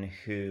villain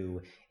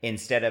who,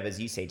 instead of,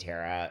 as you say,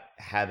 Tara,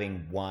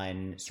 having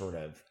one sort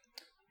of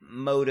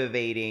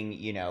motivating,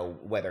 you know,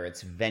 whether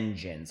it's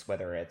vengeance,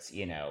 whether it's,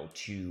 you know,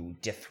 to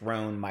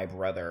dethrone my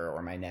brother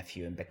or my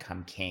nephew and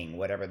become king,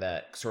 whatever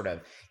the sort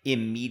of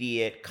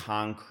immediate,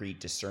 concrete,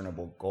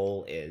 discernible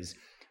goal is,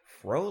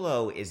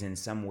 Frollo is in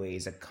some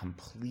ways a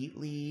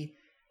completely...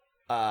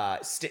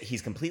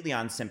 he's completely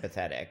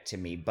unsympathetic to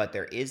me, but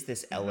there is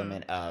this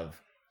element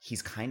of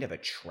he's kind of a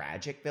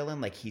tragic villain.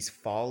 Like he's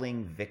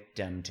falling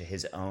victim to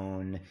his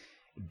own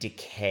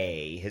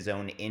decay, his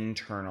own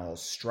internal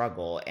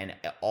struggle, and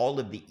all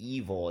of the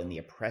evil and the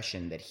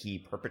oppression that he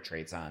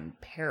perpetrates on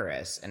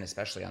Paris, and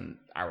especially on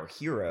our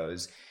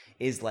heroes,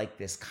 is like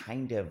this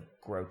kind of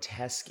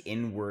grotesque,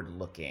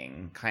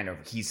 inward-looking kind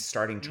of, he's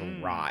starting to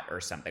rot or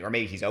something, or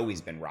maybe he's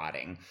always been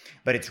rotting,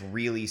 but it's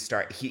really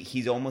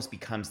he almost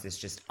becomes this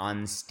just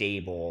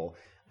unstable,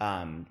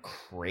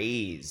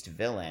 crazed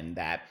villain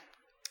that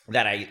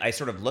I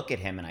sort of look at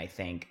him and I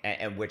think,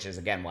 and which is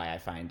again why I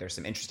find there's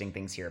some interesting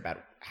things here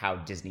about how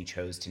Disney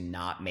chose to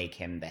not make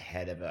him the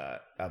head of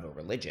a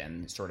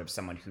religion, sort of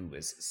someone who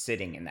was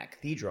sitting in that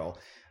cathedral,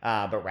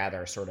 but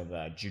rather sort of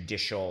a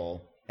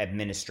judicial,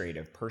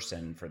 administrative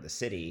person for the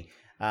city.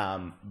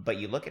 But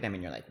you look at him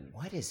and you're like,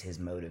 what is his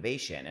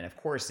motivation? And of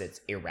course it's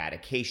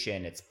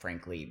eradication. It's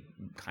frankly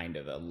kind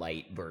of a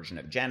light version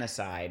of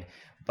genocide,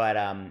 but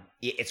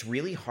it's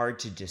really hard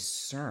to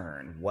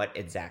discern what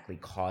exactly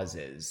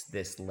causes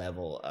this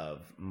level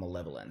of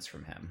malevolence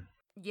from him.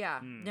 Yeah,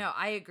 no,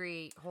 I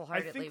agree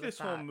wholeheartedly with that. I think this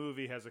whole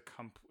movie has a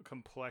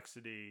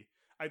complexity.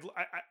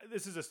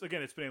 This is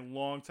again, it's been a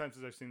long time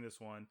since I've seen this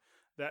one.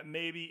 That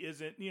maybe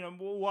isn't, you know,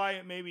 why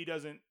it maybe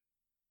doesn't.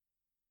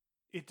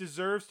 It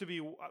deserves to be.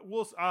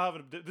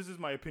 This is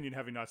my opinion,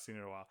 having not seen it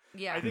in a while.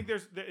 Yeah, I think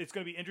it's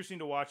going to be interesting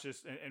to watch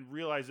this and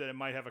realize that it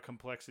might have a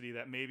complexity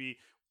that maybe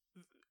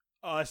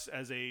us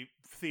as a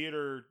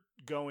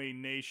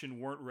theater-going nation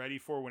weren't ready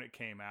for when it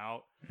came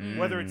out.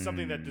 Whether it's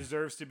something that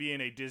deserves to be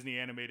in a Disney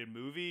animated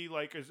movie,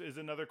 like, is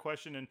another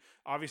question. And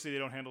obviously, they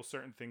don't handle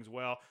certain things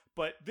well.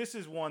 But this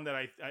is one that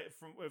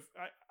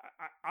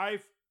I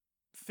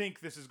think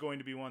this is going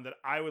to be one that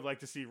I would like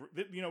to see.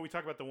 You know, we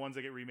talk about the ones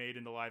that get remade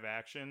into live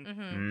action.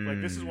 Mm-hmm.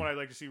 Like, this is one I'd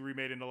like to see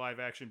remade into live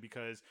action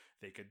because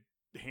they could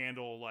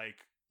handle, like,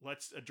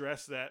 let's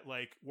address that.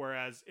 Like,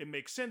 whereas it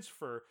makes sense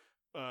for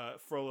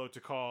Frollo to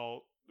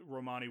call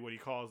Romani what he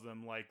calls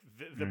them. Like,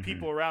 the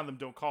people around them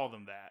don't call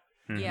them that.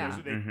 Yeah.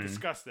 They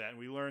discuss that, and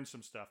we learn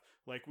some stuff.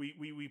 Like,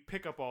 we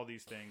pick up all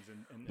these things.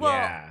 And Well,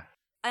 yeah.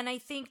 And I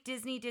think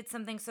Disney did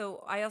something.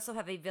 So I also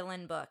have a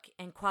villain book,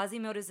 and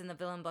Quasimodo's in the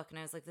villain book. And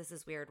I was like, this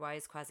is weird. Why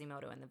is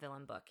Quasimodo in the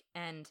villain book?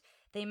 And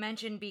they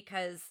mentioned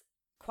because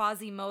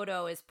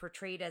Quasimodo is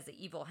portrayed as an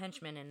evil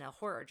henchman in the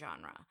horror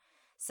genre.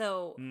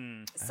 So,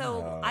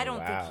 I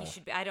don't think he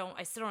should be. I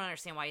still don't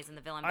understand why he's in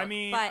the villain book. I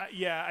mean, but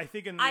yeah, I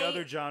think in the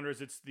other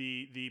genres, it's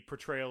the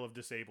portrayal of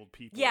disabled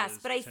people. Yes,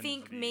 but I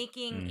think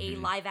making a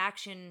live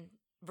action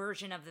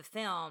version of the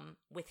film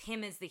with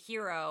him as the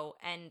hero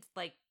and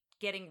like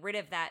getting rid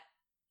of that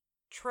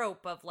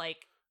trope of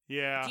like, do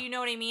you know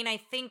what I mean? I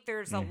think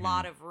there's a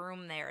lot of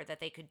room there that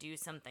they could do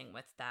something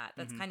with that.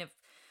 That's kind of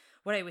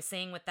what I was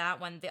saying with that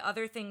one. The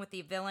other thing with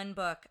the villain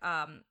book,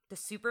 the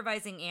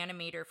supervising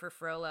animator for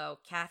Frollo,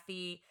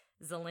 Kathy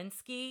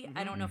Zielinski,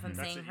 I don't know if I'm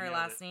saying her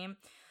last name.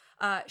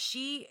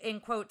 She, in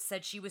quotes,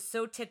 said she was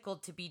so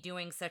tickled to be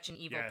doing such an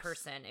evil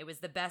person. It was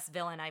the best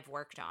villain I've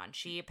worked on.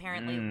 She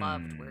apparently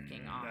loved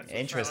working on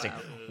Interesting.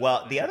 Frollo.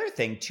 Well, the other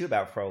thing, too,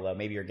 about Frollo,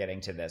 maybe you're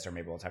getting to this, or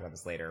maybe we'll talk about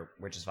this later,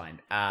 which is fine.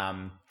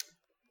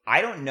 I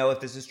don't know if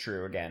this is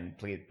true. Again,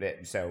 please,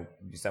 so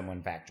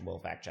someone will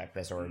fact check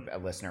this, or a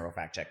listener will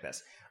fact check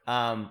this.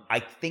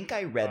 I think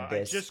I read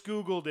this. I just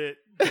Googled it,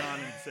 John,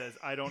 and it says,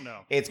 I don't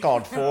know. It's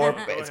called Four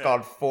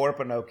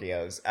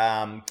Pinocchios.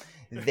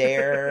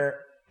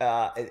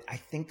 I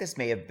think this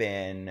may have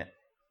been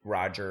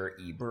Roger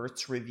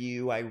Ebert's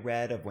review I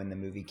read of when the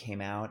movie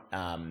came out.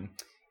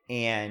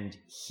 And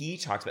he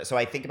talks about, so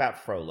I think about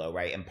Frollo,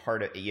 right? And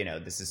part of,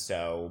 this is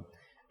so,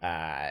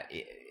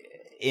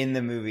 in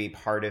the movie,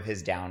 part of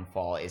his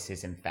downfall is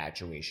his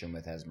infatuation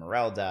with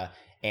Esmeralda.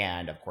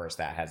 And of course,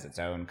 that has its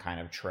own kind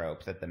of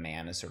trope that the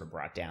man is sort of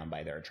brought down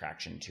by their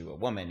attraction to a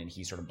woman, and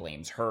he sort of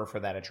blames her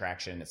for that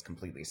attraction. It's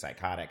completely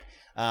psychotic.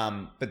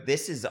 But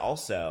this is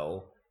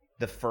also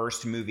the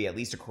first movie, at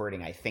least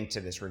according, I think,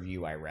 to this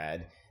review I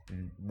read,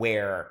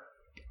 where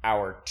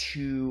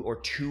two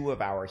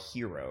of our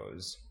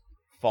heroes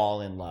fall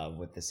in love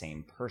with the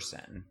same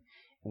person,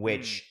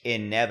 which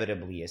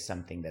inevitably is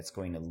something that's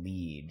going to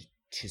lead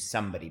to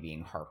somebody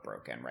being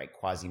heartbroken, right?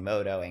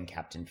 Quasimodo and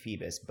Captain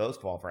Phoebus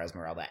both fall for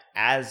Esmeralda,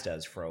 as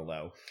does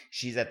Frollo.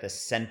 She's at the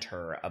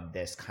center of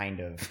this kind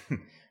of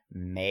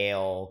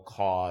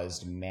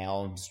male-caused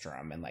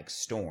maelstrom and like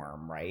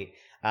storm, right?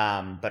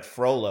 But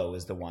Frollo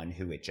is the one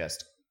who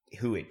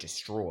it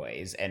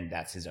destroys, and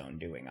that's his own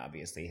doing,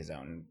 obviously, his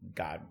own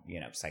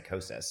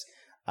psychosis.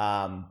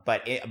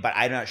 But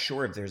I'm not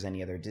sure if there's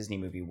any other Disney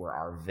movie where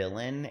our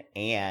villain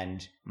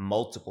and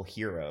multiple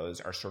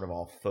heroes are sort of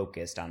all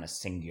focused on a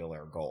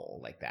singular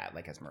goal like that,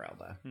 like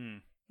Esmeralda.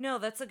 No,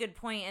 that's a good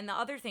point. And the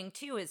other thing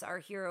too is our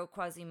hero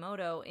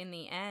Quasimodo, in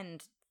the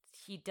end,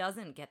 he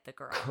doesn't get the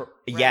girl. Right?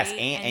 Yes,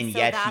 and so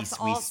yet that's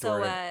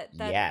also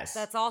yes.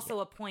 That's also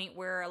a point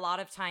where a lot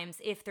of times,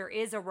 if there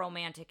is a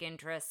romantic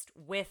interest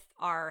with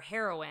our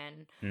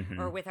heroine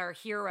or with our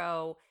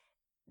hero,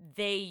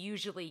 they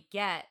usually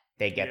get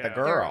the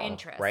girl, their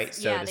interest. Right?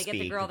 So yeah, they get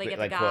the girl, they get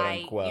the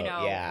guy,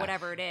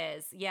 whatever it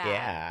is.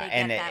 Yeah, they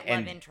get that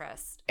love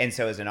interest. And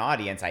so as an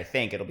audience, I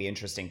think it'll be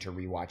interesting to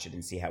rewatch it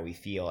and see how we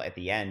feel at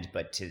the end,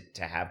 but to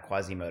have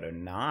Quasimodo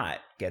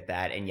not get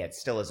that, and yet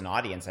still as an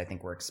audience, I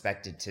think we're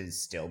expected to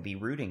still be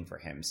rooting for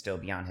him, still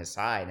be on his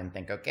side, and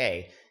think,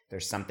 okay,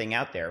 there's something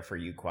out there for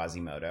you,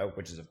 Quasimodo,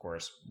 which is, of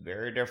course,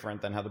 very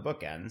different than how the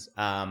book ends.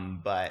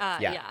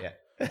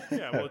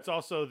 Yeah, well, it's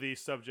also the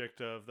subject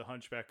of The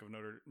Hunchback of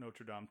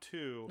Notre Dame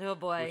 2,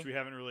 which we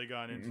haven't really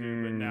gone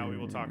into, but now we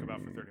will talk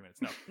about for 30 minutes.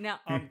 No.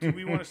 Do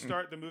we want to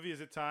start the movie? Is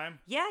it time?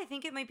 Yeah, I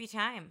think it might be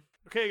time.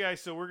 Okay,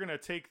 guys, so we're going to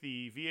take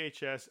the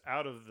VHS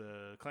out of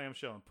the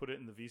clamshell and put it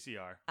in the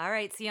VCR. All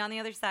right, see you on the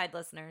other side,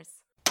 listeners.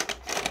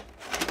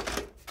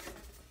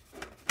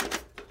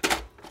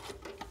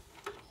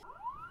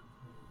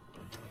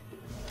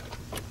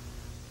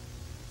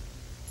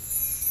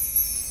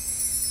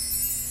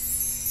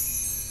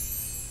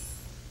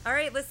 All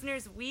right,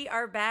 listeners, we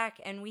are back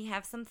and we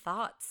have some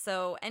thoughts.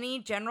 So, any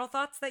general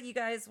thoughts that you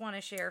guys want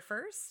to share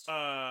first?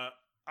 I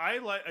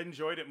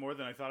enjoyed it more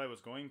than I thought I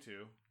was going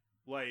to.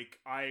 Like,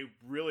 I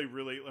really,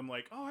 I'm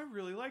like, oh, I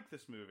really like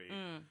this movie.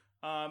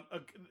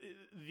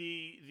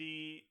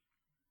 The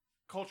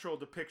cultural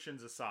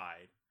depictions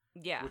aside,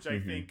 which I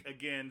think,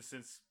 again,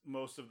 since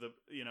most of the,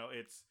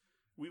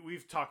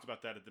 we've talked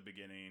about that at the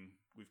beginning.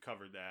 We've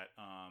covered that.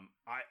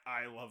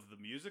 I love the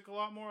music a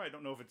lot more. I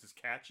don't know if it's as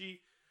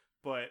catchy.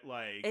 But,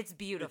 like... It's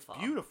beautiful.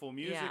 It's beautiful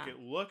music. Yeah. It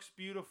looks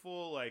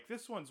beautiful. Like,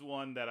 this one's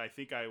one that I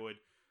think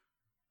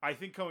I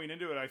think coming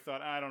into it, I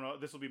thought, I don't know,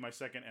 this will be my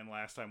second and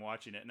last time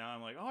watching it. Now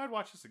I'm like, oh, I'd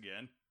watch this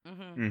again.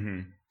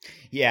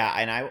 Yeah,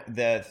 and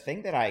the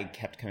thing that I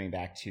kept coming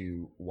back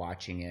to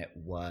watching it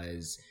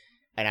was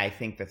And I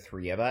think the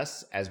three of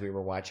us, as we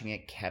were watching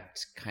it,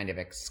 kept kind of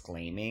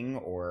exclaiming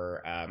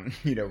or,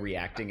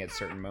 reacting at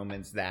certain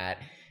moments that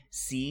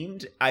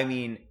seemed, I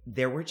mean,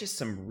 there were just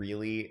some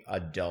really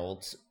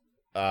adult,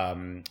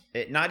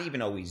 not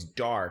even always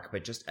dark,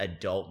 but just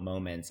adult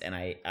moments. And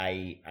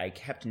I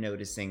kept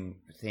noticing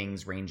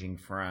things ranging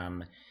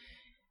from,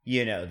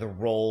 the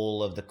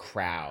role of the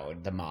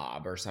crowd, the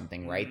mob or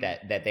something, right?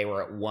 That they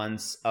were at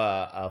once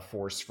a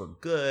force for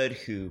good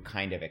who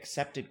kind of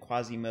accepted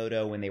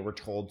Quasimodo when they were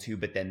told to,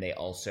 but then they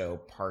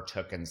also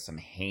partook in some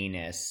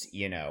heinous,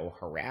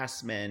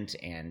 harassment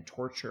and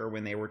torture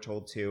when they were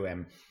told to.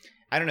 And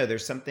I don't know,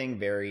 there's something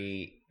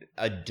very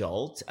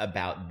adult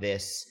about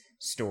this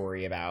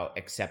story about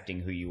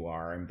accepting who you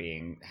are and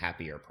being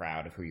happy or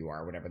proud of who you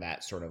are, whatever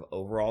that sort of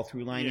overall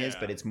through line is,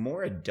 but it's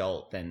more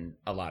adult than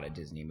a lot of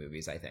Disney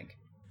movies, I think.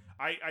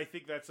 I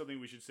think that's something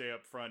we should say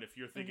up front. If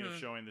you're thinking of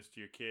showing this to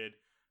your kid,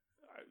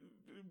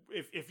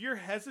 if you're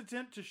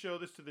hesitant to show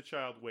this to the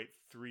child, wait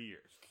 3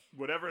 years.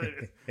 Whatever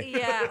it is.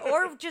 Yeah,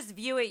 or just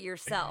view it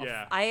yourself.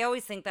 Yeah. I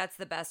always think that's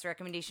the best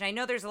recommendation. I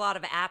know there's a lot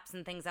of apps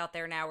and things out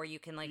there now where you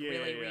can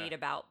really read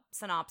about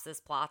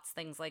synopsis, plots,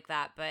 things like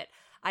that, but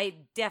I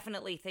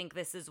definitely think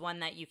this is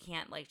one that you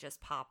can't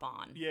just pop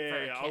on.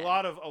 Yeah. A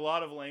lot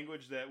of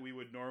language that we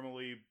would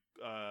normally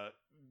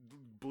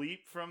bleep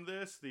from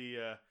this,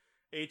 the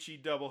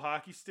HE double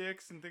hockey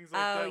sticks and things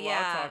like that. A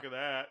lot of talk of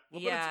that.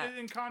 Well, but it's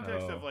in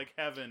context of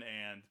heaven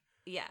and.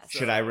 Yes. So,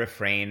 should I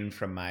refrain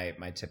from my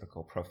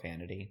typical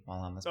profanity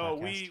while on this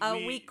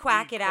podcast? We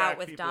quack it out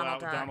with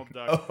Donald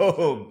Duck.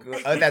 Oh,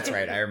 that's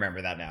right. I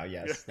remember that now.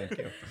 Yes, thank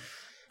you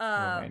for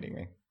reminding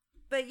me.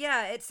 But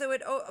yeah,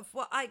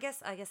 I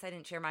guess I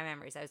didn't share my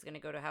memories. I was going to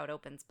go to how it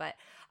opens, but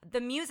the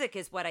music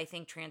is what I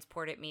think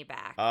transported me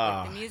back.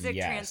 The music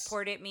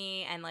transported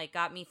me and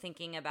got me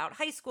thinking about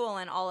high school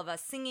and all of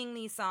us singing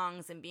these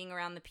songs and being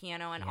around the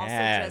piano and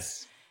also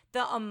just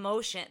the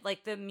emotion.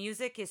 The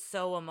music is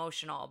so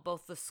emotional,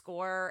 both the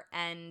score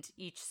and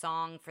each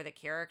song for the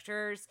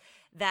characters,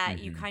 that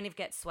you kind of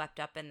get swept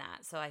up in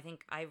that. So I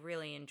think I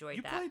really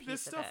enjoyed that. You played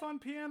this stuff on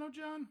piano,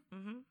 John?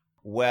 Mm-hmm.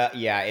 Well,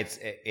 yeah, it's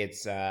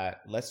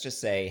let's just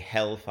say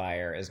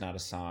Hellfire is not a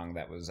song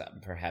that was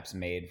perhaps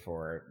made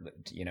for,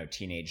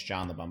 teenage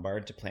John the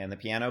Bombard to play on the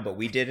piano, but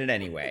we did it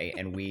anyway,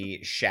 and we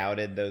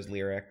shouted those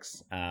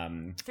lyrics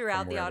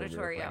throughout the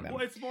auditorium. Well,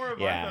 it's more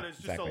of, I thought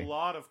it's just a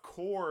lot of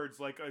chords,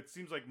 it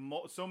seems like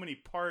so many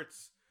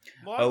parts.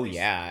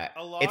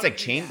 It's like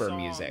chamber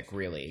music,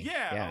 really.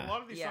 Yeah, a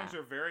lot of these songs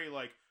are very,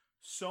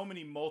 so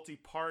many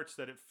multi-parts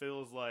that it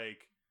feels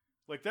like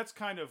that's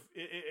kind of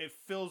it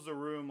fills the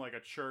room like a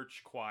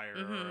church choir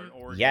or an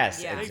organ.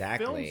 Yes, They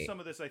exactly. filmed some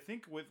of this, I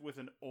think, with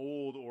an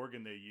old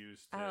organ they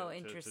used to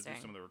do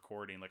some of the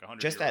recording, like a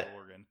 100-year-old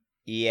organ.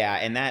 Yeah,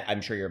 and that,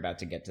 I'm sure you're about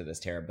to get to this,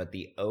 Tara, but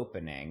the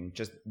opening,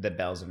 just the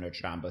Bells of Notre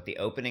Dame, both the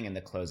opening and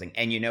the closing.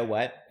 And you know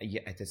what?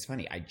 Yeah, it's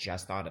funny. I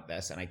just thought of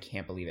this, and I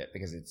can't believe it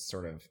because it's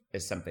sort of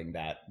is something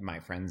that my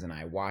friends and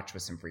I watch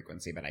with some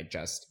frequency, but it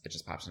just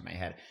pops into my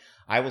head.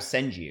 I will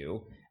send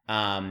you.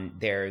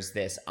 There's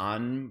this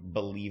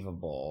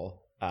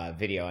unbelievable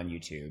video on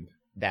YouTube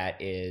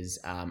that is,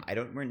 I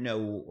don't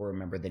know or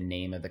remember the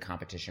name of the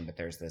competition, but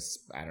there's this,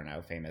 I don't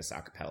know, famous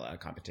a cappella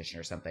competition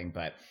or something.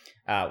 But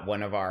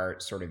one of our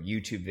sort of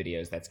YouTube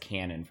videos that's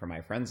canon for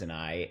my friends and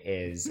I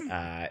is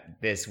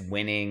this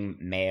winning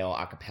male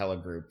a cappella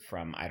group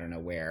from I don't know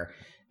where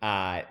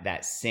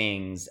that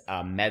sings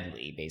a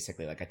medley,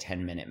 basically like a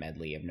 10-minute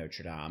medley of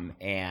Notre Dame.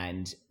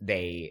 And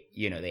they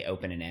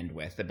open and end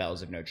with the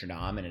Bells of Notre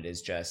Dame. And it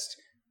is just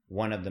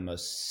one of the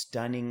most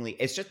stunningly,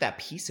 it's just that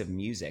piece of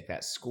music,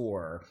 that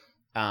score.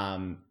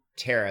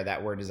 Tara,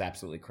 that word is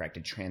absolutely correct.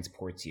 It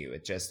transports you.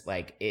 It just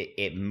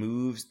it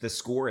moves, the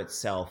score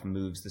itself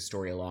moves the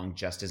story along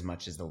just as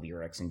much as the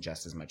lyrics and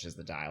just as much as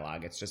the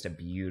dialogue. It's just a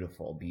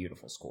beautiful,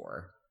 beautiful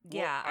score.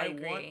 Yeah, I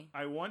agree.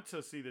 I want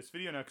to see this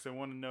video now because I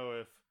want to know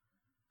if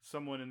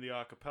someone in the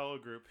a cappella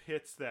group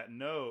hits that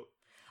note.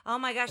 Oh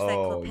my gosh, that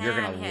Clopin you're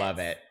gonna hits. love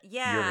it.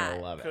 Yeah, you're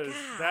gonna love it.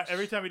 Because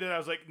every time he did it, I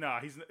was like,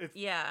 nah,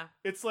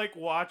 it's like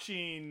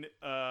watching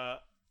a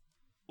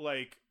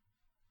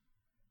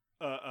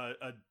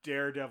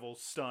daredevil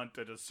stunt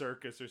at a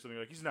circus or something.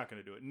 He's not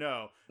going to do it.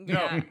 No.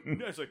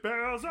 It's like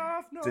bells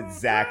off. No, it's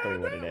exactly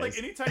what it is.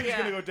 Anytime he's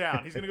going to go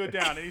down, he's going to go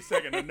down any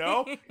second.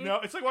 No.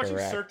 It's like watching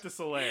Cirque du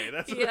Soleil.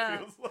 That's what it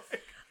feels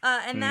like.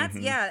 And that's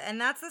and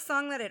that's the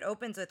song that it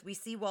opens with. We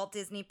see Walt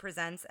Disney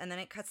Presents, and then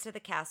it cuts to the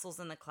castles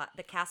and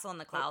the castle in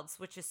the clouds,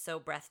 which is so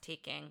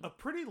breathtaking. A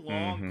pretty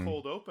long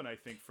cold open, I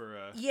think, for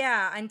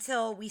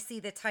until we see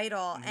the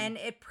title, and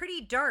it pretty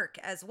dark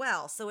as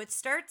well. So it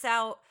starts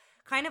out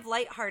kind of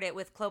lighthearted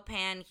with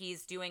Clopin.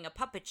 He's doing a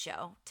puppet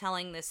show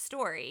telling this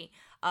story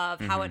of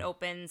how it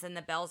opens and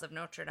the Bells of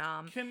Notre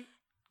Dame.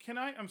 Can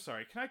I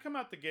come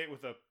out the gate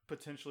with a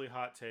potentially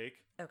hot take?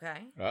 Okay.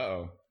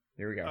 Uh-oh.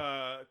 Here we go.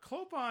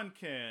 Clopin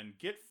can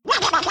get... Whoa!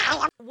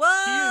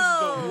 He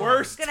is the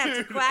worst. Gonna have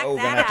to dude. quack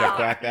gonna have to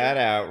quack that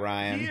out,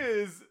 Ryan. He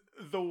is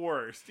the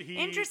worst.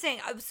 Interesting.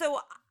 So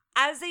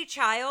as a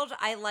child,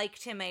 I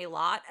liked him a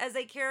lot as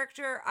a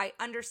character. I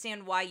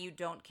understand why you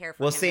don't care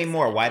for him. Well, say as an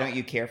more. Why adult. don't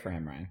you care for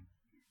him, Ryan?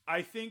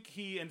 I think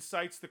he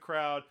incites the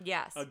crowd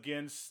Yes.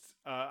 against.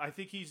 I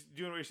think he's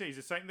doing what you're saying. He's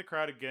inciting the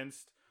crowd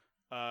against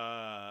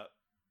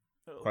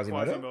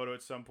Quasimodo?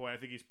 at some point. I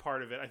think he's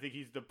part of it. I think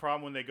he's the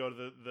problem when they go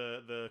to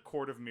the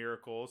Court of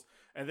Miracles,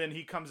 and then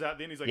he comes out.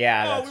 Then he's like,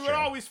 Yeah, "Oh, that's we were true.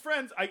 always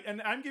friends."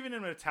 I'm giving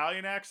him an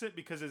Italian accent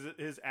because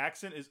his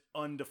accent is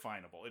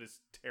undefinable. It is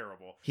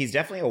terrible. He's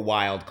definitely a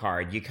wild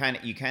card. You kind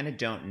of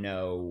don't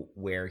know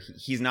where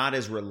he's not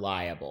as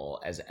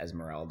reliable as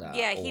Esmeralda.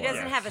 Yeah, he or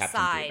doesn't have a Captain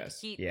side.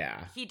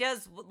 Phoebus. He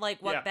does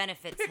like what Yeah,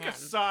 benefits Pick him. a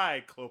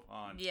side,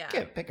 Clopin. Yeah.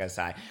 Yeah, pick a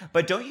side.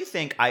 But don't you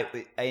think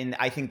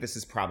I think this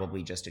is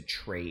probably just a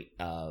trait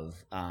of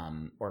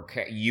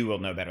you will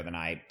know better than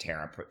I,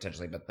 Tara,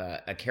 potentially,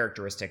 but a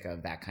characteristic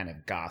of that kind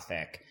of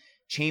gothic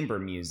chamber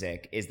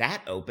music is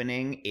that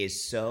opening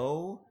is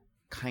so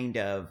kind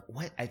of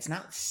it's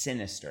not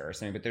sinister or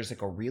something, but there's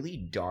like a really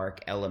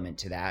dark element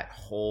to that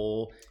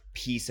whole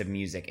piece of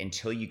music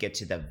until you get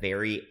to the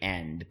very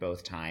end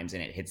both times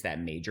and it hits that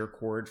major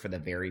chord for the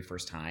very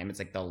first time. It's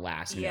like the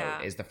last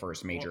note is the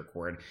first major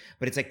chord,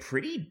 but it's like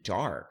pretty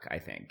dark, I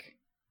think.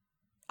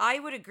 I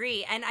would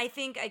agree. And I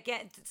think,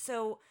 again,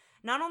 so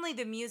not only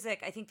the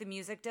music, I think the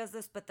music does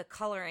this, but the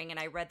coloring, and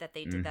I read that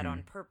they did that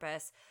on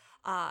purpose.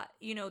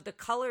 The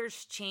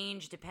colors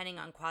change depending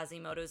on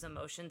Quasimodo's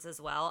emotions as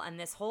well. And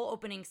this whole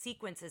opening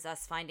sequence is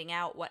us finding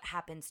out what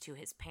happens to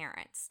his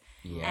parents.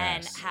 Yes.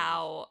 And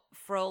how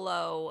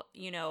Frollo,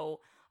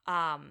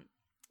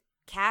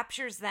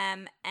 captures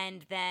them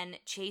and then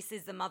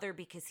chases the mother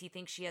because he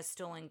thinks she has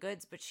stolen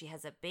goods, but she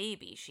has a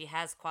baby. She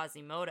has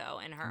Quasimodo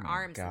in her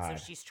arms. God. And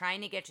so she's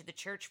trying to get to the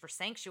church for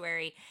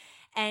sanctuary.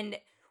 And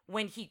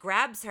when he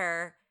grabs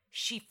her,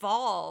 she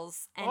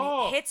falls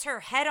and hits her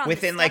head on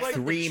within the steps like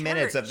of the 3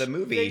 minutes of the church.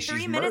 movie. She's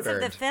 3 minutes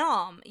murdered. of the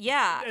film.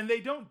 Yeah. And they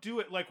don't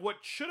do it like what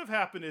should have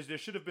happened is there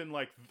should have been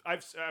like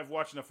I've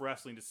watched enough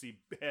wrestling to see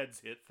heads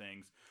hit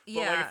things. But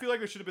like I feel like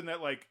there should have been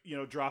that like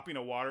dropping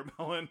a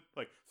watermelon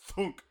like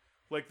thunk.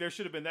 Like there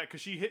should have been that because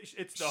she hit.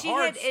 It's the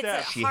hard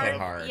step. She hit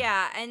hard.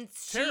 Yeah, and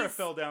Tara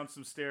fell down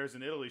some stairs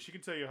in Italy. She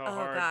can tell you how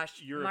hard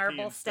European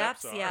marble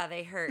steps. are. Yeah,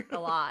 they hurt a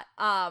lot.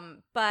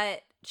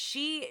 But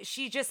she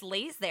just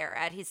lays there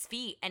at his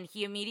feet, and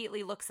he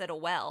immediately looks at a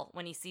well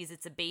when he sees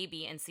it's a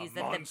baby and sees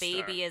that monster. the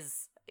baby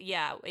is,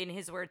 in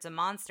his words, a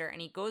monster. And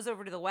he goes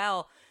over to the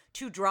well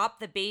to drop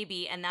the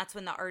baby, and that's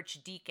when the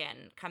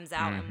archdeacon comes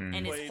out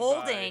and is Played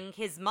holding by-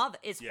 his mother,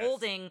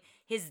 holding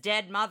his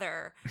dead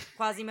mother,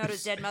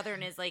 Quasimodo's dead mother,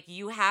 and is like,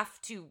 you have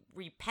to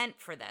repent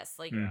for this.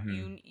 Like,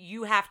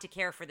 you have to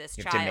care for this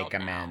You child have to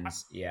make now.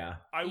 amends. Yeah.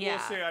 I will Yeah.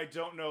 say I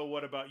don't know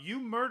what about you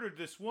murdered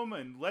this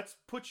woman. Let's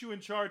put you in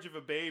charge of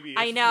a baby.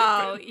 I It's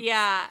know, different.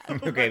 yeah.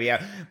 Okay,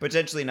 yeah,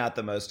 potentially not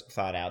the most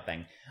thought out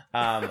thing.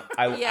 I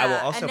will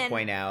also and then-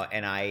 point out,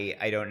 and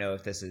I don't know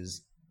if this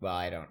is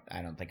I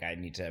don't think I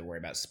need to worry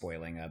about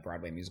spoiling a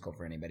Broadway musical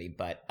for anybody,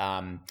 but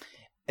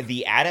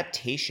the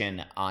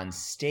adaptation on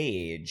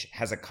stage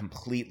has a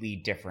completely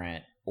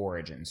different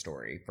origin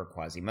story for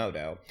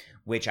Quasimodo,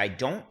 which I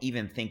don't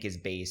even think is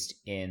based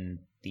in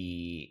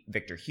the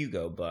Victor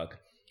Hugo book,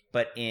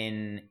 but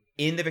in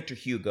the Victor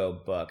Hugo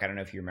book, I don't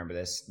know if you remember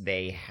this,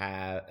 they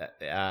have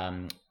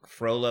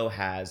Frollo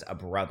has a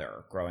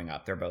brother growing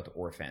up. They're both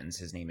orphans.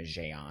 His name is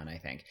Jehan, I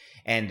think.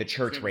 And the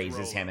church name is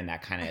raises him, Rollo. and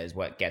that kind of is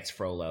what gets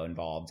Frollo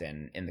involved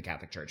in the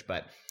Catholic Church.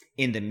 But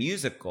in the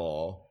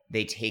musical,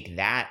 they take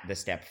that the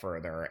step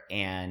further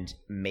and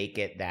make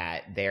it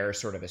that they're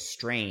sort of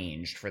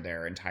estranged for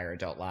their entire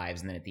adult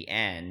lives. And then at the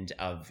end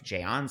of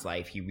Jehan's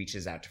life, he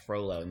reaches out to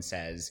Frollo and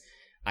says,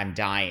 I'm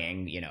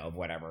dying, of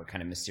whatever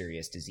kind of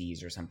mysterious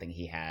disease or something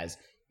he has.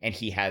 And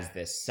he has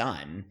this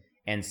son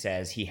and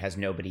says he has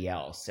nobody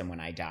else. And when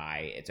I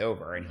die, it's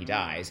over. And he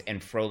dies.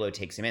 And Frollo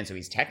takes him in. So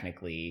he's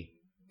technically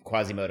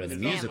Quasimodo, the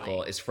His musical,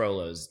 family. is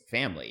Frollo's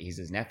family. He's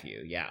his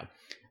nephew. Yeah.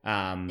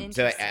 So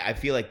Interesting. I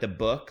feel like the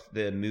book,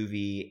 the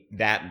movie,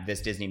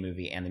 this Disney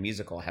movie, and the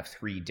musical have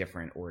 3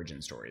 different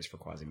origin stories for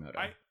Quasimodo.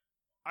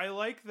 I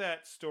like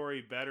that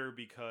story better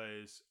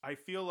because I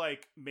feel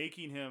like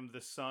making him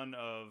the son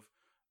of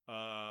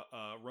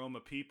Roma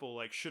people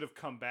like should have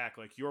come back.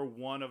 Like you're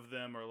one of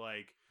them, or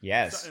like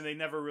Yes. and they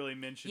never really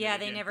mentioned. Yeah, it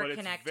they again, never but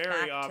connect it's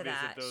very back to obvious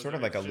that. those Sort of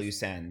are- like a it's just-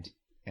 loose end.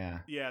 Yeah.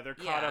 Yeah, they're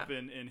caught Yeah. up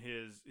in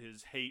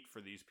his hate for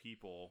these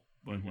people,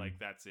 but Mhm. like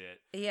that's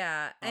it.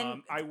 Yeah,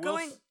 and I will.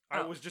 going.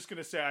 I was just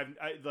gonna say,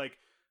 I like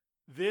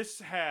this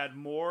had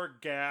more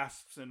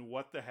gasps and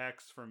what the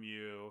heck's from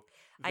you.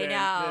 I than-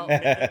 know.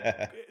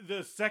 than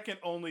the second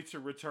only to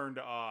Return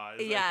to Oz.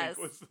 I Yes.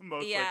 think was the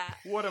most. Yeah.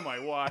 Like, what am I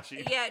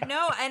watching? Yeah,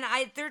 no, and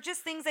they're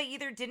just things I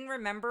either didn't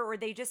remember or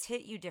they just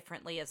hit you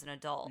differently as an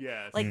adult.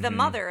 Yes. Like the Mhm.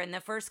 mother in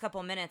the first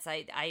couple minutes,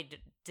 I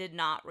did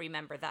not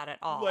remember that at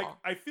all. Like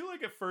I feel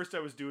like at first I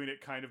was doing it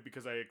kind of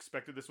because I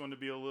expected this one to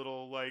be a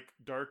little like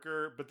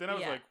darker, but then I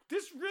was Yeah. like,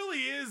 this really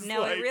is.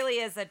 no, like, it really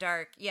is a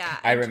dark. Yeah,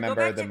 I and to go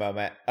remember back the to-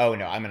 moment. Oh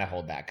no, I'm gonna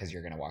hold that because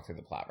you're gonna walk through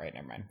the plot, right?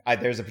 Never mind.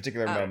 There's a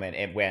particular Oh.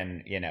 moment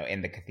when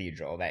in the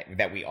cathedral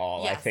that we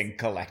all, I Yes. think,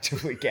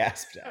 collectively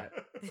gasped at.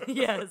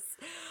 Yes.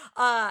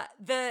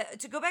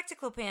 To go back to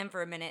Clopin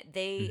for a minute,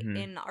 they Mhm.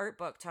 in the art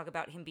book talk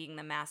about him being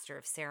the master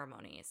of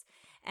ceremonies,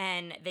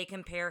 and they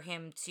compare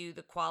him to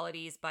the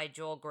qualities by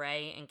Joel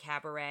Grey in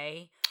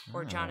Cabaret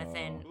or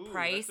Jonathan Oh. Ooh,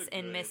 Pryce that's a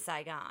in good- Miss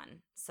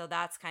Saigon. So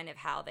that's kind of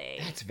how they,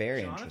 That's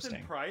very Jonathan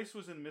interesting. Price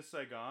was in Miss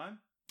Saigon?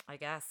 I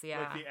guess,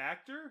 yeah. Like the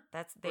actor?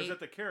 That's Or is they that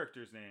the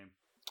character's name?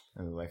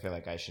 Ooh, I feel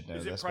like I should know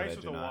Is it this, Price but I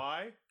with do a not.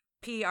 Y?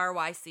 Pryce.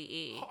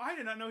 Oh, I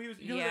did not know he was.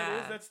 You know who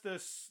Yeah. that is?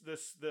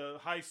 That's the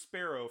High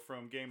Sparrow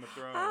from Game of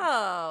Thrones.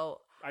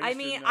 Oh, I I just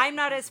mean, didn't know- I'm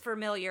not as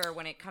familiar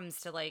when it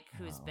comes to like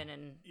who's Oh. been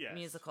in Yes,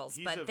 musicals,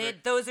 he's but a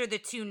those are the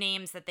two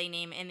names that they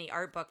name in the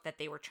art book that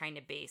they were trying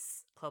to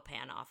base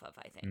Clopin off of,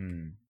 I think.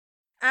 Mm.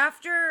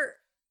 After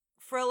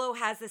Frollo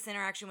has this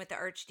interaction with the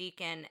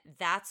Archdeacon,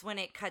 that's when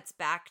it cuts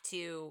back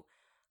to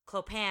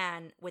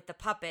Clopin with the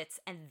puppets,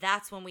 and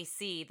that's when we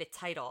see the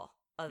title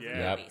of Yeah. the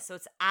Yep. movie. So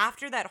it's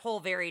after that whole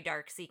very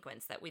dark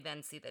sequence that we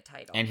then see the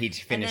title. And he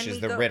finishes we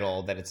the go-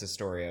 riddle that it's a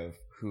story of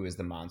who is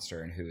the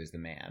monster and who is the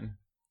man.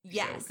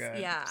 yes, So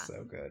good. yeah.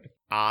 So good.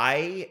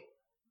 I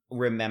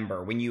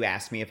remember when you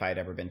asked me if I had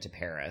ever been to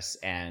Paris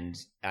and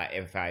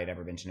if I had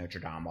ever been to Notre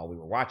Dame while we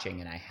were watching,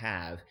 and I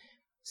have.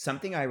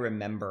 Something I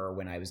remember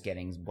when I was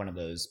getting one of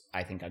those,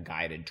 I think, a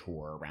guided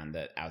tour around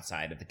the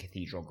outside of the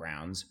cathedral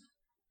grounds,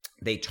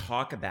 they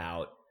talk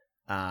about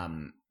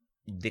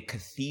the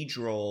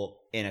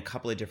cathedral in a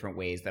couple of different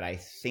ways that I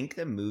think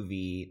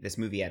this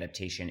movie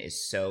adaptation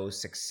is so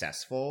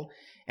successful.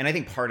 And I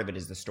think part of it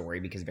is the story,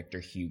 because Victor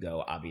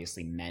Hugo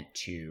obviously meant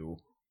to,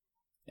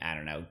 I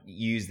don't know,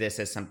 use this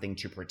as something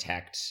to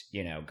protect,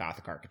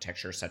 Gothic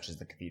architecture such as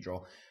the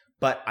cathedral.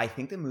 But I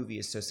think the movie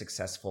is so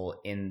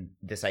successful in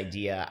this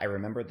idea. I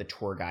remember the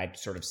tour guide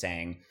sort of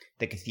saying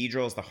the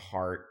cathedral is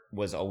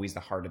was always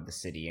the heart of the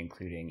city,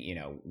 including,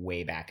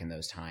 way back in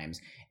those times.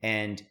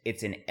 And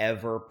it's an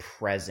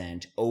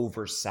ever-present,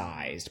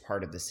 oversized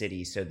part of the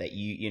city, so that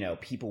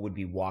people would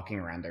be walking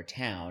around their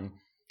town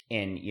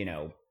in,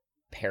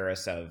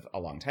 Paris of a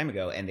long time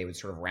ago, and they would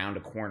sort of round a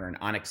corner and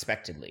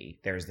unexpectedly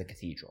there's the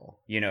cathedral.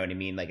 You know what I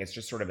mean? Like, it's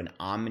just sort of an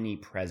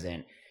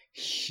omnipresent,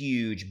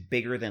 huge,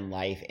 bigger than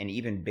life and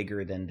even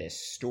bigger than this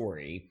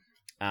story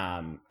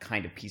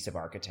kind of piece of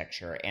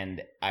architecture.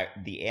 And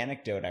the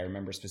anecdote I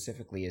remember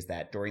specifically is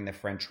that during the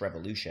French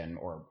Revolution,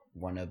 or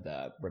one of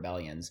the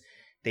rebellions,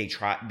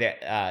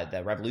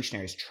 the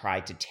revolutionaries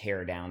tried to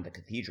tear down the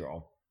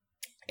cathedral,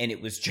 and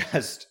it was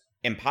just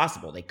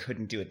impossible. They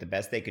couldn't do it. The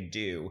best they could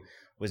do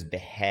was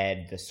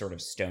behead the sort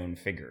of stone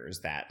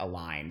figures that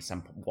align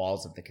some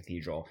walls of the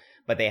cathedral,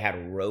 but they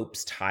had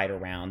ropes tied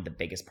around the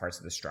biggest parts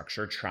of the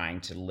structure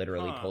trying to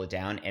literally pull it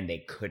down, and they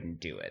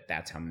couldn't do it.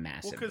 That's how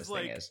massive this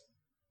thing is.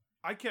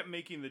 I kept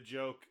making the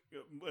joke,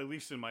 at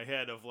least in my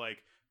head, of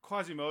like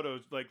Quasimodo,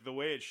 like the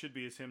way it should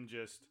be is him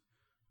just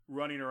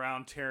running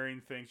around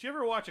tearing things. You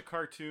ever watch a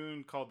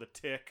cartoon called The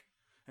Tick?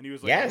 And he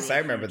was like, yes, a really I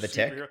remember huge The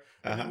Tick. superhero.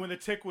 And then when the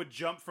Tick would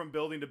jump from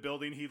building to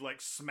building, he'd like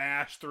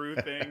smash through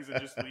things and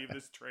just leave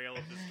this trail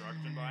of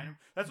destruction behind him.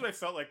 That's what I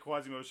felt like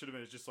Quasimodo should have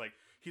been. It's just like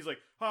he's like,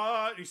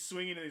 and he's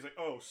swinging, and he's like,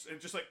 and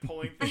just like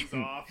pulling things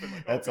off. And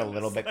like, That's a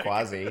little bit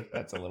Quasi.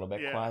 That's a little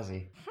bit Yeah.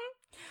 Quasi.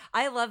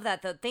 I love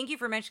that, though. Thank you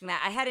for mentioning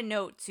that. I had a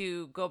note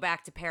to go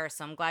back to Paris,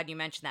 so I'm glad you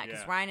mentioned that,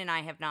 because Yeah. Ryan and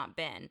I have not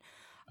been.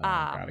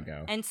 Gotta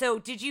go. And so,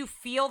 did you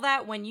feel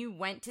that when you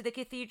went to the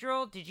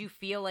cathedral? Did you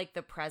feel like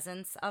the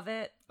presence of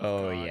it?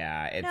 Oh, God.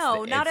 yeah.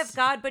 No, not of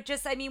God, but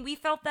just, I mean, we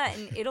felt that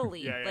in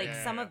Italy. Yeah, like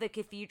yeah, some yeah. of the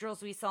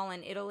cathedrals we saw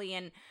in Italy.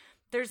 And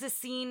there's a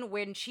scene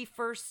when she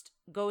first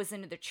goes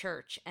into the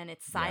church and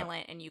it's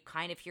silent and you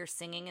kind of hear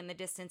singing in the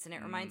distance. And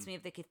it reminds me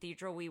of the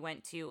cathedral we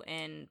went to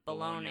in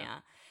Bologna.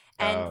 Bologna.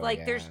 And Oh,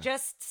 there's yeah.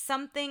 just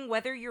something,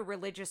 whether you're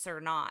religious or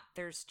not,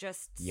 there's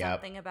just Yep.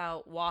 something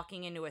about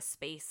walking into a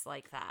space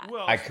like that.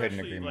 Well, I couldn't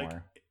especially, agree like,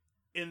 more.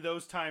 in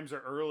those times or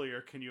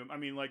earlier, I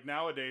mean, like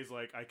nowadays,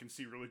 like I can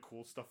see really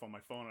cool stuff on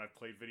my phone, and I've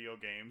played video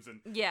games and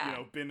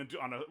Yeah. been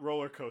on a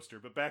roller coaster.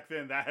 But back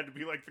then, that had to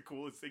be like the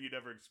coolest thing you'd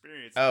ever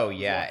experienced. Oh, was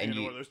yeah, walking and into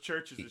you- one of those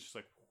churches, it's just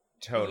like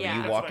Totally. Yeah.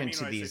 You that's walk what I mean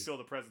into when I these. say feel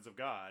the presence of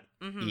God.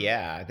 Mhm.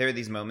 Yeah, there are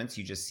these moments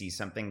you just see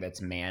something that's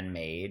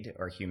man-made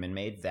or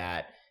human-made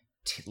that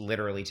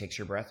literally takes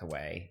your breath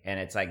away, and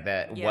it's like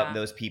that. Yeah. What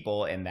those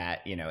people in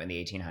that in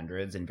the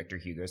 1800s in Victor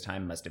Hugo's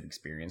time must have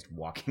experienced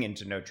walking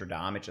into Notre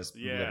Dame. It just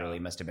Yeah. literally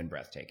must have been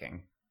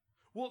breathtaking.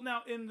 Well,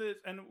 now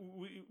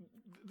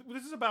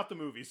this is about the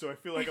movie, so I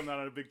feel like I'm not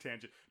on a big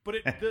tangent. But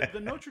the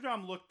Notre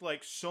Dame looked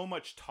like so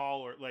much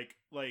taller, like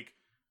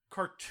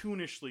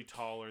cartoonishly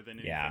taller than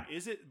anything. Yeah.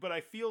 Is it? But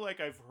I feel like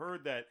I've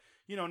heard that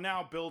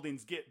now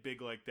buildings get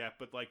big like that,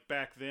 but like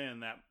back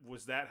then,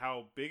 was that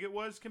how big it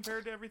was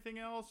compared to everything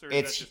else, or is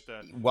It's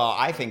that just a well,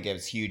 I think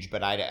it's huge,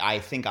 but I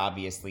think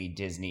obviously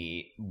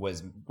Disney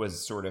was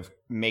sort of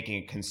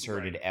making a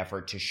concerted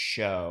effort to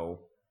show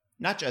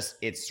not just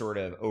its sort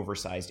of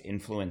oversized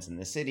influence in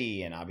the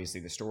city and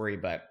obviously the story,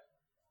 but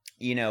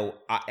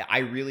I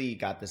really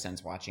got the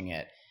sense watching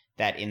it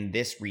that in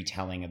this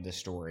retelling of the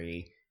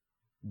story,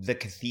 the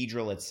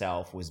cathedral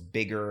itself was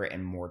bigger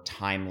and more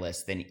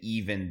timeless than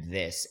even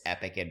this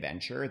epic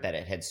adventure, that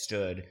it had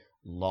stood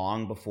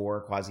long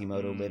before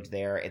Quasimodo lived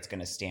there. It's going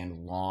to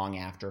stand long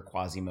after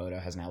Quasimodo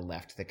has now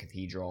left the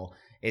cathedral.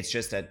 It's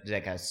just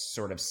a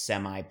sort of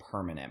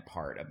semi-permanent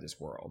part of this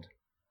world.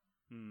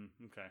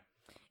 Okay.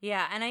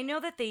 Yeah, and I know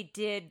that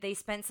they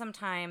spent some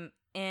time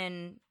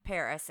in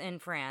Paris, in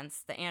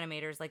France, the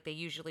animators, like they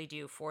usually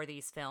do for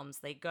these films.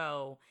 They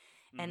go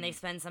and they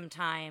spend some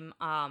time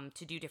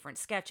to do different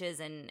sketches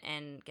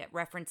and get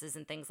references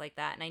and things like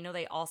that. And I know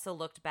they also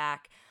looked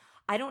back.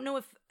 I don't know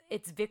if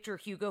it's Victor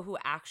Hugo who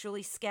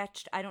actually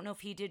sketched. I don't know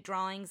if he did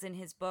drawings in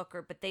his book,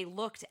 but they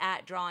looked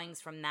at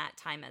drawings from that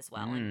time as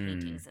well and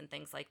paintings and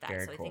things like that.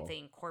 Very so I cool.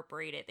 think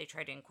they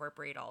tried to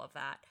incorporate all of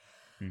that.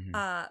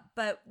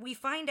 But we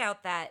find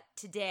out that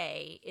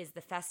today is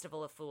the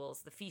Festival of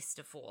Fools, the Feast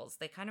of Fools.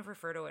 They kind of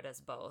refer to it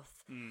as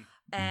both.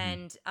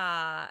 And,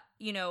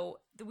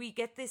 we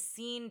get this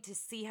scene to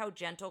see how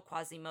gentle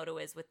Quasimodo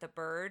is with the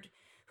bird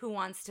who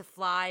wants to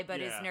fly but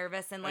is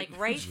nervous. And, right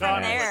John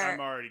from was there. like, I'm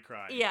already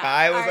crying. Yeah.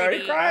 I was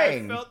already I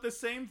crying. felt the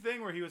same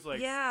thing where he was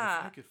like, Yeah.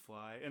 if I could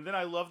fly. And then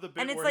I love the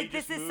bit And it's where like, he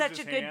just this is moves such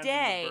a his good hands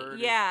day. and the bird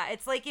is- Yeah.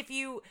 It's like if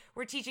you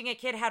were teaching a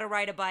kid how to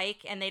ride a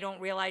bike and they don't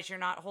realize you're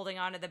not holding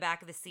on to the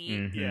back of the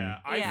seat. Yeah,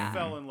 I Yeah.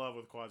 fell in love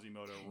with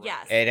Quasimodo. Right.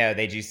 Yes. I know,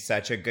 they do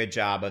such a good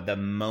job of the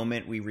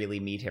moment we really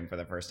meet him for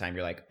the first time,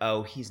 you're like,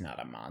 oh, he's not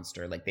a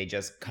monster. Like, they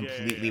just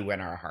completely win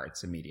our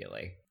hearts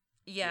immediately.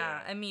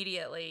 Yeah,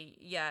 immediately.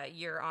 Yeah,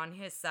 you're on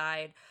his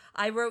side.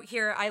 I wrote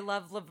here, I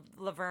love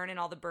Laverne and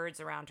all the birds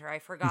around her. I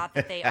forgot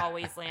that they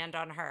always land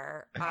on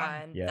her.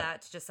 And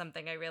that's just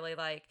something I really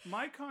like.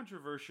 My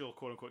controversial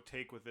quote-unquote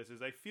take with this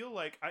is I feel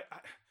like I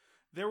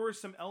there were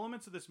some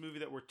elements of this movie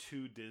that were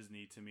too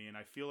Disney to me, and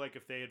I feel like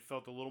if they had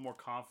felt a little more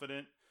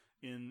confident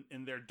in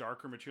their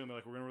darker material, they're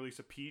like, we're going to release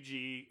a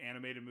PG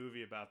animated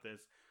movie about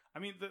this. I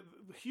mean, the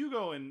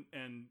Hugo and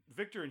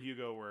Victor and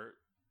Hugo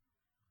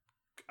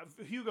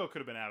could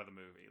have been out of the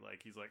movie.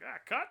 Like, he's like,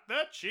 cut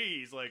the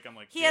cheese. Like, I'm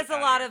like, He has a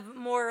lot of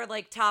more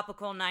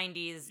topical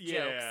 90s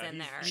jokes in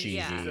there.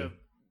 cheesy.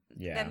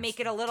 Yeah. That make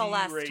it a little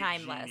less D-rate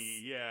timeless.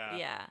 genie, Yeah.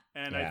 Yeah.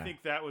 And I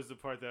think that was the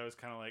part that I was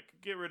kind of like,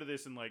 get rid of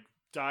this and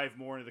dive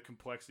more into the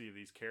complexity of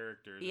these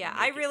characters. Yeah,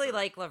 I really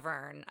like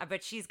Laverne,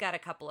 but she's got a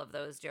couple of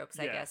those jokes,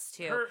 I guess,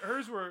 too.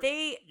 Hers were,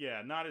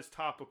 not as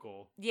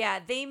topical. Yeah,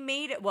 they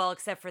made it, well,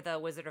 except for the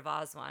Wizard of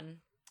Oz one.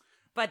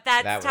 But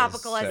that's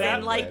topical as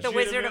in, good. the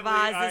Wizard of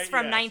Oz is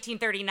from yes.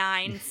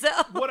 1939, so...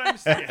 What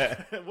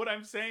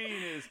I'm saying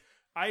is,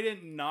 I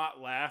did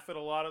not laugh at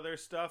a lot of their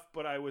stuff,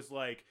 but I was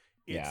like,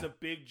 it's a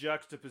big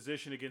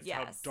juxtaposition against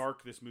how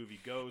dark this movie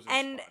goes.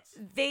 And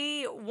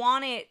they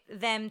wanted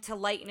them to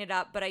lighten it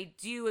up, but I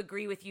do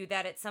agree with you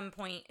that at some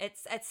point,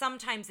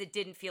 sometimes it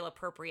didn't feel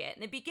appropriate.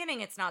 In the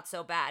beginning, it's not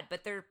so bad,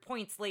 but there are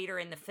points later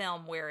in the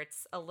film where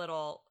it's a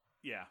little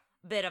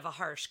bit of a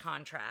harsh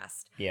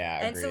contrast. Yeah,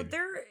 and agreed. so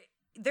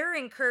they're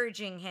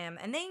encouraging him,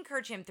 and they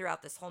encourage him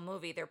throughout this whole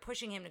movie. They're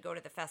pushing him to go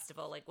to the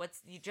festival.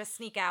 You just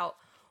sneak out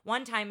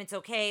one time, it's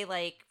okay.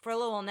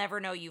 Frollo will never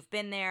know you've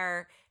been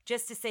there,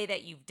 just to say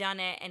that you've done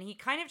it. And he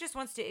kind of just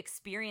wants to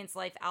experience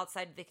life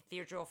outside of the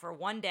cathedral for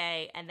one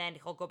day, and then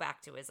he'll go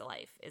back to his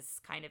life, is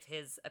kind of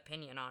his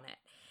opinion on it.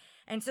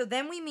 And so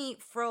then we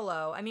meet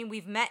Frollo. I mean,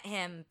 we've met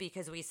him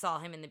because we saw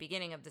him in the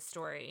beginning of the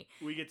story.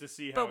 We get to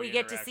see how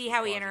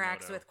he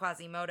interacts with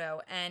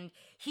Quasimodo. And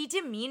he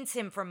demeans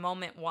him from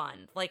moment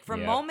one.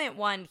 Moment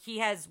one, he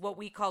has what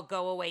we call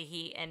go away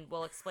heat, and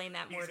we'll explain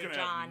that more to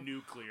John.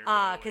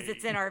 Because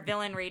it's in our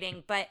villain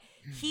rating. But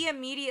he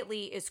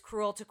immediately is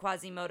cruel to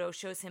Quasimodo,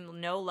 shows him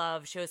no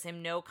love, shows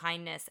him no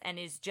kindness, and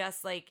is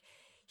just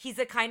he's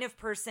the kind of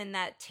person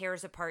that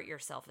tears apart your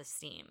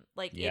self-esteem.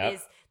 It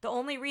is the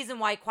only reason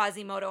why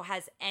Quasimodo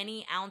has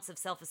any ounce of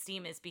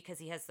self-esteem is because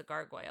he has the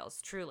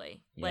gargoyles,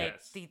 truly.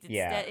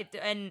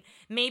 And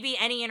maybe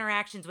any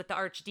interactions with the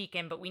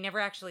Archdeacon, but we never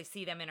actually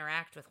see them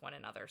interact with one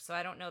another. So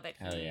I don't know that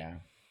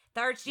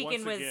the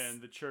Archdeacon Once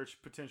again, the church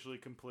potentially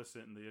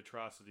complicit in the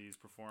atrocities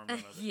performed on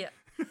others. Yeah.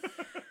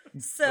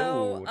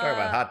 So talk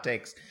about hot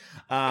takes.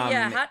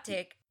 Hot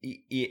take.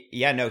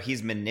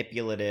 He's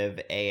manipulative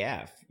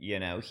AF. He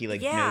knows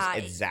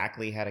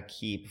exactly how to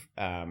keep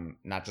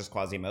not just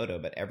Quasimodo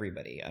but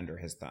everybody under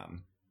his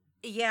thumb.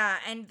 Yeah,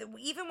 and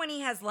even when he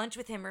has lunch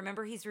with him,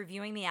 remember he's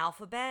reviewing the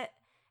alphabet,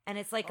 and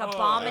it's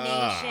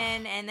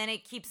abomination, and then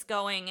it keeps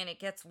going and it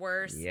gets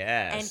worse.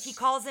 Yes, and he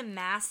calls him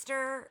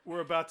master.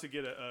 We're about to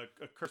get a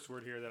curse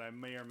word here that I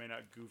may or may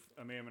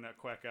not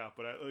quack out,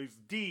 but at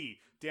least D,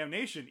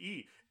 damnation,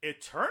 E,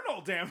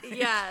 eternal damnation.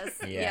 Yes.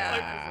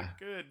 Yeah.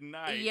 Good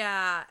night.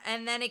 Yeah,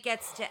 and then it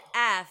gets to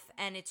F,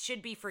 and it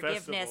should be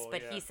forgiveness, festival,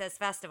 but he says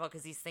festival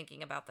because he's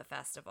thinking about the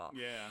festival.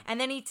 Yeah. And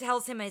then he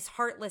tells him his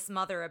heartless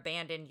mother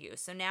abandoned you.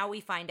 So now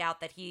we find out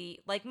that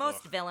he, like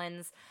most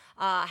villains,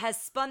 has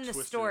spun the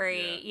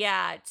story,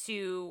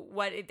 to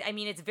what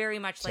it's very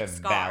much like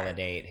Scar. To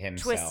validate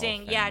himself.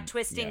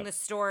 Twisting the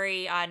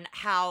story on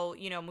how,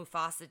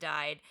 Mufasa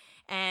died.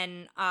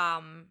 And,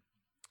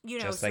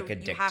 just like a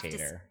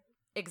dictator.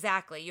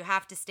 Exactly. You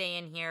have to stay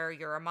in here.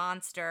 You're a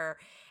monster.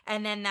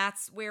 And then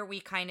that's where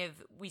we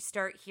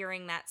start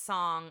hearing that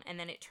song, and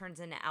then it turns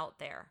into Out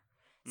There.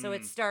 So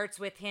it starts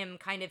with him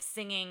kind of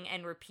singing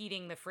and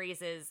repeating the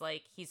phrases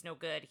like, he's no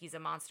good, he's a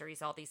monster,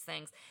 he's all these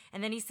things.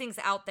 And then he sings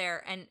Out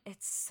There, and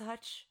it's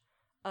such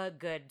a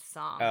good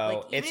song. Oh,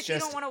 like, even it's if you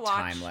just don't want to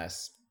watch,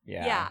 timeless.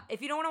 Yeah. Yeah.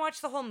 If you don't want to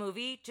watch the whole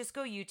movie, just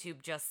go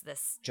YouTube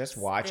Just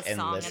watch this and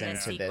song listen and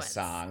this to this sequence.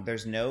 song.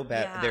 There's no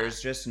better. Yeah.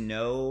 There's just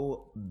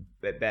no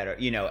better.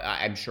 You know,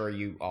 I'm sure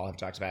you all have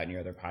talked about in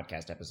your other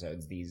podcast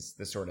episodes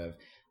the sort of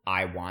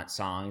I want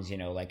songs. You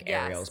know, like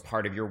Yes. Ariel's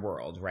Part of Your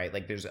World, right?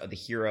 Like there's the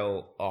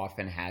hero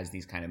often has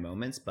these kind of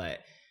moments, but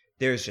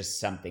there's just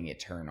something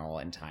eternal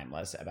and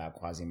timeless about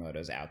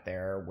Quasimodo's Out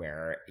There,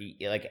 where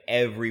like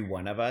every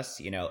one of us,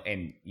 you know,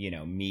 and you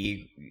know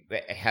me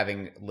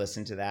having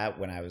listened to that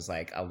when I was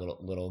like a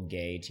little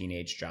gay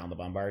teenage John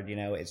LeBombard, you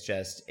know, it's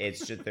just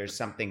there's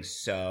something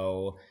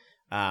so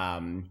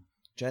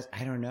just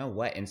I don't know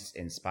what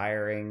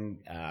inspiring,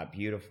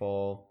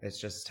 beautiful. It's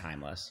just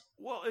timeless.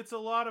 Well, it's a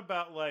lot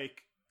about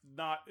like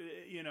not,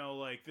 you know,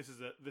 like this is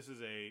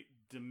a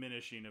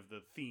diminishing of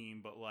the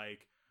theme, but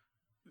like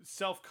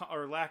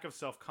lack of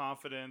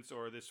self-confidence,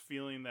 or this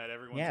feeling that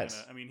everyone's Yes.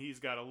 gonna, I mean, he's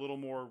got a little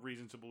more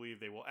reason to believe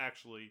they will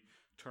actually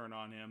turn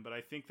on him, but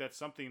I think that's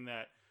something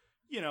that,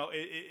 you know, it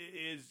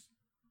is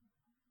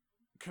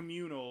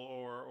communal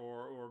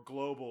or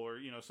global, or,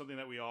 you know, something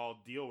that we all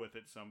deal with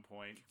at some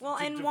point. Well,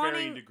 to and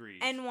varying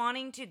degrees.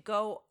 wanting to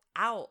go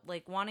out,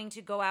 like wanting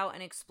to go out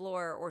and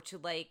explore, or to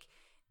like,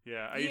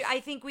 yeah,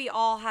 I think we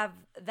all have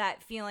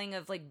that feeling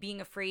of like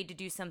being afraid to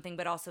do something,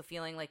 but also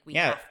feeling like we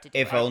Yeah, have to do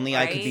if it. only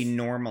I could right? be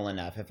normal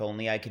enough. If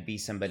only I could be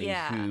somebody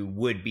Yeah. who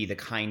would be the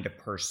kind of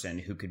person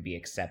who could be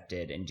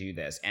accepted and do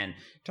this. And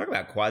talk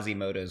about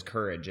Quasimodo's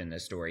courage in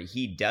this story.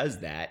 He does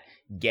that,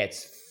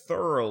 gets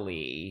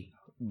thoroughly,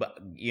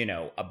 you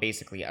know,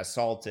 basically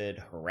assaulted,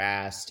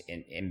 harassed,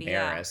 and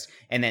embarrassed,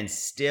 and then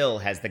still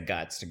has the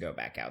guts to go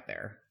back out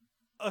there.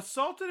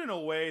 assaulted in a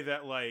way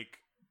that like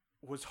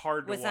was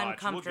hard to Was watch.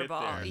 uncomfortable.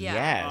 We'll get there.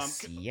 Yeah.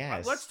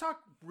 Yes. Let's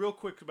talk real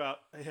quick about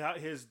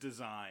his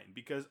design,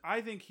 because I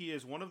think he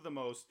is one of the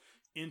most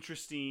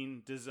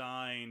interesting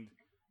designed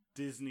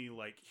Disney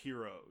like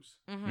heroes.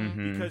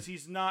 Mhm. Because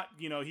he's not,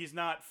 you know, he's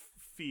not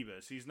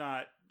Phoebus. He's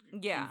not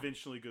Yeah.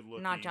 conventionally good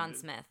looking. Not John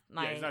Smith.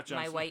 Yeah, he's not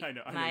John Smith. White, I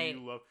know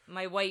you love.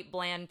 my white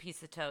bland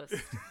piece of toast.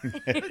 You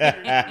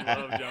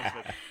love John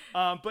Smith.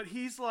 But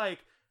he's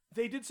like,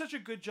 they did such a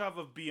good job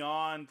of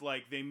beyond,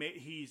 like they made,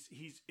 he's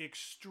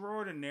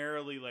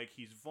extraordinarily, like,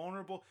 he's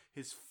vulnerable.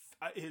 He's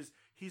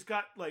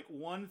got like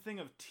one thing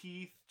of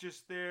teeth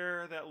just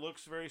there that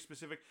looks very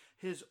specific.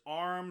 His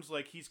arms,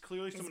 like he's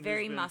clearly someone He's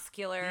very who's been,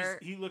 muscular.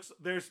 He looks,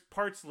 there's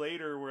parts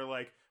later where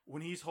like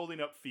when he's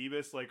holding up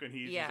Phoebus, like when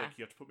he's Yeah. like,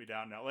 you have to put me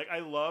down now. Like I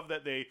love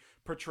that they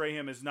portray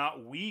him as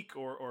not weak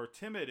or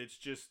timid. It's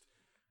just,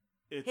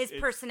 His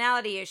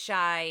personality is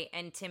shy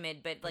and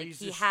timid, but like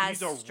he has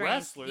he's a strength.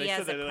 wrestler. He They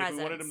has said a that like, we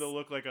wanted him presence. to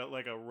look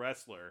like a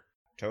wrestler.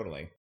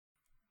 Totally.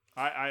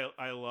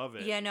 I love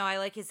it. Yeah, no, I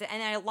like his,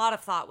 and a lot of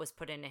thought was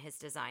put into his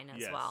design as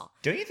Yes. well.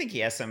 Don't you think he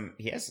has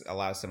a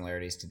lot of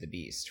similarities to the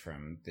Beast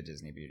from the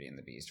Disney Beauty and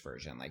the Beast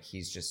version? Like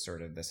he's just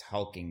sort of this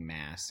hulking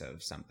mass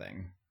of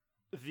something.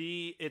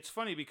 It's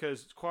funny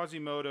because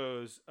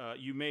Quasimodo's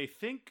you may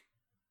think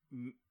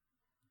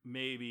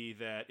maybe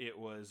that it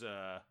was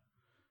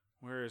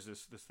where is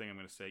this thing I'm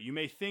going to say? You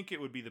may think it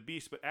would be the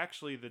Beast, but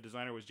actually the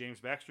designer was James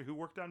Baxter, who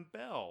worked on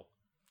Belle.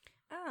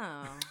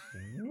 Oh,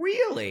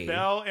 Really?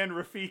 Belle and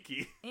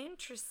Rafiki.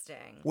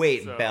 interesting.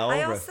 Wait, So- Belle,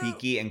 I also-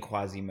 Rafiki, and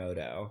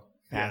Quasimodo.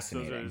 Yes,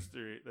 those are Fascinating. his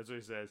three. That's what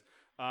he says.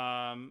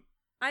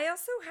 I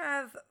also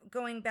have,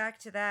 going back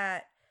to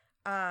that,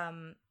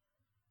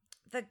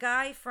 the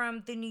guy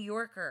from The New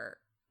Yorker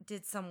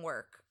did some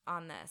work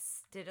on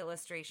this, did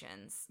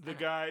illustrations. The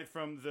guy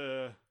from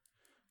the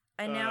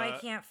And now I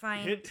can't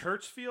find.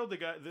 Hertzfield, the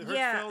guy. The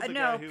yeah, Hertzfeld, the no,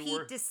 guy who Pete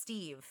worked.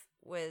 DeSteve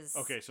was.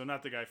 Okay, so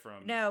not the guy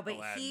from. No, but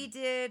Aladdin. he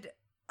did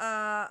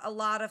a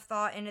lot of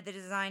thought into the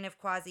design of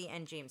Quasi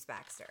and James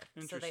Baxter. So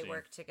they Interesting.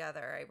 worked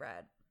together, I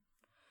read.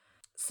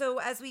 So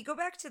as we go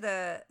back to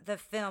the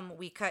film,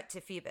 we cut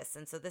to Phoebus.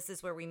 And so this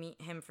is where we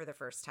meet him for the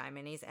first time.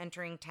 And he's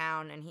entering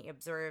town and he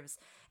observes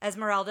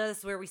Esmeralda. This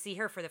is where we see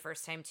her for the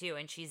first time too.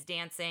 And she's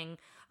dancing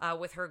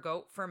with her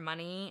goat for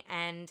money.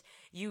 And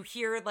you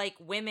hear like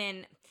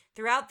women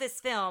throughout this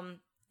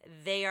film,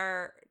 they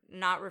are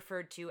not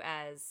referred to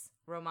as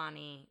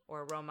Romani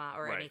or Roma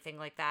or Right. anything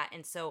like that.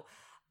 And so,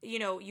 you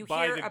know, you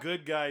by hear the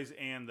good guys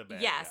and the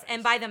bad yes, guys.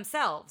 and by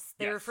themselves.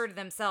 They Yes. refer to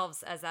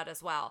themselves as that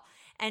as well.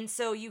 And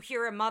so you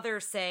hear a mother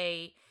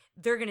say,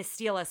 they're going to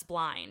steal us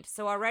blind.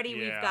 So already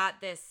we've Yeah.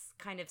 got this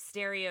kind of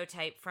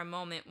stereotype from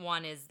moment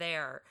one is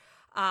there.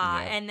 Yeah.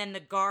 And then the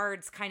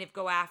guards kind of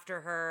go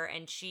after her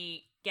and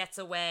she gets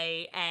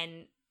away,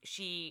 and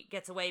she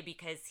gets away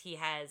because he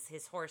has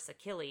his horse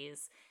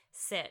Achilles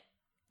sit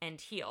and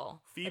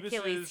heel.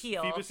 Achilles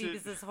heel,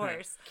 Phoebus's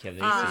horse,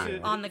 Achilles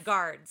heel. on the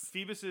guards.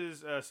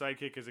 Phoebus's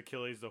sidekick is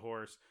Achilles the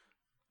horse.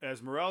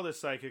 Esmeralda's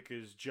sidekick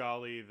is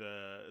Jolly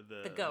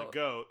the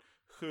goat.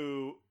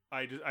 who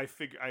I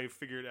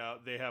figured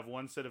out they have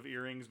one set of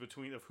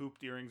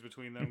hooped earrings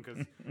between them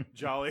because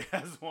Jolly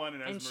has one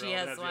and Esmeralda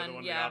has the other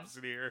one, the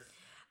opposite ear.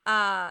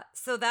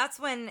 So that's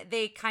when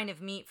they kind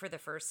of meet for the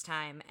first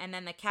time, and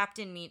then the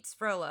captain meets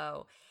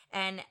Frollo,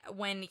 and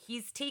when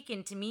he's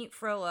taken to meet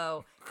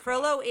Frollo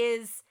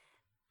is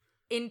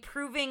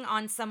improving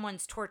on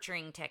someone's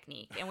torturing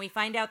technique, and we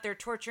find out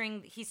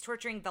he's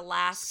torturing the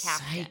last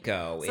captain.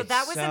 Psycho. So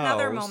that was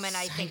another moment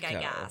I think I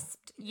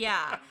gasped.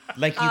 Yeah.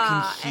 Like you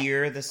can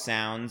hear the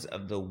sounds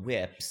of the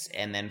whips,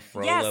 and then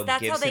Frollo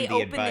gives him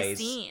the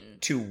advice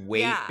to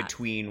wait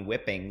between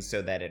whippings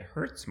so that it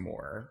hurts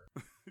more.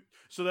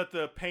 So that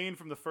the pain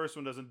from the first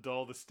one doesn't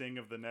dull the sting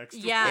of the next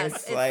one. Yes,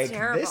 it's like,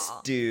 terrible. This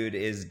dude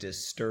is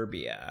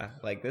Disturbia.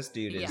 Like, this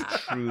dude is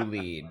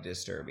truly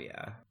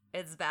Disturbia.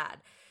 It's bad.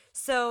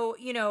 So,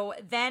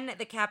 then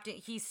the captain,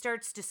 he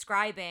starts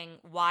describing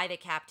why the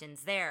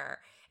captain's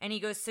there. And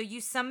he goes, so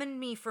you summoned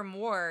me from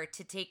war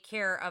to take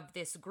care of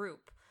this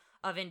group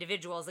of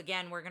individuals.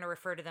 Again, we're going to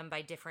refer to them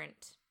by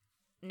different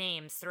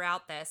names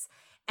throughout this.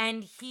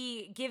 And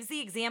he gives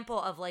the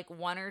example of like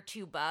 1 or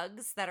 2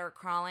 bugs that are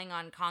crawling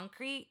on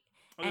concrete.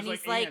 And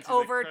he's like,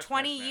 over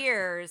 20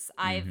 years,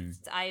 I've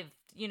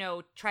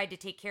tried to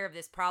take care of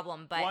this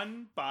problem, but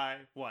one by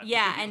one.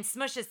 Yeah, and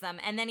smushes them.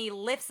 And then he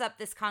lifts up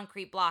this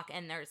concrete block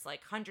and there's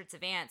like hundreds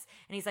of ants.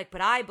 And he's like,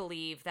 but I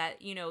believe that,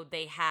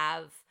 they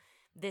have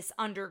this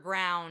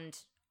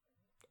underground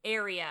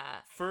area.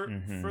 For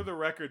the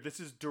record, this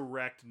is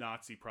direct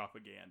Nazi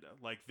propaganda.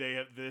 Like they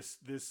have this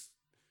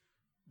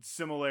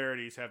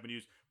similarities have been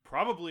used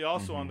probably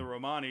also on the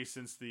Romani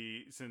since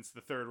the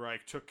Third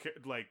Reich took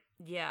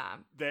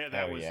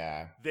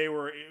they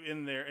were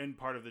in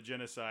part of the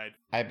genocide.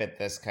 I bet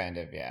this kind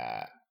of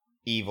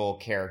evil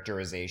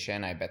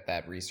characterization, I bet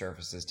that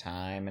resurfaces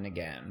time and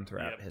again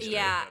throughout history.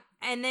 Yeah,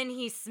 and then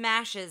he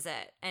smashes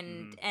it,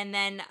 and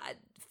then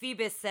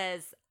Phoebus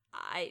says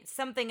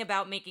something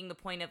about making the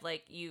point of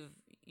like you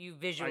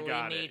visually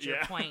made your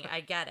point. I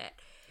get it.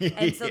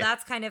 And so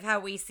that's kind of how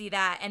we see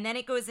that. And then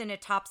it goes into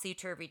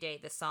Topsy-Turvy Day,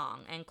 the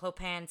song. And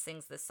Clopin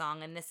sings this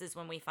song. And this is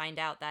when we find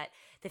out that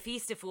the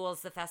Feast of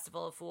Fools, the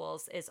Festival of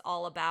Fools, is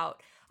all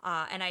about,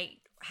 and I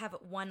have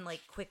one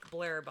like quick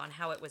blurb on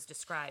how it was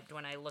described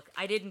when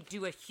I didn't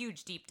do a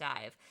huge deep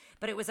dive,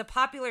 but it was a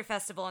popular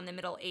festival in the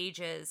Middle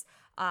Ages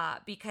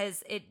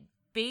because it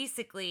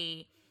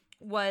basically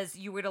was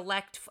you would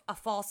elect a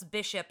false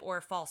bishop or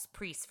a false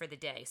priest for the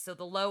day. So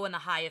the low and the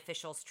high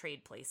officials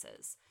trade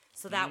places.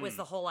 So that was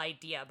the whole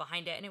idea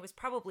behind it. And it was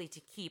probably to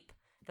keep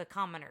the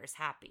commoners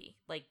happy,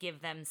 like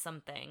give them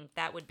something.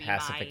 That would be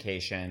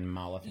pacification,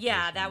 mollification.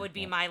 Yeah, that would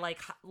be my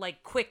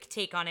like quick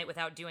take on it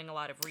without doing a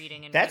lot of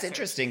reading and That's research.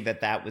 Interesting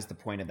that was the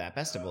point of that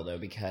festival though,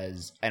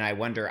 because, and I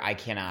wonder, I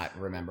cannot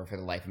remember for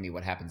the life of me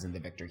what happens in the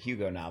Victor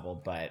Hugo novel,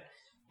 but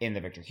in the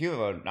Victor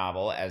Hugo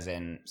novel, as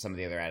in some of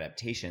the other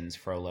adaptations,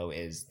 Frollo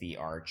is the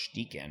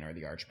archdeacon or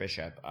the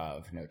archbishop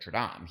of Notre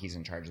Dame. He's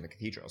in charge of the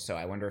cathedral. So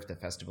I wonder if the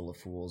Festival of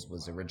Fools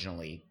was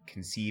originally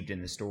conceived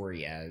in the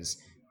story as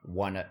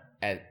one.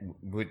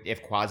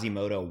 If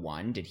Quasimodo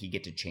won, did he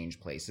get to change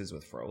places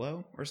with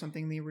Frollo or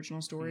something in the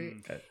original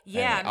story?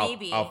 Yeah,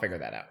 maybe. I'll figure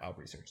that out. I'll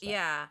research that.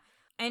 Yeah.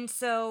 And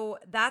so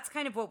that's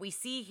kind of what we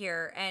see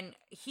here. And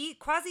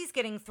Quasi's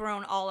getting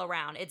thrown all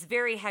around. It's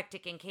very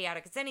hectic and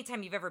chaotic. It's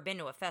anytime you've ever been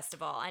to a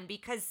festival. And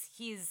because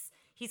he's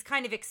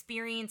kind of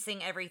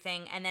experiencing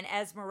everything. And then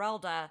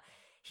Esmeralda,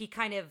 he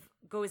kind of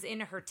goes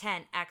into her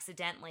tent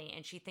accidentally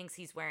and she thinks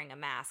he's wearing a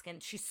mask.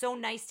 And she's so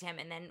nice to him.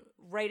 And then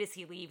right as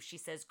he leaves, she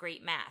says,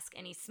 "Great mask."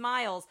 And he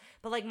smiles.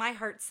 But like my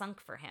heart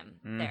sunk for him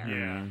there.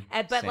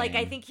 Yeah. But like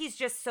I Same. think he's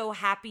just so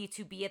happy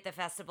to be at the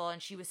festival.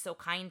 And she was so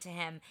kind to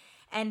him.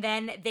 And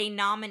then they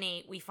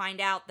nominate, we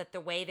find out that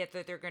the way that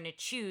they're going to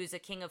choose a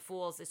king of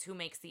fools is who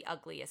makes the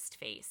ugliest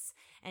face.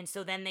 And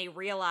so then they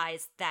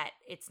realize that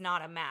it's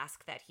not a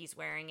mask that he's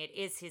wearing, it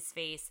is his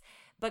face.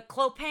 But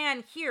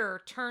Clopin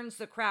here turns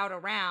the crowd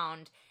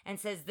around and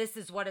says, this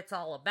is what it's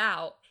all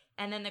about.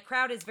 And then the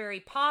crowd is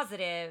very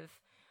positive.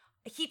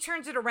 He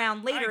turns it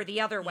around later the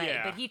other way,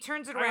 but he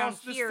turns it around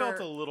here. This felt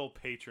a little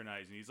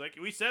patronizing. He's like,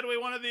 we said we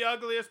wanted the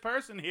ugliest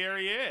person. Here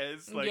he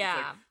is. Like, Yeah.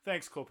 it's like,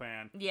 thanks,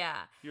 Clopin. Yeah.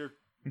 You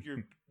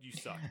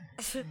suck.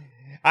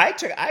 I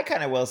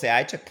kind of will say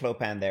I took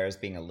Clopin there as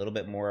being a little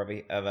bit more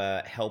of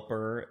a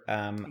helper.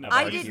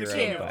 I did he's the too.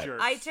 king of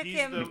jerks. I took He's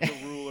him- the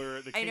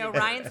ruler. The I king know of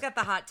Ryan's jerks. got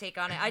the hot take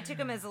on it. I took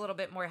him as a little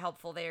bit more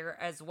helpful there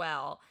as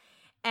well.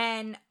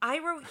 And I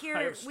wrote I here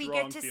have we strong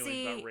get to feelings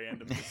see about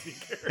random Disney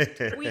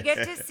characters. we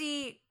get to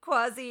see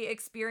Quasi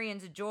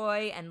experience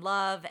joy and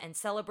love and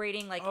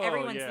celebrating. Like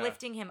everyone's yeah.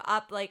 lifting him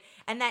up. Like,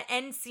 and that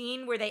end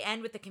scene where they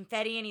end with the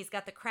confetti and he's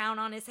got the crown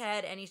on his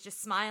head and he's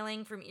just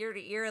smiling from ear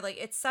to ear. Like,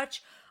 it's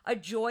such a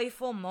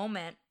joyful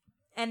moment.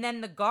 And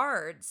then the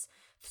guards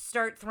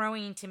start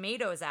throwing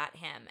tomatoes at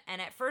him.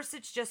 And at first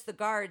it's just the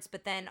guards,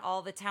 but then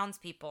all the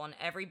townspeople and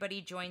everybody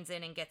joins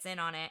in and gets in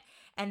on it.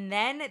 And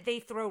then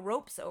they throw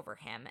ropes over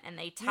him and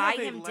they tie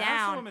they him lasso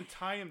down. him and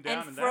tie him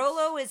down. And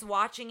Frollo is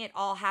watching it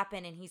all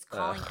happen and he's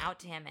calling out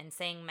to him and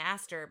saying,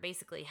 "Master,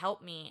 basically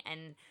help me."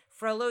 And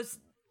Frollo's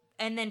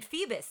and then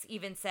Phoebus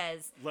even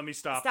says, Let me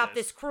stop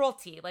this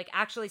cruelty, like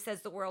actually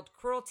says the word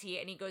cruelty.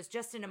 And he goes,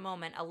 just in a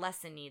moment, a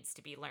lesson needs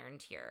to be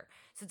learned here.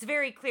 So it's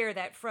very clear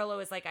that Frollo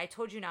is like, I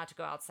told you not to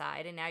go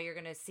outside. And now you're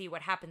going to see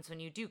what happens when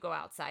you do go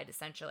outside,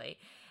 essentially.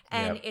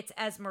 And it's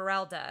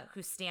Esmeralda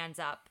who stands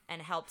up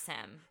and helps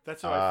him.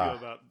 That's how I feel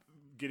about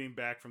getting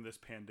back from this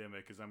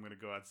pandemic, is I'm going to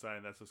go outside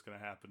and that's what's going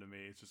to happen to me.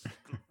 It's just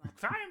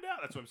tie him down.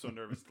 That's why I'm so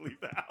nervous to leave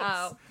the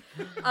house.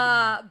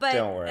 But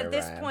Don't worry, at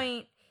this Ryan.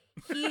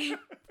 point,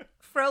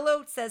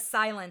 Frollo says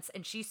silence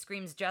and she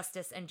screams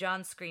justice and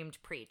John screamed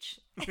preach.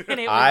 And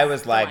it I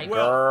was like, delightful.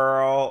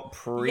 girl,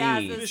 preach.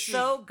 Yes, it's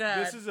so good.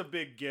 This is a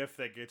big GIF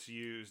that gets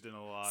used in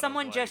a lot.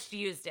 Someone of, just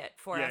used it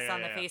for us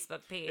on the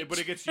Facebook page. But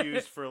it gets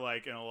used for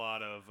like in a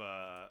lot of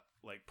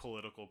like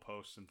political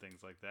posts and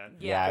things like that.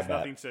 Yeah, I Because bet.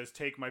 nothing says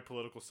take my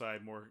political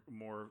side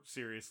more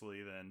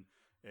seriously than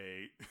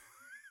a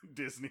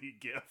Disney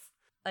GIF.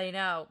 I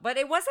know, but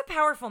it was a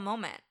powerful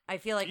moment. I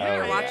feel like when Yeah,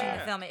 you're watching yeah.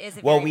 the film, it is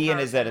a Well, very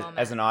as powerful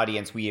moment. an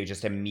audience, we have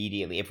just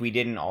immediately, if we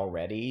didn't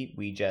already,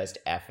 we just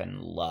effing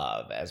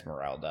love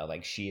Esmeralda.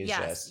 Like, she is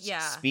just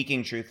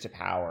speaking truth to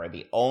power.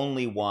 The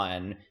only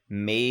one,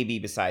 maybe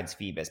besides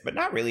Phoebus, but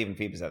not really even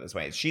Phoebus at this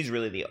point. She's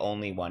really the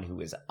only one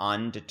who is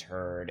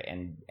undeterred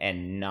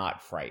and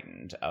not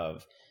frightened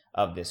of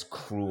this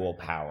cruel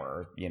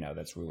power,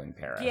 that's ruling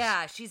Paris.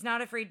 Yeah, she's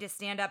not afraid to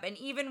stand up. And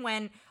even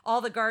when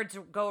all the guards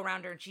go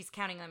around her and she's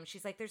counting them,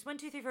 she's like, there's 1,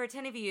 2, 3, 4,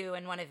 10 of you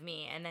and 1 of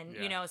me. And then,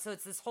 so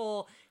it's this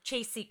whole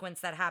chase sequence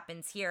that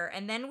happens here.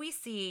 And then we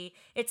see,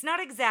 it's not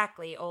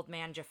exactly Old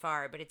Man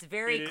Jafar, but it's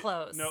very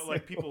close. No,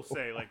 like people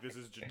say, like this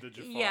is the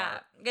Jafar. Yeah,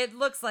 it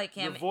looks like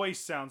him. The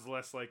voice sounds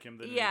less like him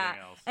than anything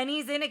else. And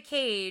he's in a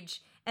cage.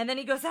 And then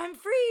he goes, I'm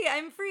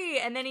free.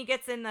 And then he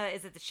gets in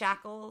is it the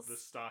shackles? The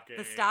stockade.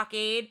 The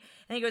stockade.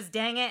 And he goes,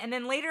 dang it. And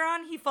then later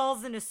on, he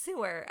falls in a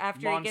sewer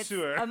after he gets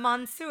a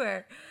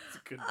Monsieur. It's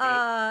a good bit.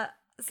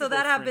 So Good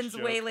that old happens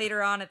French way joke.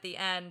 later on at the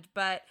end.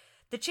 But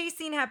the chase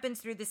scene happens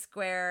through the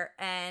square.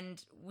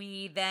 And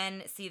we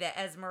then see that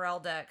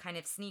Esmeralda kind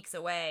of sneaks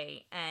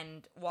away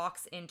and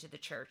walks into the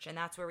church. And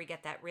that's where we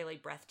get that really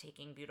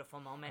breathtaking,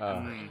 beautiful moment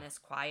of her in this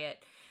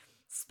quiet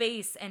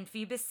space, and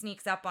Phoebus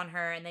sneaks up on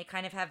her and they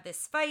kind of have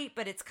this fight,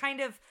 but it's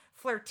kind of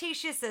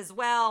flirtatious as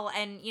well,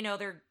 and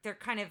they're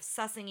kind of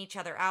sussing each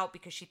other out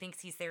because she thinks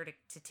he's there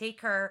to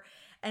take her.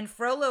 And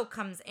Frollo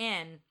comes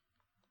in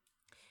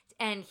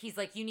and he's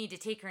like, you need to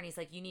take her, and he's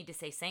like, you need to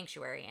say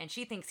sanctuary, and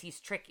she thinks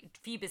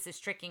Phoebus is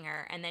tricking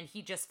her, and then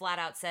he just flat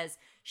out says,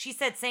 she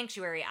said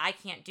sanctuary, I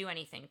can't do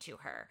anything to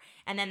her.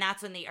 And then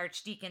that's when the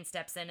archdeacon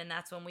steps in, and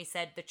that's when we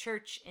said the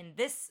church in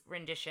this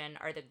rendition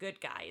are the good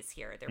guys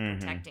here. They're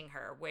protecting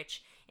her,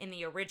 which in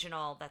the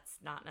original, that's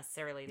not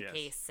necessarily the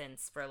case,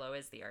 since Frollo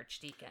is the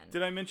archdeacon.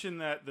 Did I mention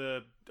that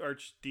the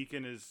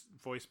archdeacon is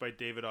voiced by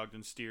David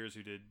Ogden Stiers,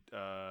 who did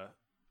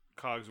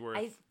Cogsworth?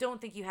 I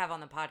don't think you have on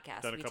the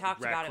podcast. Done a We couple-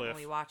 talked about it when Ratcliffe.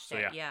 we watched So,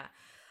 it. yeah.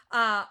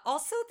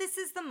 Also, this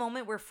is the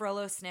moment where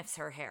Frollo sniffs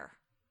her hair.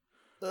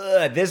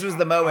 This was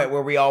the moment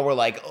where we all were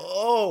like,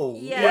 oh.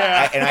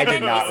 Yeah. And I did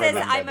then not he says,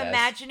 remember I'm this.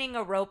 imagining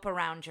a rope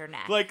around your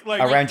neck. like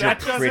Around your that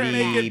doesn't pretty,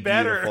 make it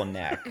better. beautiful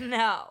neck.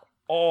 No.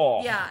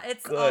 Oh, Yeah,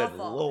 it's good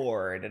awful.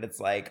 Lord. And it's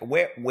like,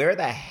 where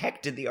the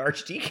heck did the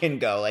archdeacon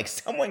go? Like,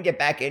 someone get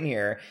back in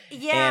here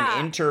Yeah.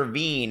 and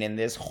intervene in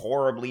this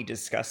horribly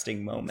disgusting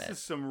This moment. is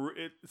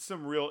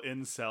some real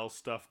incel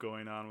stuff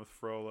going on with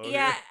Frollo.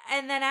 Yeah, here.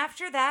 and then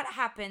after that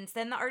happens,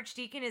 then the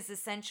archdeacon is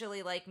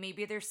essentially like,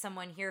 maybe there's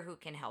someone here who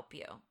can help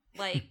you.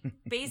 Like,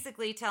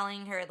 basically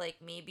telling her, like,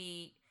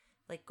 maybe,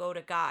 like, go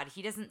to God.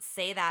 He doesn't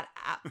say that,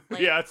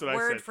 like, Yeah, that's what I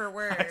word said. for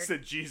word. I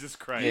said Jesus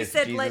Christ. He Yes,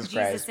 said, Jesus let Christ.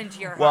 Jesus into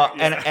your Well,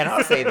 heart. and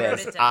I'll say Wrote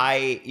this. it down.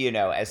 I,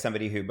 as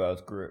somebody who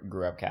both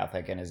grew up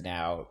Catholic and is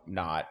now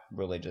not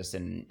religious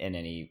in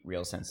any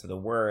real sense of the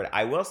word,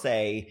 I will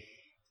say,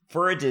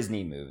 for a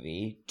Disney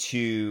movie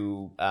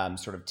to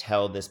sort of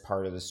tell this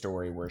part of the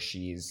story where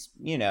she's,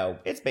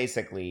 it's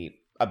basically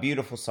a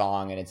beautiful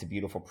song and it's a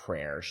beautiful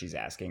prayer she's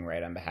asking,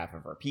 right, on behalf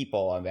of her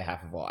people, on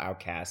behalf of all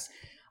outcasts.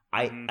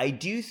 I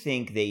do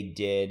think they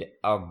did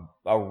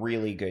a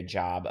really good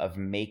job of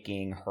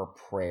making her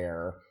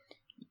prayer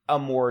a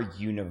more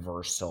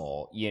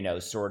universal,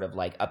 sort of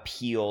like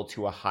appeal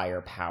to a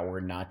higher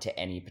power, not to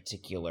any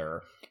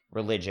particular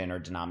religion or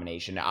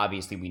denomination.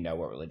 Obviously, we know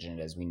what religion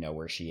it is. We know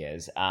where she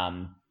is.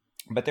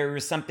 But there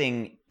was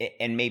something,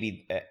 and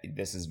maybe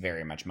this is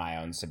very much my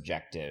own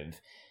subjective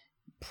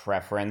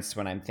preference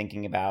when I'm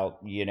thinking about,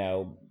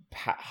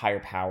 higher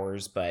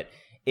powers, but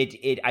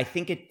I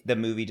think the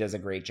movie does a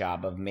great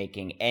job of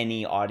making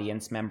any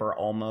audience member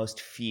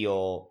almost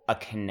feel a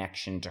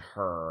connection to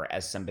her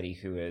as somebody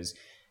who is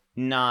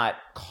not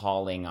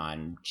calling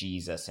on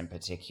Jesus in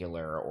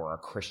particular or a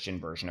Christian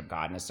version of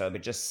God necessarily,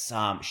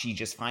 but she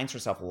just finds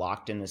herself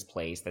locked in this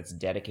place that's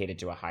dedicated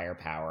to a higher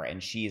power,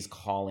 and she is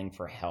calling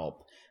for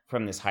help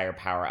from this higher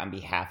power on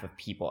behalf of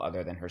people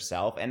other than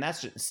herself. And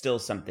that's still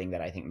something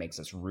that I think makes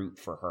us root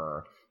for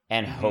her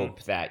and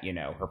hope that,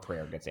 her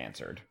prayer gets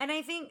answered. And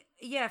I think,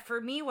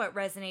 for me, what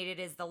resonated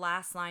is the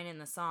last line in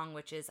the song,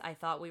 which is, I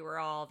thought we were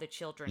all the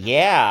children of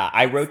Yeah, God.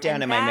 I wrote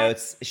down in my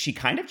notes, she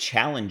kind of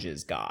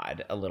challenges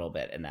God a little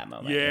bit in that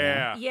moment.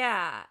 Yeah.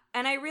 Yeah.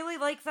 And I really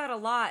like that a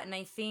lot. And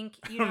I think,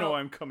 I don't know why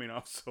I'm coming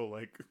off so,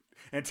 like,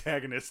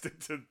 antagonistic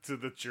to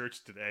the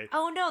church today.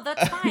 Oh, no,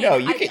 that's fine. No,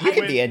 you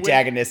can be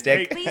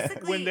antagonistic.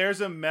 When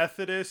there's a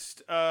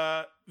Methodist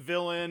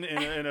villain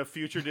in a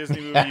future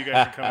Disney movie, you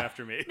guys can come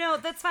after me. No,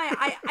 that's fine.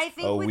 I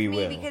think with we me,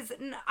 will. because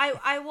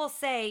I will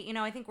say,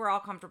 I think we're all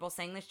comfortable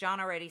saying this. John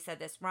already said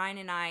this. Ryan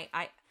and I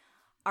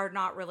are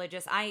not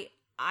religious. I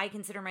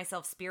consider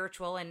myself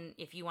spiritual, and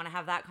if you want to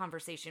have that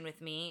conversation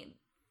with me,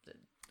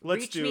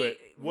 Let's do it.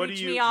 What reach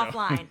do you me no.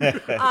 offline.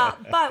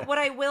 But what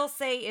I will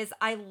say is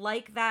I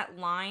like that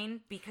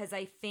line because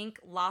I think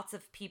lots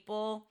of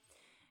people,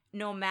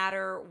 no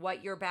matter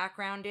what your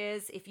background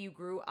is, if you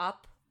grew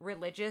up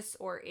religious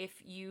or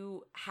if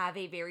you have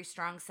a very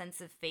strong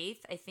sense of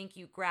faith, I think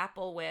you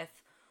grapple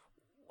with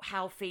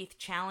how faith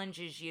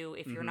challenges you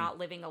if you're not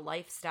living a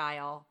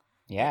lifestyle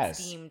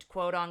that's deemed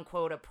quote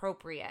unquote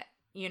appropriate,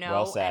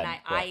 Well said. And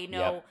I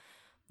know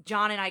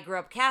John and I grew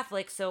up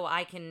Catholic, so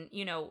I can,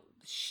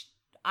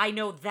 I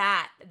know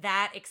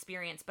that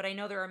experience, but I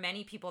know there are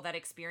many people that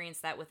experience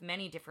that with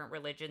many different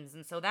religions.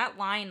 And so that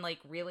line like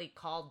really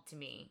called to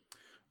me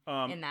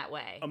in that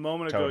way. A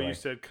moment ago, you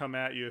said, come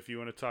at you if you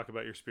want to talk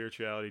about your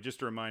spirituality.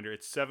 Just a reminder,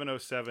 it's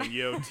 707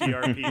 YO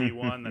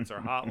TRPD1. That's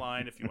our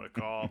hotline. If you want to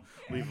call,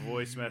 leave a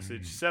voice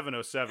message.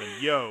 707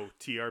 YO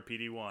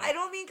TRPD1. I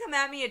don't mean come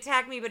at me,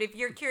 attack me, but if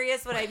you're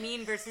curious what I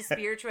mean versus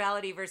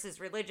spirituality versus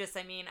religious,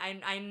 I mean,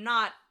 I'm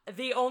not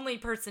the only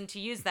person to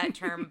use that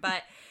term,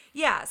 but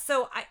yeah,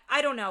 so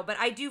I don't know, but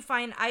I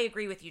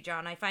agree with you,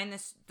 John. I find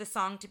the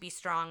song to be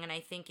strong, and I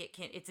think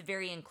it's a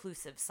very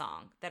inclusive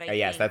song that I think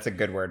yes, that's a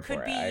good word for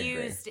it. Could be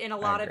used in a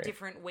lot of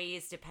different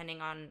ways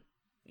depending on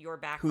your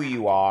background. Who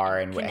you are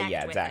and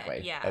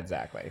exactly. Yeah.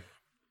 Exactly.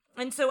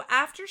 And so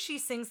after she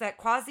sings that,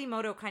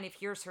 Quasimodo kind of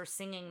hears her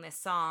singing this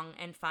song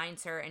and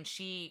finds her, and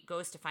she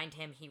goes to find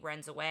him. He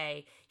runs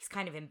away. He's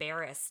kind of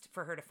embarrassed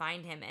for her to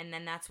find him. And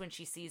then that's when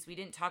she sees, we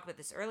didn't talk about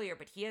this earlier,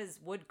 but he has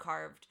wood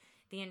carved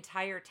the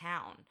entire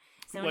town.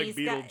 So like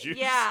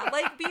Beetlejuice.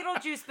 Like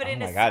Beetlejuice, but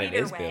in a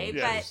sweeter way.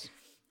 Yes.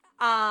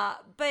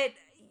 But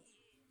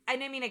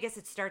and I mean, I guess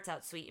it starts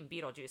out sweet in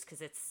Beetlejuice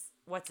because it's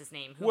what's his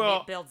name who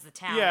builds the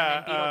town, and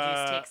then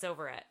Beetlejuice takes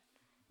over it.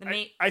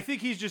 I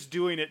think he's just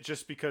doing it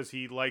just because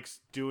he likes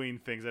doing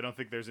things. I don't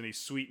think there's any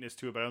sweetness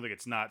to it, but I don't think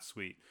it's not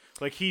sweet.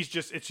 Like he's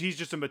just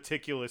a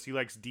meticulous. He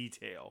likes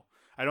detail.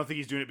 I don't think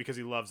he's doing it because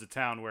he loves the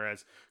town,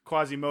 whereas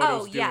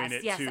Quasimodo's doing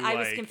it to I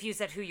was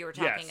confused at who you were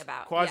talking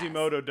about.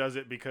 Quasimodo does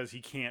it because he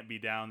can't be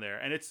down there.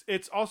 And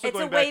it's also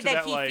going a back way to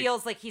that that he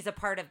feels like he's a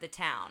part of the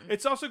town.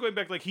 It's also going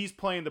back, like he's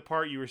playing the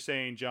part you were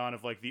saying, John,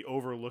 of like the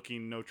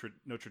overlooking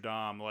Notre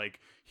Dame.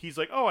 Like he's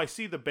like, oh, I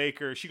see the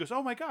baker. She goes,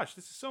 oh my gosh,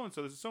 this is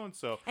so-and-so, this is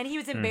so-and-so. And he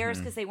was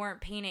embarrassed because they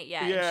weren't painted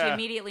yet. Yeah. And she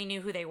immediately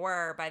knew who they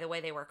were by the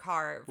way they were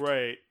carved.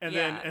 Right. And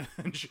then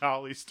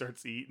Jolly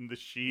starts eating the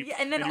sheep. Yeah,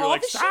 and then all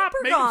the sheep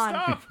are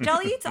gone.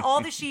 Jolly eats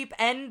all the sheep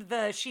and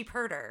the sheep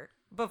herder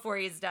before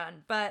he's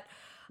done. But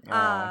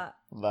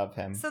love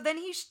him. So then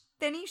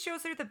he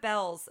shows her the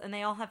bells, and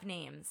they all have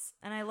names,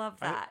 and I love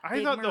that.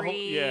 I thought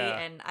Marie,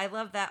 and I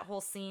love that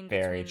whole scene.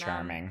 Very between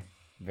charming. them.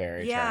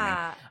 Very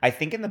charming. I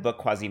think in the book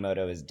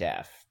Quasimodo is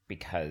deaf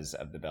because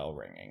of the bell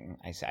ringing.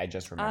 I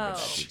just remembered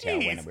that detail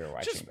when we were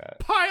watching that.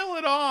 Pile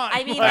it on.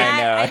 I mean,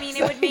 I mean,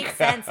 it would make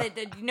sense.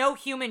 No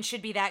human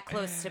should be that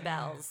close to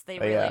bells. They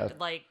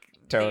really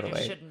totally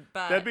they shouldn't.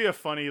 But that'd be a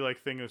funny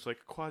thing. It's like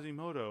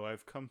Quasimodo.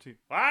 I've come to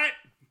what?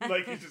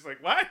 Like he's just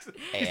like what?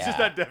 He's just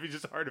not deaf. He's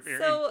just hard of hearing.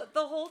 So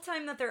the whole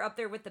time that they're up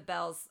there with the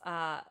bells,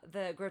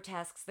 the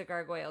grotesques, the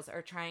gargoyles,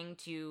 are trying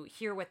to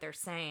hear what they're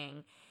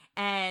saying,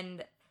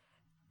 and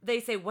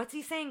they say, "What's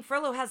he saying?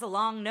 Frollo has a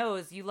long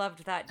nose." You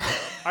loved that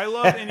joke. I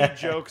love any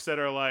jokes that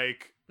are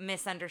like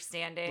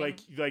misunderstanding.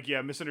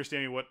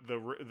 Misunderstanding what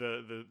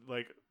the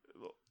like.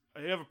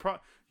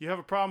 You have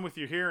a problem with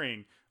your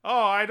hearing.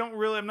 Oh, I'm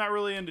not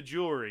really into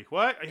jewelry.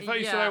 What? I thought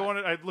you said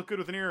I'd look good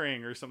with an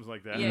earring or something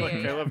like that.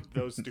 I love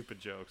those stupid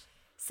jokes.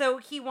 So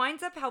he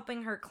winds up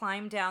helping her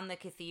climb down the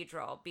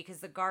cathedral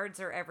because the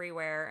guards are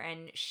everywhere,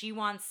 and she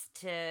wants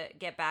to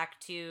get back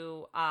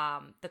to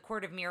the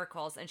Court of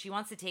Miracles, and she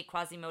wants to take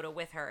Quasimodo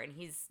with her, and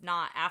he's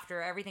not,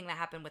 after everything that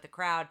happened with the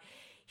crowd,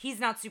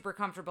 he's not super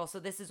comfortable. So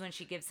this is when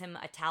she gives him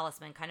a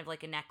talisman, kind of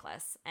like a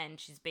necklace, and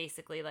she's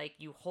basically like,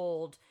 you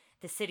hold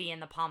the city in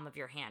the palm of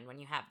your hand when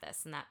you have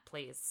this, and that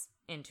plays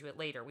into it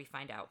later. We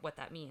find out what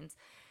that means.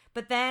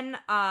 But then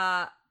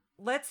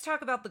let's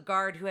talk about the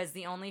guard who has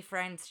the only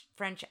French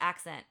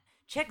accent.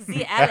 Check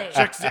the alley.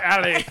 Check the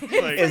alley.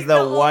 Is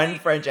the one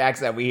French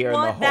accent we hear in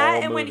the whole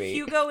movie. And when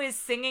Hugo is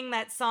singing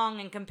that song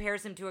and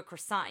compares him to a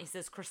croissant, he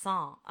says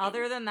croissant.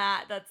 Other than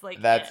that, that's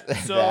like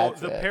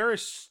the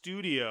Paris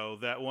studio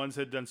that once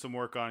had done some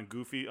work on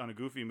a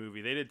Goofy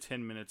movie. They did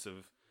 10 minutes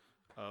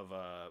of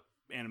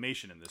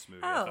animation in this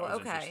movie. I thought was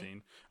okay.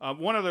 interesting.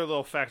 One other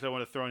little fact I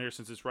want to throw in here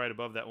since it's right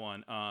above that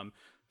one.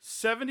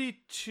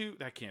 72.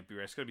 That can't be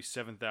right. It's got to be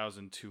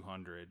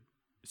 7,200.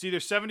 It's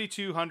either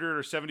 7,200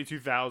 or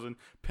 72,000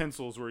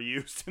 pencils were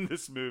used in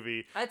this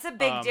movie. That's a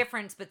big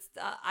difference, but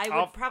I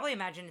would probably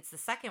imagine it's the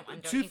second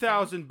one.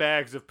 2,000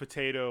 bags of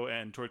potato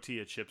and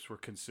tortilla chips were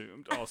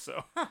consumed.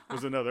 Also,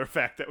 was another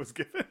fact that was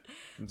given.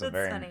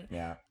 That's funny.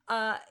 Yeah.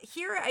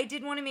 Here, I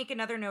did want to make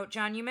another note.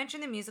 John, you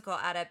mentioned the musical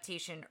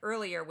adaptation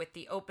earlier with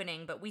the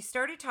opening, but we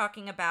started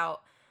talking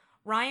about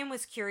Ryan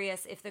was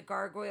curious if the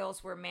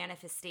gargoyles were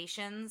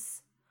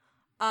manifestations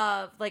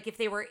of, like, if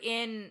they were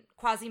in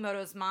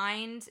Quasimodo's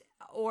mind,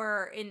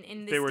 or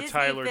in this Disney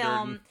Tyler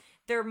film,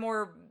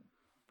 Durden.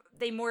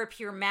 they more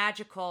appear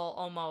magical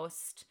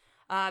almost,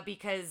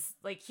 because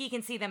like he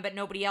can see them but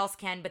nobody else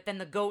can, but then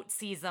the goat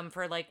sees them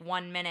for like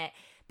 1 minute.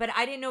 But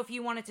I didn't know if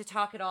you wanted to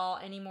talk at all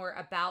anymore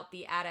about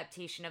the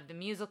adaptation of the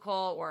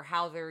musical or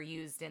how they're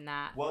used in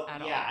that. Well,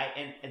 at yeah,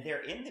 all. and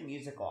they're in the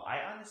musical. I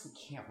honestly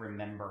can't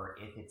remember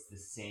if it's the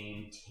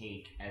same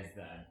take as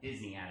the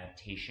Disney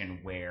adaptation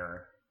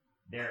where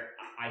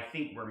I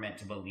think we're meant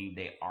to believe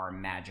they are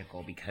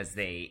magical because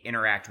they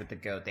interact with the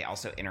goat. They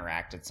also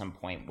interact at some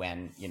point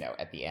when,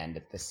 at the end,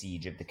 at the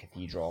siege of the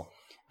cathedral.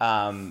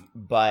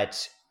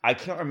 But I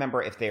can't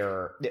remember if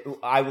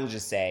I will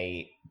just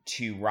say,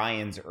 to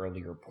Ryan's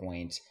earlier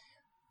point,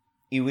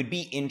 it would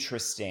be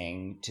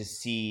interesting to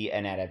see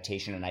an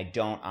adaptation, and I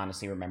don't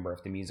honestly remember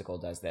if the musical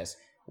does this,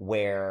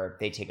 where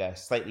they take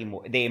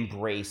they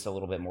embrace a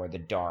little bit more the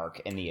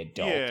dark and the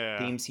adult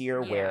themes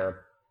here,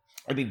 where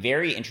it'd be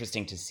very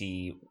interesting to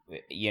see,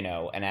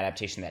 an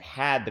adaptation that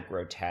had the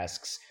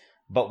grotesques,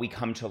 but we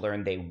come to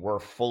learn they were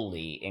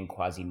fully in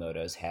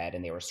Quasimodo's head,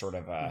 and they were sort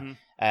of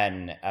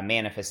a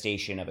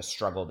manifestation of a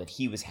struggle that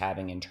he was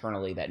having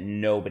internally that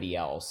nobody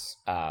else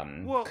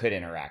could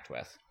interact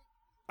with.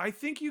 I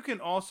think you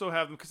can also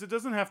have them, because it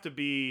doesn't have to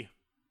be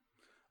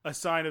a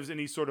sign of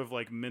any sort of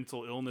like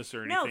mental illness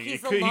or anything. No,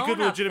 he's he alone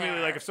could up legitimately,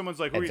 there. like, if someone's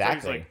like,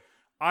 Exactly. he's like,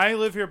 I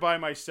live here by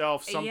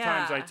myself.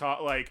 Sometimes Yeah. I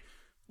talk like,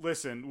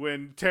 listen,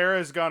 when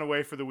Tara's gone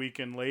away for the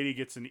weekend, Lady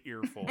gets an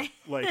earful.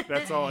 Like,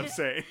 that's all I'm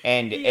saying.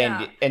 And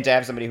Yeah. and to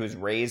have somebody who's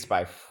raised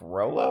by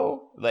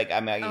Frollo, like,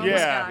 I mean, Oh my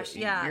gosh,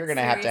 yeah, you're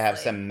gonna have to have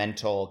seriously. some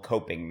mental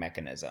coping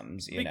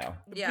mechanisms, you know.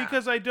 Yeah.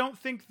 Because I don't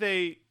think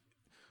they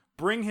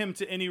bring him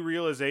to any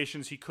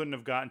realizations he couldn't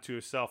have gotten to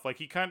himself. Like,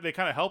 they kind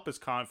of help his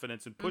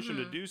confidence and push him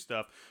to do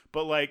stuff.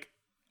 But like,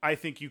 I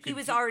think you could. He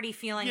was already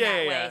feeling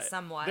that way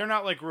somewhat. They're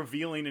not like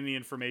revealing any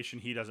information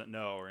he doesn't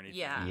know or anything.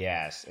 Yeah.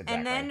 Yes, exactly.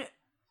 And then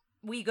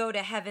we go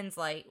to Heaven's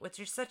Light, which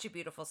is such a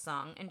beautiful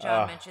song. And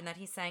John mentioned that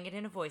he sang it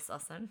in a voice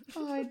lesson.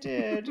 I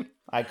did.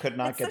 I could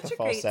not It's get the such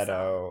a great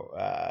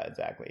falsetto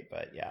exactly,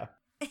 but yeah.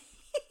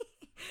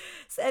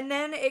 And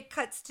then it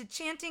cuts to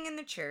chanting in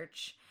the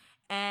church.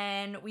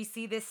 And we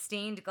see this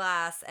stained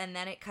glass. And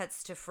then it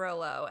cuts to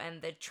Frollo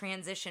and the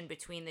transition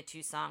between the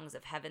two songs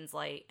of Heaven's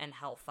Light and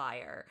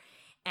Hellfire.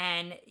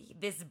 And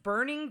this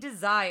burning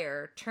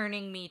desire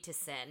turning me to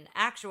sin.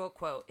 Actual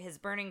quote, his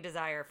burning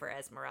desire for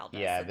Esmeralda.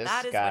 Yeah, so this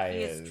that is guy what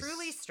he is is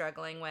truly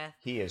struggling with.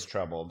 He is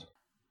troubled.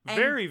 And-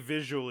 Very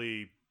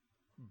visually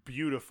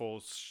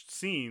beautiful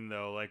scene,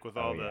 though, like with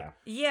all the...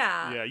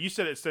 Yeah. Yeah, you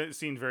said it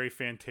seemed very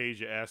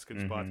Fantasia-esque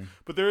in spots. Mhm.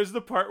 But there is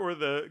the part where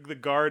the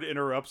guard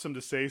interrupts him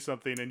to say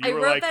something, and you I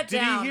were wrote like, that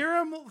did down. he hear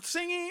him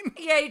singing?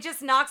 Yeah, he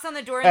just knocks on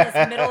the door in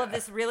this middle of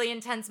this really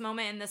intense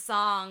moment in the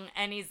song,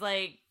 and he's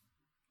like,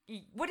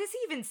 what does he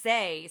even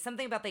say?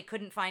 Something about they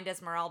couldn't find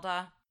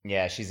Esmeralda?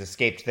 Yeah, she's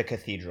escaped the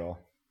cathedral.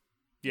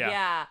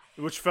 Yeah.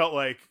 Which felt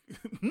like,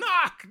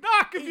 knock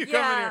if you come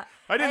in here.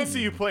 I didn't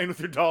see you playing with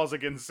your dolls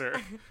again, sir.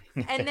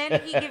 And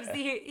then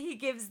he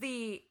gives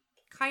the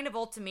kind of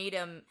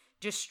ultimatum,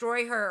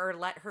 destroy her or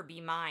let her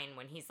be mine,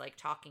 when he's like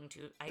talking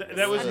to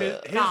That was his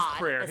God,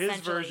 prayer, his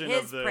essentially. version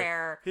his of the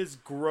prayer. his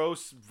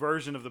gross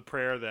version of the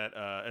prayer that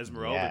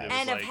Esmeralda Yes. did. And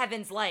was of like,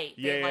 Heaven's Light,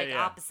 the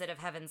Yeah. opposite of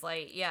Heaven's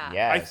Light. Yeah.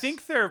 Yes. I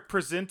think they're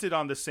presented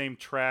on the same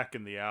track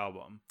in the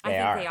album. I They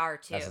think are. they are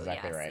too. That's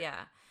exactly yes, right. Yeah.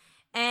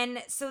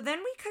 And so then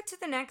we cut to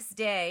the next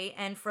day,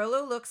 and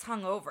Frollo looks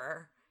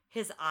hungover.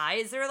 His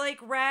eyes are like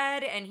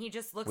red, and he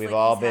just looks We've like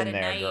all he's had been a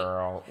there, night.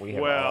 girl. We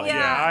have Well, all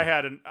Yeah.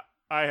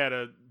 I had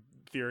a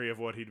theory of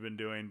what he'd been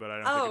doing, but I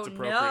don't think it's Oh,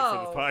 appropriate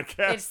no. for the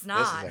podcast. It's This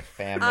not. is a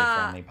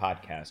family-friendly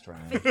podcast,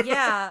 Ryan.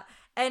 Yeah.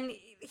 And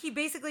he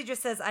basically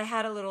just says, I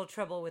had a little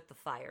trouble with the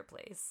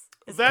fireplace.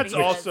 is what That's he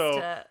says also-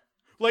 to-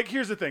 Like,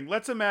 here's the thing.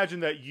 Let's imagine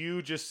that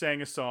you just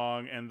sang a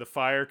song and the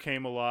fire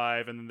came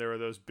alive and then there were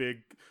those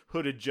big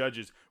hooded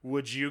judges.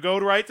 Would you go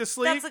right to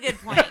sleep? That's a good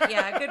point.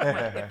 Yeah,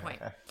 good point.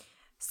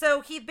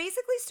 So he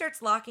basically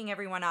starts locking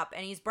everyone up,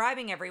 and he's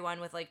bribing everyone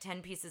with like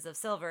 10 pieces of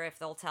silver if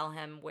they'll tell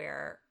him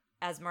where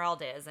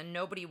Esmeralda is, and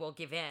nobody will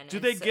give in. Do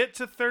And they so- get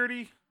to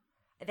 30?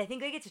 I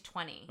think they get to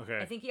 20. Okay.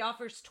 I think he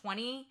offers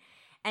 20,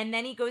 and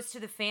then he goes to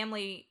the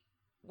family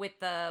with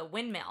the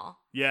windmill,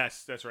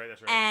 Yes, that's right.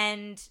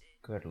 and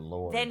Good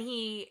lord. then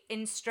he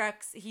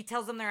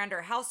tells them they're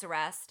under house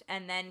arrest,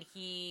 and then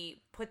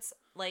he puts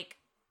like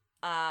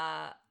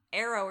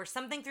arrow or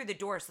something through the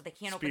door so they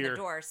can't open the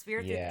door.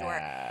 Spear through the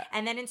door.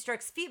 And then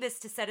instructs Phoebus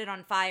to set it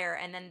on fire.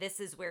 And then this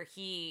is where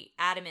he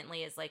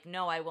adamantly is like,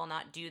 no, I will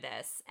not do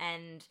this.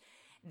 And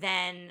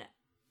then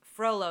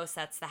Frollo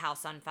sets the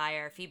house on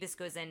fire. Phoebus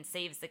goes in,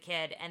 saves the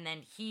kid, and then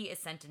he is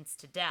sentenced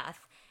to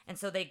death. And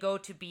so they go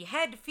to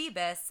behead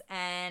Phoebus,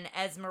 and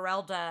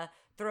Esmeralda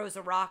throws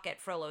a rock at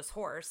Frollo's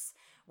horse,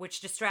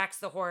 which distracts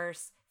the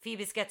horse.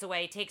 Phoebus gets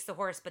away, takes the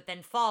horse, but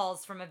then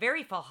falls from a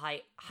very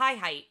high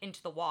height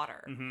into the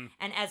water.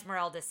 And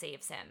Esmeralda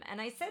saves him.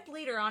 And I said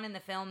later on in the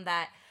film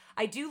that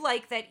I do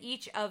like that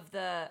each of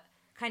the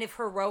kind of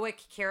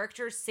heroic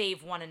characters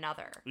save one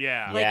another.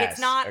 Yeah. Like, Yes, it's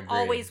not agreed.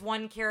 always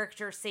one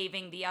character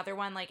saving the other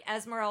one. Like,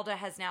 Esmeralda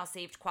has now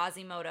saved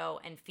Quasimodo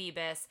and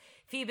Phoebus.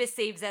 Phoebus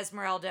saves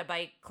Esmeralda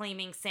by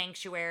claiming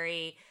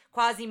sanctuary.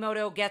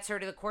 Quasimodo gets her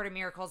to the Court of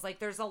Miracles. Like,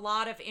 there's a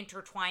lot of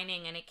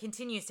intertwining, and it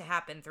continues to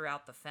happen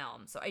throughout the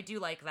film. So I do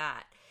like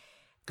that.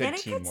 Good then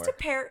it teamwork. cuts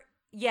to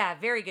Yeah,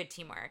 very good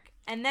teamwork.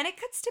 And then it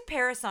cuts to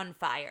Paris on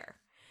fire.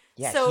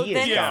 Yeah, So he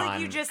then is it's like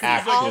gone you just see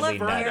actually all of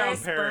burn down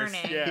Paris Paris.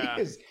 burning.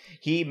 Yeah.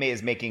 He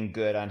is making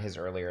good on his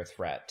earlier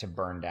threat to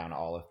burn down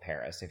all of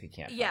Paris if he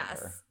can't find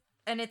her. Yes.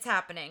 And it's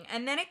happening.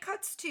 And then it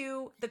cuts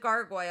to the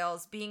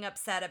gargoyles being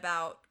upset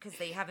about, because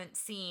they haven't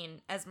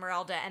seen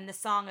Esmeralda and the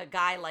song A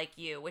Guy Like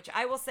You, which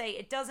I will say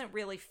it doesn't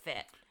really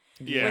fit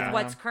Yeah. with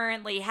what's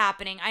currently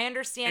happening. I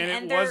understand.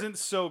 And it they're- wasn't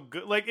so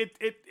good. Like it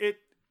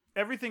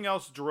everything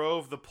else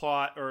drove the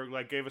plot or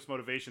like gave us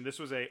motivation. This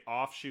was a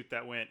offshoot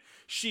that went,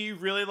 she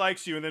really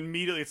likes you, and then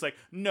immediately it's like,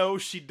 no,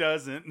 she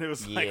doesn't. And it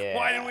was like, Yeah.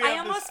 why do we I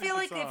have this almost feel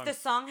like stupid if song? the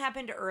song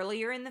happened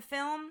earlier in the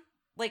film,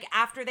 like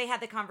after they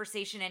had the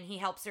conversation and he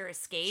helps her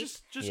escape.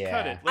 just Yeah.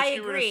 cut it. Let's I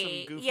get rid of some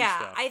agree. goofy Yeah,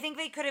 stuff. I think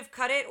they could have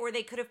cut it, or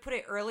they could have put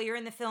it earlier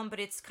in the film, but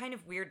it's kind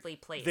of weirdly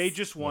placed. They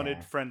just wanted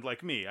Yeah. Friend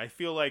Like Me. I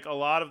feel like a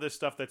lot of this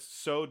stuff that's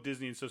so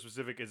Disney and so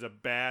specific is a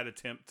bad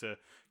attempt to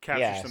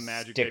capture some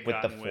magic stick they'd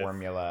with the gotten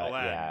formula.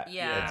 Aladdin.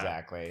 Yeah.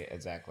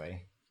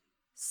 Exactly.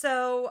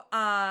 So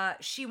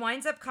she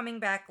winds up coming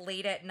back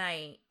late at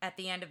night at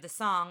the end of the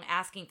song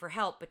asking for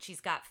help, but she's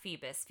got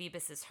Phoebus.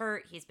 Phoebus is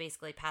hurt. He's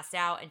basically passed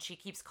out, and she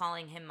keeps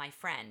calling him my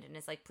friend and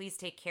is like, please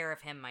take care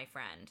of him, my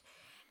friend.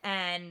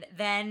 And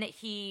then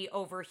he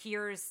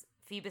overhears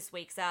Phoebus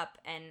wakes up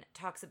and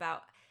talks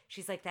about,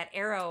 she's like, that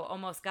arrow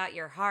almost got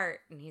your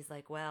heart. And he's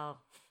like, well...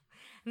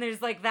 And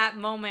there's like that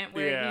moment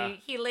where Yeah.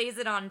 he lays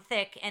it on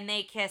thick and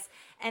they kiss.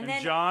 And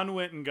then John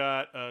went and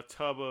got a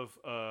tub of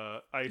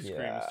ice cream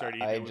and Yeah, started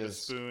eating I it with a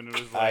just- spoon and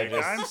was I like,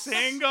 just- I'm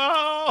single.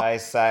 I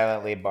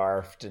silently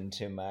barfed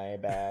into my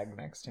bag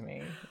next to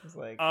me. It was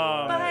like,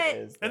 what But-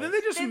 is and then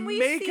this? they just then we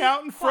make see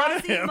out in front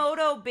of him.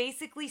 Quasimodo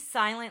basically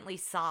silently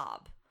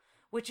sob,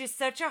 which is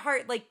such a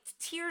hard, like,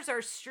 tears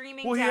are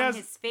streaming Well, he down has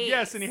his face.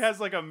 yes, and he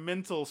has like a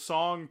mental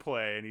song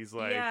play, and he's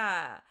like,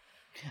 yeah.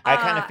 I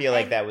kind of feel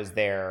like and- that was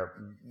their,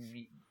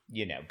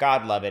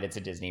 God love it. It's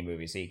a Disney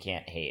movie, so you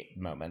can't hate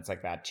moments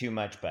like that too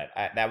much. But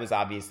that was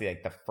obviously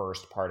like the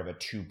first part of a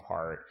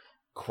 2-part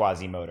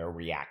Quasimodo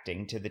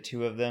reacting to the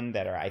two of them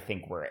that are, I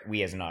think,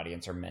 we as an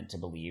audience are meant to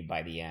believe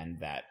by the end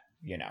that,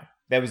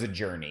 that was a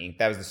journey.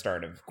 That was the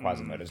start of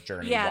Quasimodo's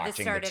journey, Yeah, the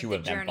watching start the of two the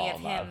of them journey fall of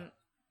in love. him,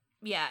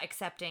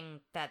 accepting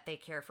that they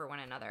care for one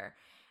another.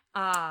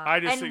 I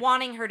just and think-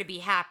 wanting her to be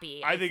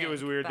happy. I think it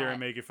was weird they were but-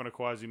 making fun of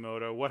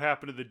Quasimodo. What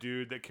happened to the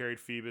dude that carried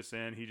Phoebus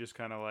in? He just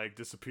kind of like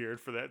disappeared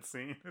for that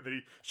scene. That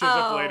he shows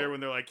up Oh. later when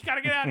they're like, you gotta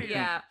get out of here.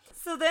 Yeah.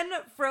 So then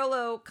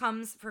Frollo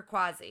comes for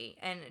Quasi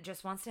and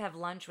just wants to have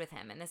lunch with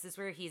him. And this is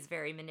where he's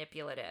very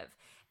manipulative.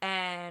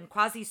 And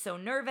Quasi's so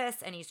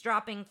nervous and he's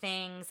dropping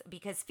things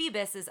because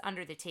Phoebus is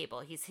under the table.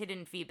 He's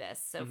hidden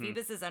Phoebus. So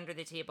Phoebus is under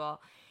the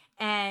table.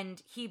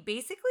 And he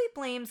basically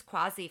blames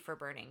Quasi for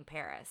burning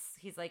Paris.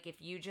 He's like,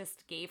 if you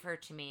just gave her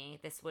to me,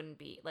 this wouldn't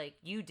be, like,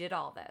 you did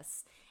all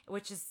this,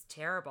 which is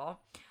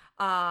terrible.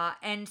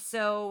 And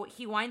so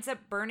he winds up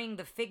burning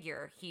the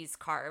figure he's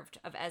carved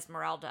of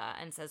Esmeralda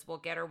and says, we'll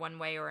get her one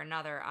way or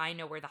another. I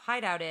know where the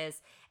hideout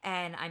is,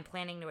 and I'm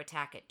planning to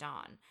attack at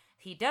dawn.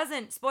 He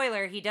doesn't,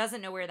 spoiler, he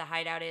doesn't know where the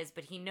hideout is,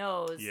 but he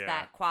knows Yeah.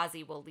 that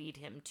Quasi will lead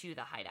him to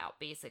the hideout,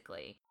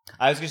 basically.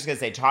 I was just going to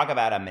say, talk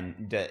about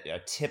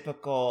a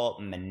typical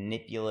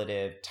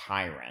manipulative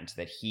tyrant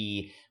that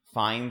he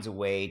finds a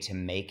way to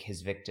make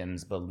his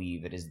victims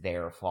believe it is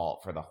their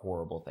fault for the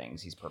horrible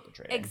things he's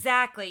perpetrating.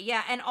 Exactly,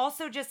 yeah. And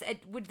also just,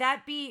 would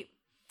that be...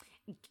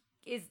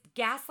 Is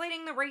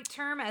gaslighting the right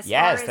term? As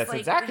Yes, far as that's like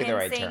exactly the him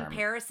right saying term.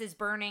 Paris is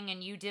burning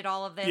and you did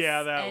all of this.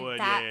 Yeah, that and would,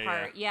 that yeah.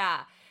 part, yeah.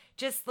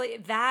 Just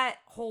like that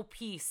whole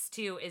piece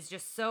too is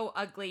just so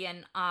ugly.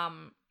 And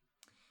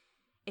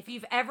if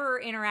you've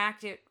ever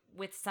interacted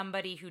with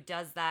somebody who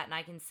does that, and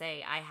I can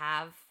say I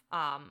have,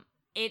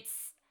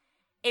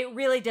 it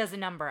really does a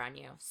number on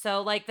you.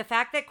 So like the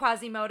fact that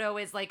Quasimodo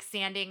is like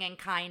standing and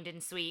kind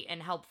and sweet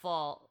and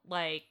helpful,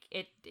 like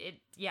it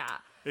yeah.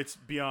 It's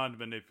beyond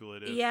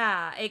manipulative.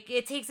 Yeah,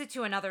 it takes it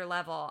to another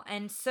level.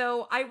 And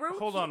so I wrote...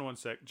 Hold on one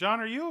sec. John,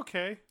 are you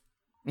okay?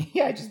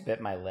 Yeah, I just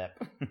bit my lip.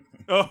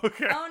 Oh,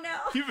 okay. Oh, no.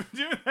 You've been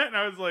doing that, and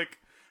I was like,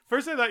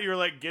 First, I thought you were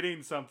like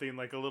getting something,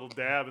 like a little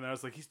dab, and I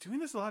was like, he's doing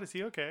this a lot. Is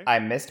he okay? I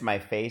missed my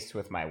face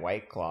with my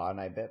White Claw, and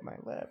I bit my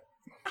lip.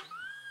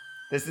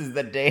 This is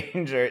the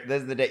danger.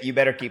 This is the you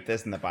better keep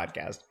this in the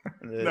podcast.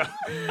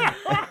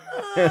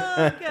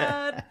 Oh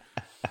God.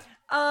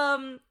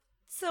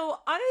 So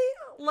I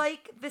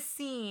like the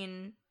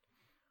scene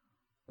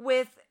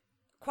with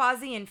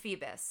Quasi and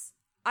Phoebus.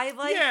 I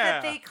like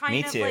that they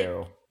kind of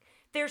like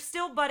they're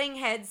still butting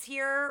heads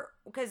here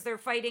because they're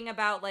fighting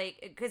about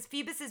because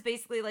Phoebus is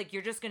basically like,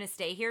 you're just going to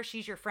stay here.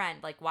 She's your friend.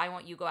 Like, why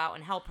won't you go out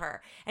and help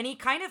her? And he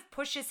kind of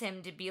pushes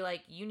him to be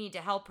like, you need to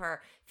help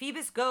her.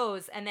 Phoebus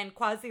goes, and then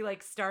Quasi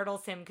like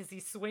startles him because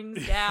he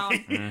swings down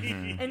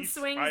and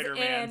swings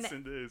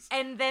in.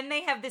 And then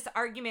they have this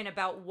argument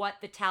about what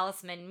the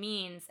talisman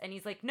means. And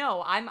he's like,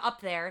 no, I'm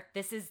up there.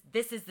 This is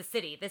the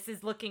city. This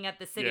is looking at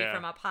the city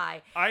from up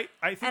high. I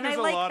think and there's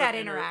I like a lot that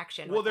of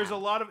interaction. Well, there's a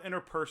lot of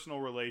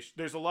interpersonal relation.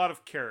 There's a lot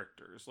of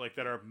characters like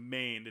that are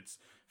main. It's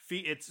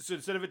so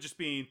instead of it just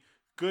being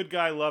good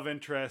guy, love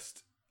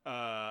interest,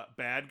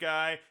 bad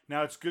guy,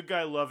 now it's good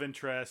guy, love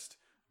interest,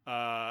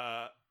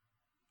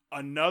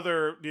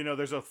 another,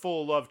 there's a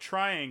full love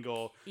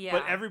triangle,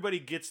 but everybody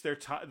gets their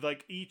time.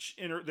 Like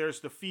there's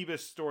the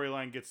Phoebus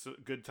storyline gets a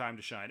good time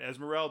to shine.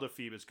 Esmeralda,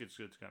 Phoebus gets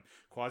good time.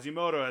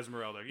 Quasimodo,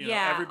 Esmeralda,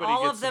 everybody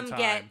all gets of them some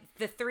get time.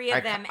 the three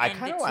of them. I and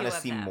kind of want to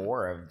see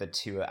more of the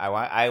two.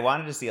 I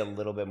wanted to see a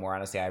little bit more.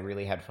 Honestly, I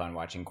really had fun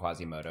watching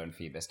Quasimodo and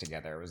Phoebus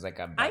together. It was like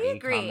a buddy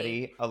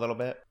comedy a little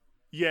bit.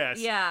 Yes.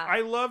 Yeah. I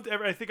loved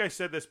I think I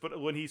said this,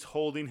 but when he's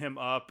holding him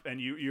up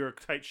and you're a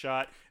tight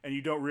shot and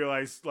you don't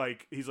realize,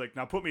 like, he's like,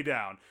 now put me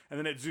down. And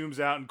then it zooms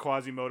out and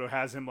Quasimodo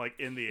has him like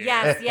in the air.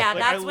 Yes, yeah. Like,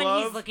 that's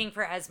when he's looking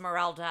for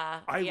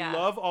Esmeralda. I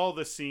love all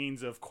the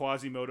scenes of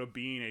Quasimodo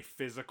being a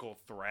physical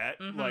threat.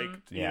 Like,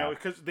 you know,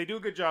 because they do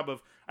a good job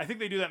of, I think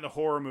they do that in the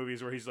horror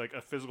movies where he's like a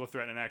physical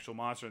threat and an actual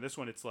monster. In this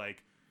one, it's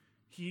like,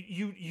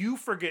 you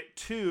forget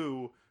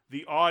too,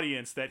 the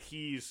audience, that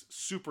he's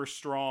super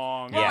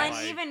strong. Well,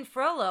 and even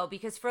Frollo,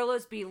 because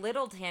Frollo's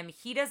belittled him,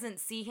 he doesn't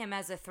see him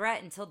as a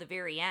threat until the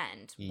very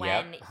end.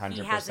 When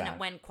 100%.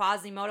 When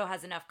Quasimodo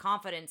has enough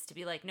confidence to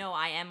be like, no,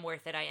 I am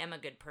worth it. I am a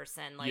good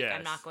person. Like,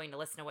 I'm not going to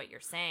listen to what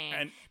you're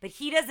saying. But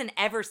he doesn't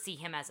ever see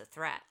him as a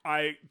threat.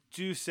 I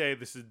do say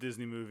this is a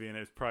Disney movie, and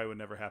it probably would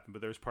never happen,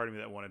 but there's part of me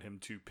that wanted him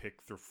to pick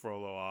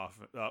Frollo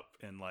up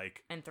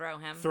and throw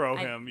him.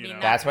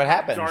 That's what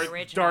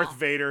happens. Darth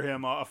Vader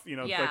him off.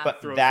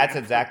 But that's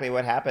exactly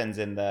what happens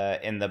in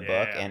the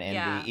book,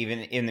 and even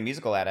in the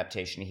musical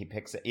adaptation, he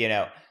picks it.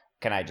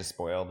 Can I just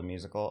spoil the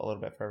musical a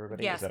little bit for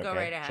everybody? Yes, Is that go okay?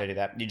 right ahead. Should I do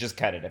that? You just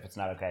cut it if it's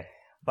not okay.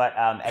 But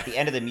at the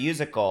end of the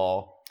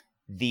musical,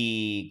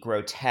 the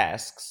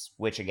grotesques,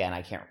 which again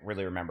I can't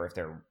really remember if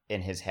they're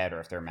in his head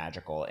or if they're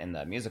magical in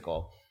the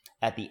musical.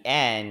 At the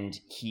end,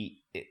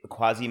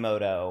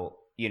 Quasimodo,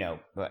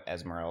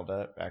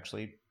 Esmeralda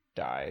actually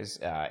dies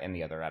in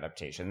the other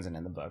adaptations and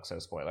in the book, so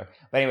spoiler.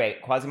 But anyway,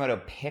 Quasimodo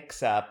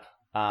picks up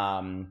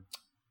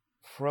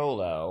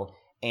Frollo,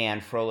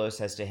 and Frollo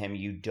says to him,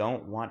 "You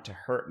don't want to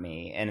hurt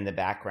me." And in the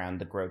background,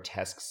 the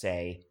grotesques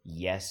say,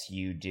 "Yes,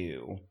 you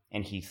do."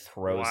 And he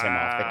throws him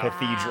off the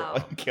cathedral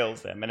and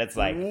kills him. And it's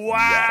like,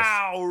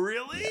 wow, yes.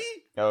 Really?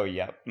 Yeah. Oh,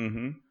 yep.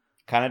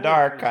 Kind of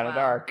dark,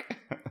 dark.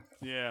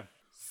 Yeah.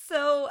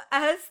 So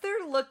as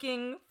they're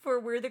looking for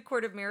where the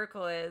Court of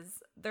Miracle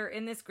is, they're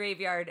in this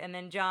graveyard, and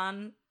then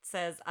John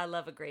says, "I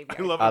love a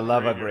graveyard." I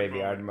love a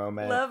graveyard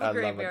moment. Love a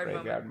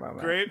graveyard moment.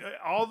 Great.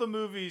 All the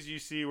movies you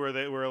see where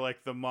they're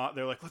like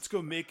they're like, let's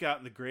go make out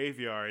in the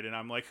graveyard, and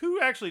I'm like,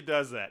 who actually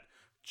does that?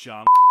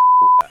 John.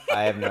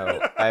 I have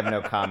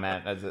no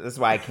comment. This is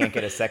why I can't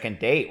get a second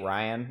date,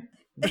 Ryan.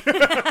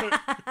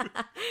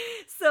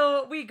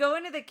 So we go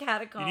into the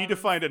catacombs. You need to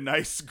find a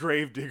nice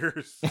grave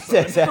digger. That's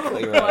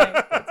exactly right.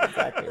 That's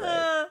exactly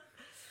right.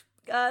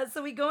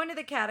 So we go into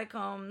the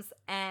catacombs,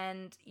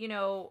 and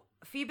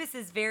Phoebus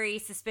is very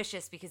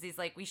suspicious because he's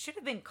like, we should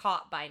have been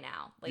caught by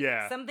now.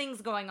 Like,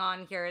 something's going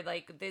on here,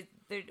 like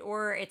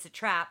or it's a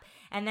trap.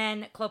 And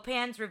then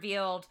Clopan's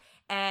revealed,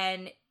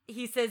 and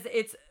he says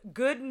it's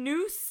good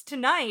news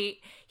tonight.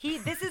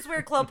 This is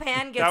where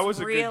Clopan gets that was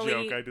really, a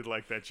good joke. I did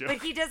like that joke.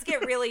 But he does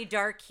get really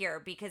dark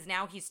here because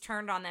now he's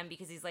turned on them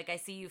because he's like, I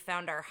see you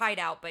found our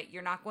hideout, but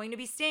you're not going to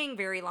be staying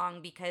very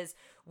long because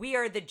we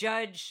are the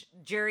judge,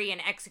 jury,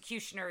 and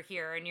executioner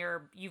here, and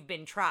you've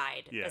been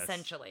tried,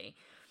 essentially.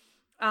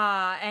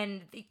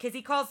 And because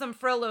he calls them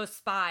Frollo's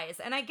spies,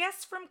 and I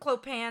guess from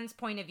Clopan's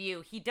point of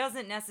view, he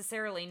doesn't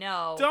necessarily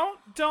know. Don't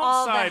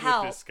all side the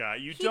help. with this guy.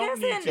 You He don't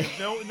need doesn't.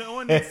 to. No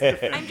one needs to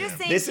defend I'm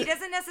just him. saying he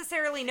doesn't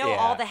necessarily know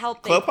all the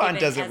help. They've Clopan given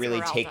doesn't really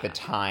Esmeralda. take the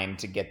time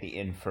to get the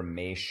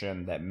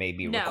information that may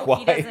be he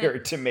required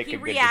doesn't. to make he a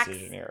good reacts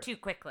decision here. too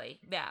quickly.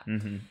 Yeah.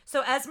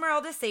 So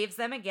Esmeralda saves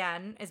them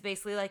again. Is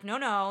basically like,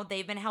 no,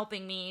 they've been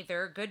helping me.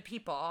 They're good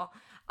people.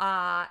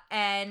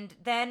 And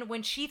then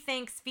when she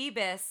thanks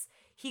Phoebus,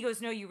 he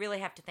goes, no, you really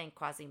have to thank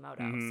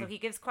Quasimodo. So he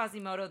gives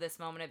Quasimodo this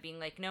moment of being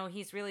like, no,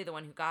 he's really the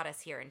one who got us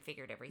here and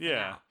figured everything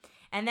out.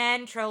 And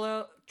then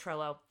Trollo.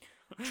 Trollo.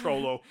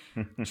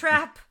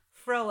 Trap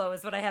Frollo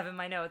is what I have in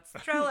my notes.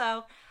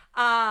 Trollo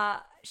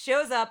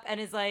shows up and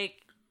is like,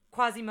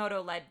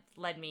 Quasimodo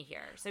led me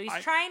here. So he's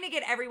trying to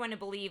get everyone to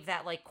believe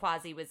that like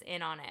Quasi was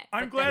in on it.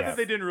 I'm glad that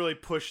they didn't really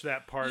push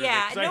that part of it.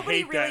 Yeah, 'cause nobody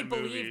I hate really that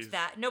believed movies.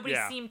 that. Nobody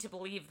seemed to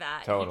believe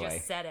that. Totally. He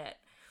just said it.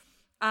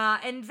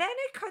 And then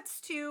it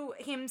cuts to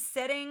him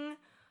setting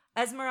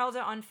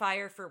Esmeralda on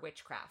fire for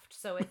witchcraft.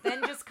 So it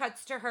then just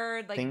cuts to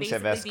her like Things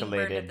have basically being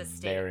burned at escalated the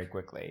stake. very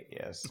quickly.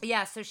 Yes.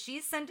 Yeah, so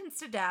she's sentenced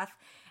to death,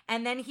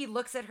 and then he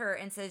looks at her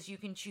and says, "You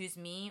can choose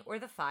me or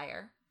the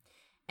fire."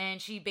 And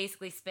she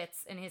basically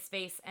spits in his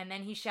face, and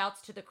then he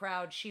shouts to the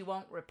crowd, "She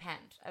won't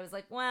repent." I was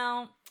like,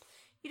 well,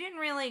 you didn't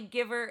really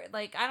give her,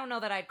 like, I don't know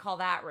that I'd call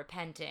that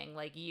repenting,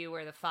 like you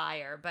or the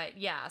fire, but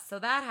yeah, so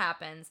that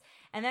happens.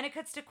 And then it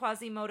cuts to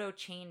Quasimodo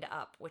chained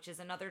up, which is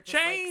another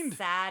just like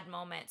sad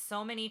moment.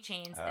 So many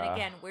chains. And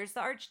again, where's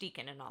the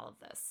Archdeacon in all of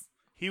this?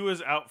 He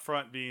was out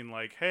front being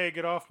like, hey,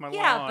 get off my lawn.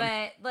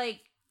 Yeah, but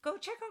like, go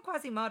check on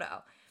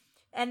Quasimodo.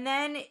 And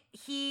then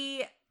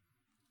he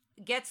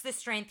gets the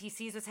strength. He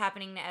sees what's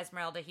happening to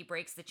Esmeralda. He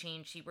breaks the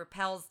chain. She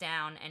repels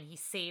down and he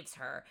saves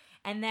her.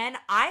 And then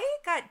I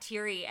got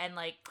teary and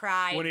like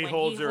cried when he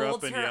holds her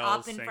up and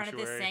yells in front of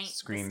the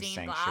screams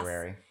stained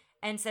sanctuary.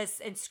 Glass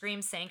and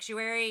screams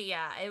sanctuary.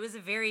 Yeah, it was a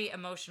very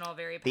emotional,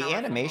 very powerful The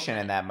animation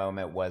moment. in that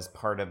moment was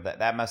part of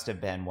that must have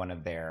been one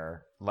of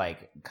their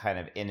like kind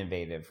of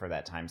innovative for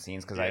that time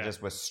scenes, because I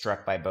just was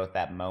struck by both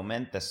that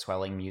moment, the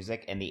swelling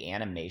music, and the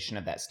animation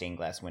of that stained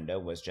glass window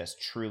was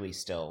just truly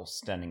still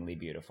stunningly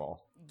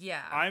beautiful.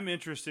 Yeah. I'm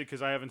interested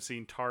because I haven't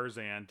seen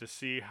Tarzan to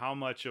see how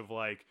much of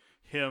like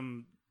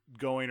him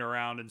going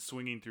around and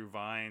swinging through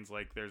vines,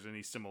 like there's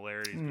any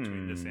similarities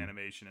between this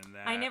animation and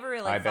that. I never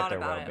really thought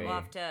about it. We'll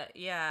have to,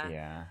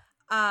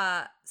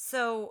 Yeah.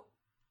 So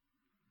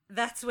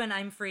that's when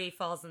I'm Free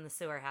falls in the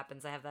sewer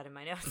happens. I have that in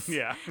my notes.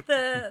 Yeah.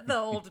 the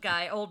old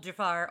guy, old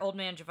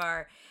man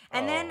Jafar.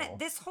 And then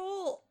this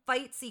whole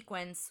fight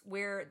sequence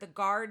where the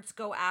guards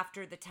go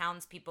after the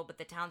townspeople, but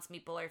the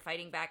townspeople are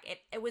fighting back.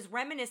 It was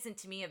reminiscent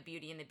to me of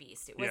Beauty and the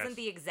Beast. It wasn't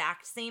the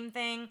exact same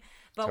thing,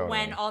 but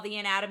when all the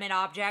inanimate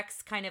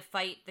objects kind of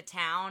fight the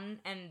town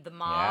and the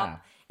mob,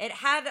 it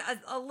had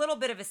a little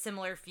bit of a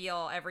similar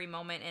feel every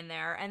moment in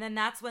there. And then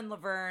that's when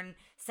Laverne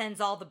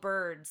sends all the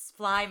birds,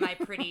 "Fly, my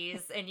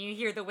pretties," and you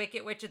hear the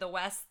Wicked Witch of the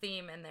West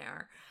theme in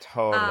there.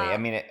 Totally. I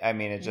mean,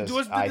 it just.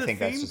 I think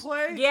that's just.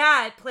 Play?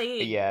 Yeah, it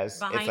played. Yes,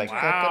 it's like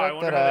I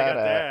wonder how they got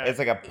that. It's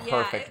like a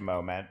perfect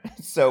moment.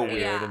 It's so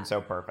weird and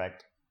so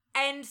perfect.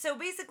 And so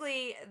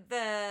basically,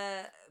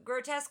 the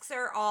grotesques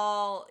are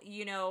all,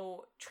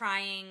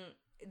 trying.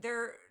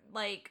 They're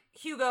like,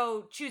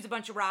 Hugo chews a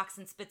bunch of rocks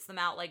and spits them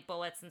out like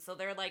bullets, and so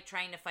they're like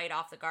trying to fight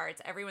off the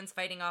guards. Everyone's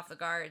fighting off the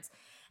guards.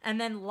 And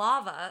then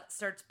lava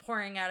starts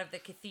pouring out of the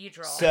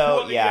cathedral.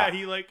 So,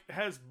 he like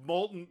has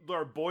molten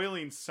or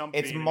boiling something.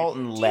 It's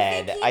molten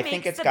lead. I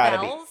think it's got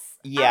to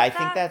be. Yeah, I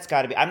think that's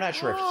got to be. I'm not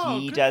sure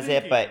if he does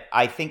it, but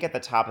I think at the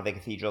top of the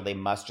cathedral they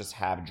must just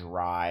have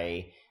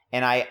dry.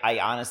 And I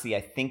honestly,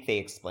 I think they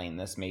explain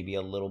this maybe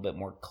a little bit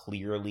more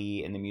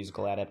clearly in the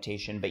musical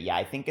adaptation. But yeah,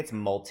 I think it's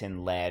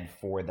molten lead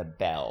for the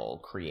bell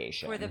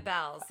creation. For the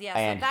bells, yeah.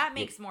 And so that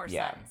makes more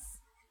sense.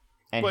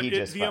 And but he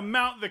just the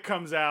amount that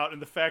comes out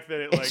and the fact that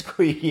it like it's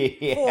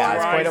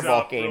quite a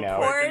volcano.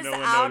 Pours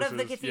out of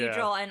the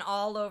cathedral and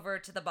all over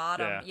to the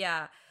bottom.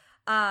 Yeah.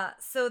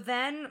 So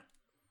then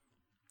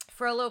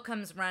Frollo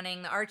comes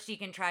running. The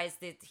Archdeacon tries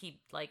to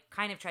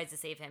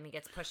save him. He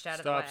gets pushed out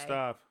of the way.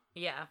 Stop.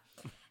 Yeah.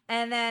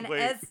 And then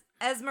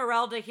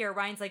Esmeralda here,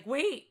 Ryan's like,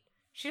 wait,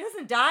 she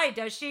doesn't die,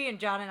 does she? And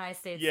John and I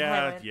stayed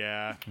silent.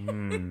 Yeah.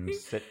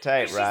 Sit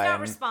tight, she's Ryan. She's not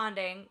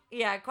responding.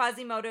 Yeah,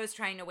 Quasimodo's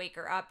trying to wake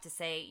her up to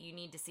say, you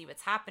need to see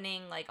what's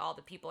happening. Like, all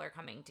the people are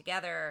coming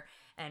together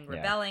and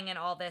rebelling and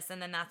all this.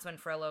 And then that's when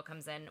Frollo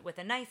comes in with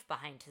a knife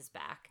behind his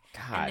back.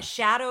 God. And the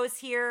shadows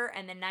here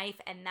and the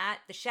knife and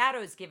the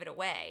shadows give it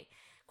away.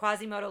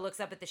 Quasimodo looks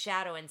up at the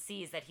shadow and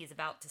sees that he's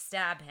about to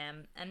stab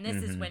him. And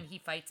this is when he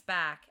fights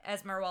back.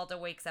 Esmeralda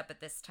wakes up at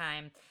this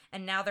time.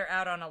 And now they're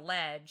out on a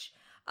ledge.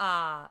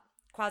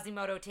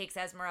 Quasimodo takes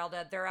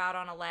Esmeralda. They're out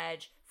on a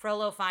ledge.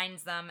 Frollo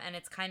finds them. And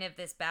it's kind of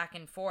this back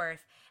and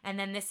forth. And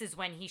then this is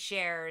when he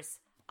shares,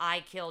 "I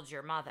killed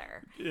your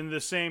mother." In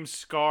the same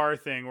Scar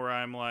thing where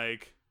I'm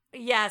like...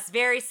 Yes,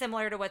 very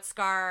similar to what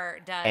Scar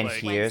does. And when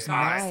here's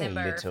Scar my and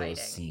Simba little are fighting.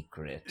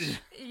 secret.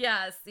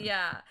 Yes,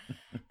 yeah.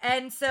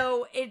 And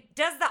so it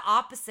does the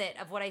opposite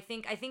of what I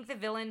think. I think the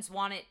villains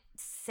want to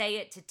say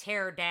it to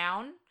tear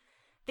down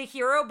the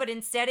hero, but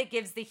instead it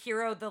gives the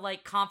hero the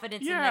like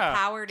confidence and the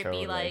power to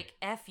be like,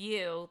 F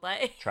you.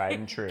 Like tried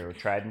and true.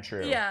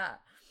 Yeah.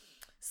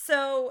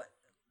 So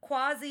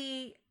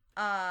Quasi's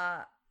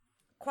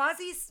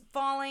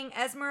falling,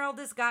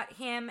 Esmeralda's got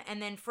him,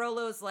 and then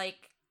Frollo's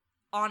like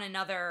on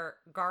another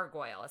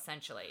gargoyle,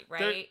 essentially,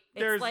 right?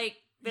 It's like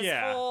this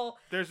whole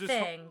there's this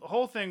thing.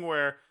 whole thing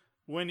where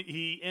when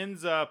he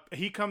ends up,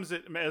 he comes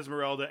at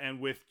Esmeralda and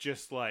with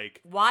just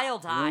like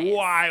wild eyes,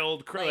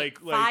 like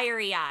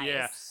fiery eyes,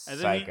 yeah,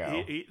 and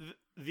Psycho. then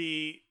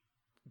the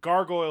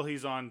gargoyle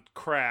he's on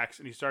cracks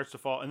and he starts to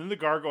fall, and then the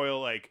gargoyle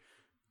like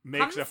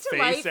makes Comes a to face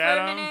life at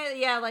for a him. minute.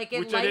 Yeah, like it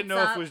Which lights I didn't know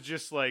up. if was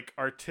just like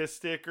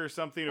artistic or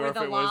something, Or or if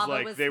the it was lava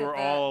like was they the- were the-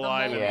 all the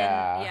alive. moment.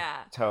 Yeah.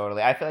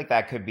 Totally. I feel like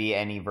that could be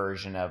any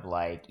version of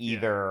like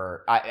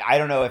either I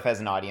don't know if as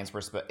an audience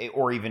we're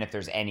or even if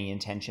there's any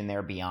intention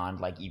there beyond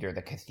like either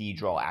the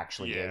cathedral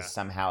actually is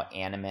somehow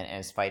animate and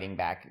is fighting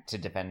back to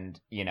defend,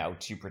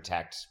 to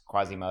protect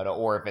Quasimodo,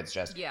 or if it's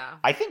just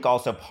I think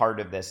also part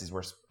of this is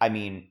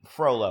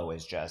Frollo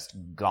is just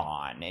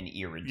gone and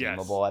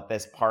irredeemable at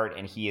this part,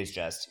 and he is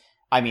just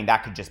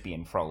that could just be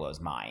in Frollo's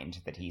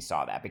mind that he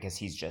saw that, because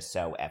he's just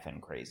so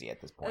effing crazy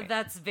at this point.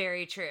 That's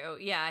very true.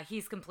 Yeah,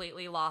 he's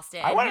completely lost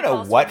it. I want to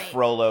know what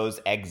Frollo's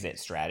exit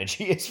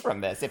strategy is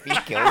from this. If he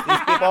kills these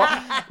people,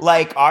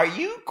 like, are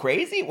you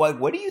crazy?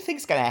 What do you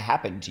think's going to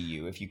happen to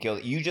you if you kill?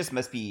 You just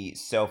must be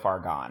so far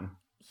gone.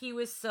 He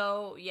was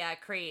so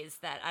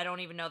crazed that I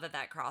don't even know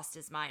that crossed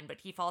his mind. But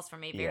he falls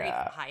from a very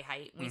high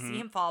height. We see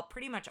him fall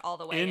pretty much all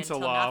the way into until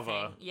lava.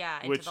 Nothing. Yeah,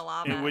 into the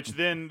lava. In which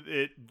then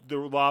the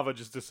lava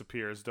just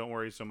disappears. Don't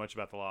worry so much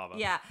about the lava.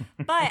 Yeah,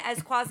 but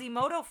as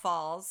Quasimodo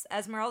falls,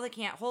 Esmeralda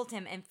can't hold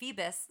him, and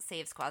Phoebus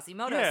saves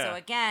Quasimodo. Yeah. So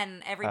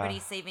again,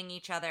 everybody's saving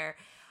each other.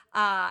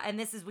 And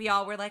this is,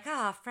 we're like,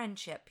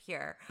 friendship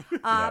here.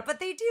 But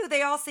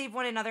they all save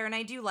one another. And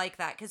I do like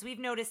that, because we've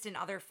noticed in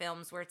other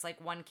films where it's like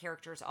one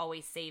character is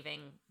always saving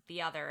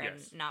the other and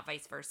not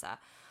vice versa.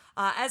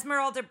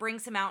 Esmeralda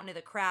brings him out into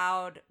the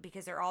crowd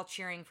because they're all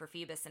cheering for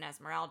Phoebus and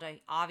Esmeralda.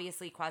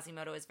 Obviously,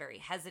 Quasimodo is very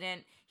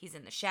hesitant. He's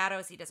in the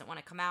shadows. He doesn't want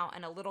to come out.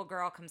 And a little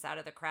girl comes out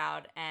of the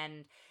crowd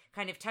and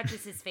kind of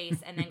touches his face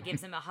and then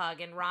gives him a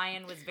hug. And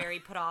Ryan was very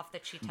put off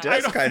that she touched him.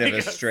 It is kind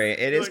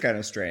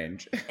of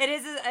strange. It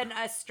is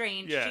a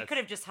strange. Yes. She could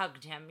have just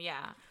hugged him. Yeah.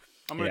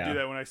 I'm going to do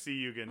that when I see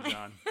you again,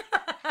 John.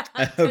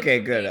 Okay,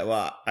 good.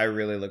 Well, I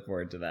really look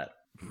forward to that.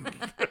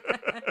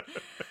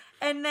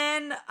 And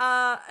then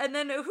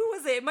who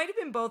was it? It might have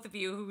been both of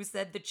you who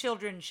said the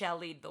children shall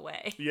lead the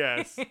way.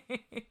 Yes.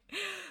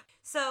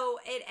 So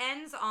it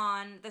ends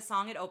on the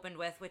song it opened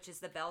with, which is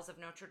the Bells of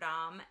Notre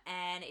Dame,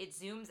 and it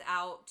zooms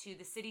out to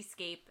the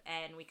cityscape,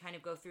 and we kind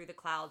of go through the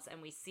clouds,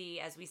 and we see,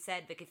 as we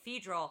said, the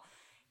cathedral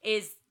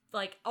is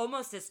like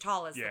almost as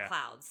tall as the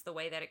clouds, the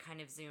way that it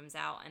kind of zooms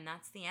out, and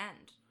that's the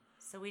end.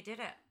 So we did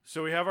it.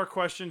 So we have our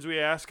questions we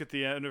ask at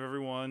the end of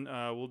everyone.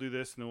 We'll do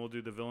this, and then we'll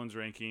do the villains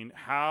ranking.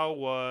 How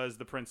was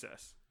the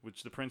princess?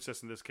 Which the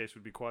princess in this case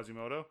would be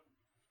Quasimodo.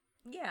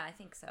 Yeah, I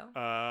think so.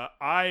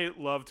 I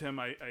loved him.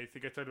 I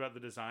think I talked about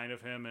the design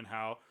of him and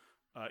how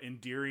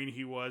endearing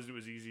he was. It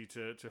was easy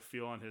to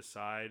feel on his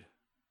side.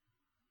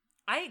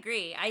 I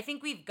agree. I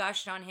think we've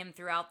gushed on him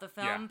throughout the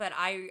film, but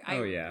I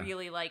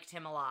really liked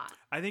him a lot.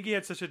 I think he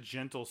had such a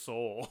gentle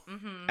soul.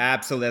 Mm-hmm.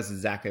 Absolutely. That's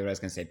exactly what I was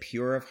going to say.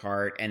 Pure of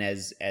heart. And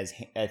as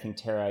I think,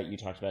 Tara, you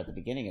talked about at the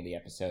beginning of the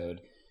episode,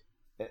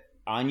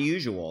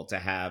 unusual to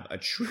have a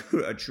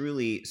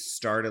truly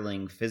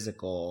startling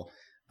physical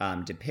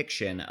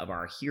depiction of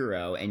our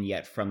hero, and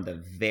yet from the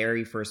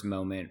very first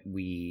moment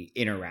we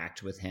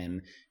interact with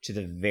him to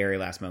the very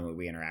last moment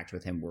we interact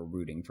with him, we're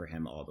rooting for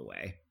him all the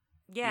way.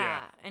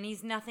 Yeah, and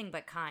he's nothing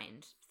but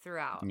kind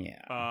throughout.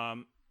 Yeah.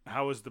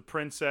 How was the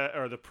princess,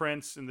 or the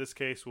prince in this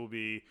case will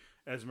be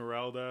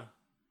Esmeralda?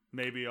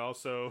 Maybe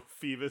also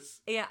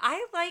Phoebus. Yeah,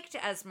 I liked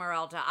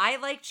Esmeralda.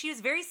 She was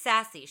very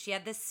sassy. She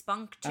had this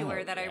spunk to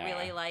her that I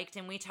really liked.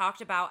 And we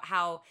talked about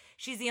how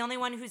she's the only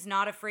one who's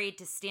not afraid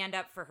to stand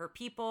up for her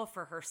people,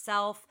 for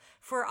herself,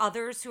 for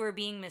others who are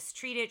being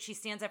mistreated. She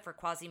stands up for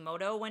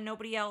Quasimodo when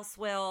nobody else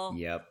will.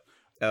 Yep.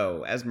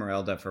 Oh,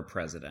 Esmeralda for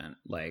president,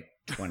 like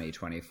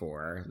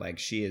 2024. Like,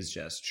 she is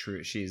just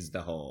true. She's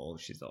the whole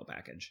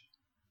package.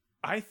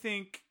 I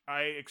think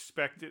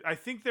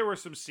there were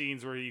some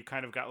scenes where you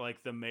kind of got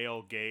like the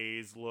male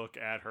gaze look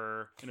at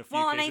her in a few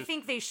cases. And I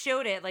think they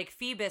showed it, like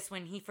Phoebus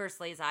when he first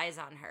lays eyes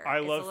on her. I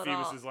love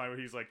Phoebus's line where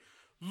he's like,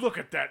 "Look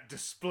at that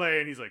display,"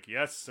 and he's like,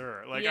 "Yes,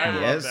 sir." Like, I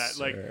love that.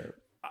 Like,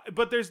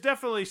 but there's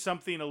definitely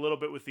something a little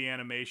bit with the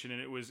animation,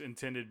 and it was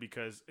intended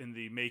because in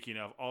the making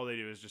of, all they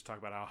do is just talk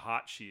about how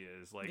hot she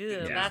is. Like,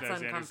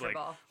 that's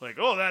uncomfortable. Like,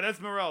 oh, that's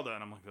Esmeralda,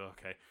 and I'm like, oh,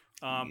 okay.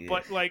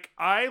 But like,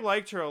 I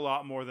liked her a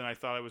lot more than I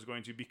thought I was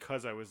going to,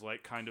 because I was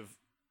like kind of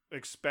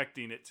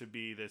expecting it to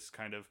be this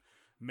kind of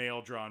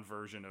male drawn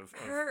version of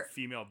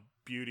female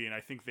beauty, and I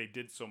think they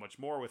did so much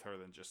more with her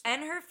than just that.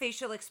 And her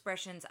facial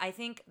expressions, I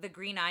think the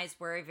green eyes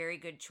were a very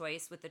good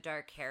choice with the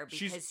dark hair,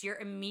 because you're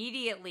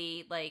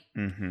immediately like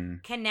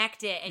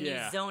connected and you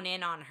zone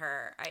in on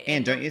her.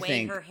 And don't you the way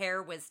think her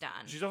hair was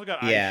done? She's also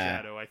got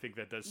eyeshadow. I think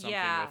that does something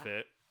with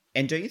it.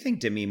 And don't you think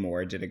Demi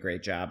Moore did a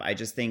great job? I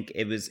just think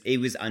it was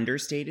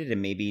understated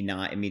and maybe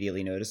not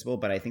immediately noticeable,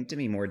 but I think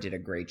Demi Moore did a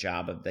great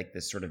job of like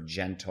this sort of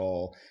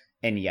gentle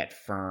and yet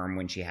firm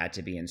when she had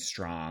to be in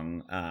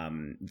strong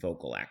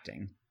vocal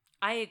acting.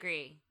 I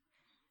agree.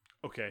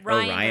 Okay.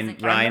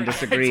 Ryan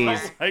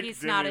disagrees.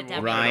 He's not a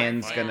Demi.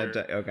 Ryan's gonna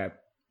okay.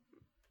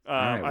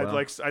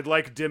 I'd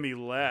like Demi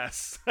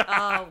less.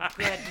 Oh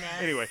goodness.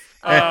 Anyway,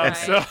 right.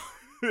 So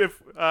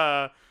if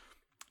how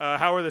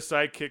are the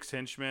sidekicks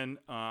henchmen?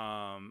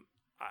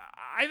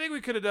 I I think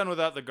we could have done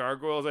without the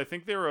gargoyles. I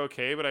think they were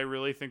okay, but I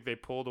really think they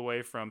pulled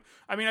away from.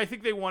 I mean, I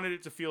think they wanted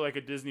it to feel like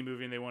a Disney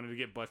movie, and they wanted to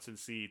get butts in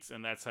seats,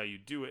 and that's how you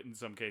do it in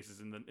some cases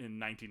in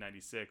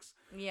 1996.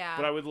 Yeah.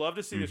 But I would love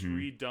to see this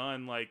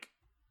redone. Like,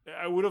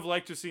 I would have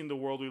liked to have seen the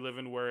world we live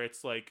in, where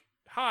it's like,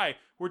 hi,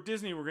 we're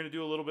Disney. We're going to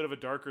do a little bit of a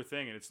darker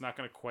thing, and it's not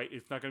going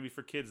to be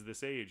for kids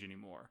this age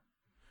anymore.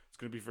 It's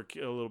going to be for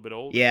a little bit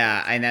older.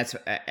 Yeah, and that's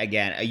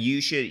again,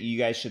 you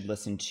guys should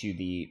listen to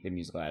the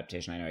musical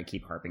adaptation. I know I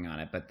keep harping on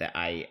it, but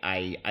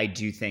I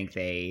do think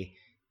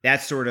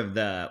that's sort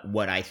of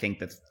what I think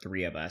the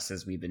three of us,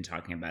 as we've been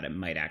talking about it,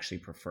 might actually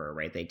prefer,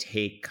 right? They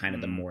take kind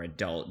of the more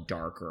adult,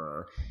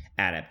 darker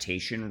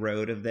adaptation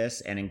road of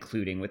this, and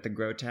including with the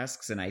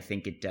grotesques, and I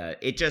think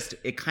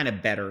it kind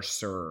of better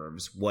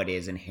serves what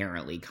is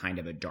inherently kind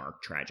of a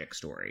dark, tragic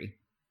story.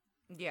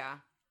 Yeah.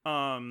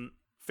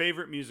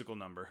 Favorite musical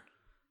number?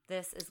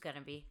 This is going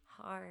to be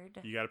hard.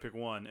 You got to pick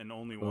one and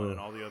only one, and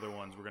all the other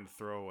ones we're going to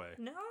throw away.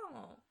 No.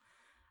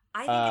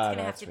 I think it's going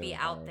to have to be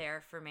Out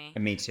There for me.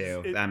 Me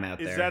too. I'm out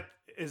there.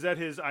 Is that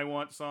his I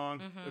Want song?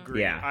 Mm-hmm.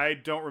 Agreed. Yeah. I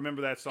don't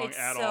remember that song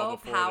at all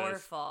before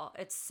powerful.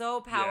 It's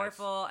so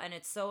powerful and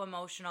it's so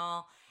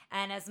emotional.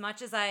 And as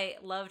much as I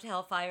loved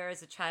Hellfire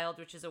as a child,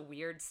 which is a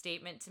weird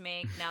statement to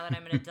make now that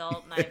I'm an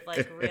adult and I've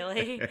like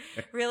really,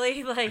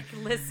 really like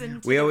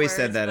listened to We always words,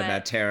 said that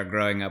about Tara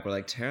growing up. We're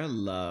like, Tara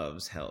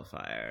loves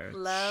Hellfire.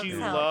 She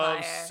Hellfire.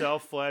 loves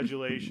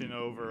self-flagellation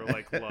over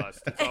like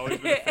lust. It's always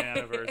been a fan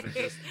of hers. And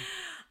just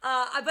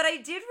but I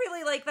did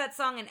really like that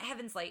song, and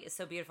Heaven's Light is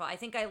so beautiful. I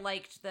think I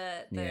liked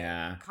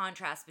the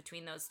contrast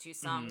between those two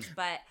songs,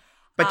 But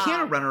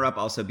can a runner-up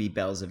also be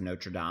Bells of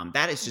Notre Dame?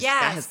 That is just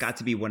that has got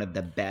to be one of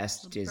the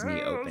best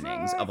Disney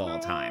openings of all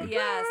time.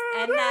 Yes,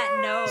 and that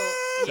note,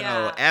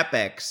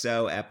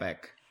 So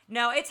epic.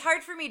 No, it's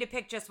hard for me to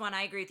pick just one.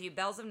 I agree with you.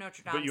 Bells of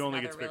Notre Dame is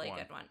another really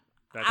good one.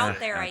 That's Out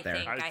There, I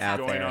think. I have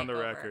to going on take the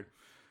over. record.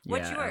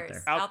 What's Yeah, yours? Out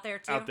There. Out There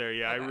too. Out There,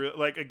 yeah.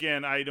 Okay.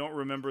 Again, I don't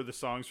remember the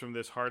songs from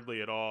this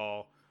hardly at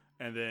all.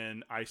 And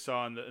then I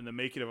saw in the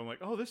making of it, I'm like,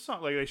 oh, this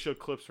song, like they showed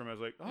clips from it. I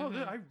was like, oh,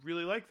 I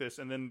really like this.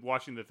 And then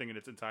watching the thing in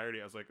its entirety,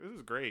 I was like, this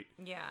is great.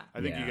 Yeah.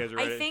 I think you guys are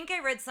ready. I think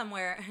I read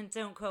somewhere,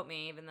 don't quote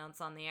me, even though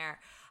it's on the air.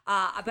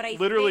 But I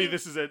literally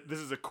think... this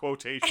is a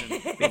quotation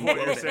of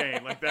what you're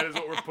saying. Like that is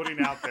what we're putting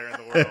out there in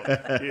the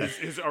world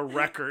is a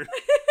record.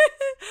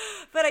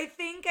 But I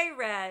think I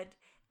read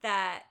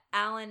that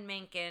Alan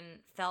Menken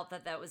felt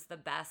that was the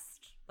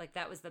best. Like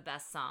that was the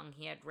best song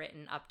he had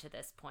written up to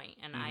this point,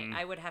 and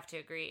I would have to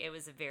agree. It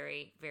was a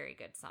very, very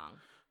good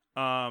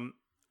song.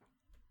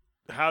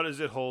 How does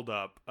it hold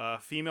up?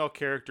 Female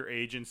character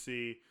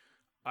agency,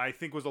 I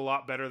think, was a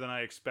lot better than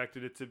I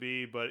expected it to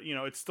be. But you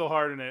know, it's still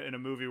hard in a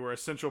movie where a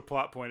central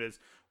plot point is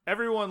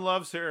everyone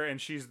loves her and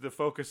she's the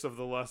focus of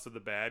the lust of the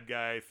bad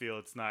guy. I feel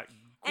it's not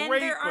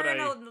great. And there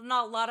are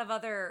not a lot of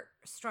other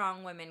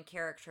strong women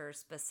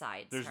characters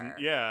besides her.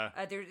 Yeah.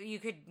 You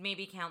could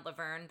maybe count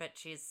Laverne, but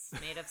she's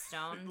made of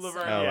stone.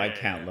 Laverne, so. I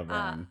count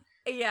Laverne.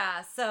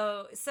 Yeah,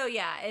 so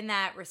yeah, in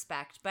that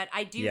respect. But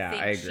I do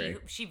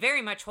think she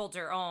very much holds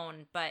her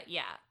own, but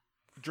yeah.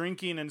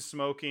 Drinking and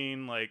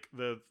smoking, like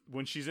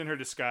when she's in her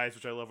disguise,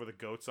 which I love, with the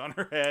goats on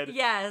her head.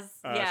 Yes,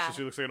 yeah. So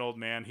she looks like an old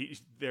man.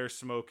 They're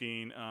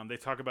smoking. They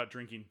talk about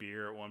drinking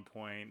beer at one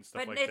point and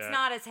stuff but like that. But it's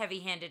not as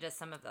heavy-handed as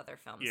some of the other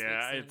films.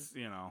 Yeah, we've it's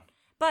seen.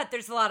 But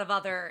there's a lot of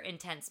other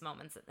intense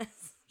moments in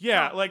this.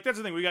 Yeah, like that's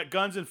the thing. We got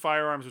guns and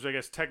firearms, which I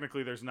guess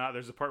technically there's not.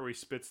 There's a part where he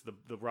spits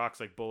the rocks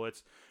like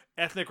bullets.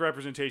 Ethnic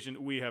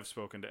representation. We have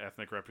spoken to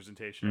ethnic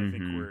representation. I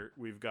think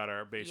we've got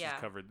our bases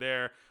covered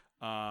there.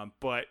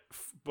 But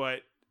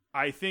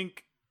I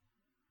think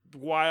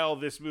while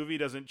this movie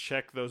doesn't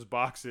check those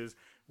boxes,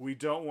 we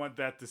don't want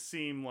that to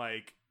seem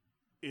like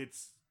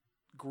it's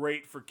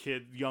great for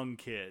young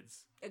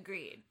kids.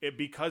 Agreed.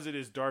 Because it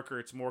is darker,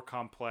 it's more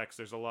complex.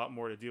 There's a lot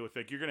more to deal with.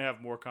 Like you're gonna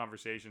have more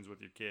conversations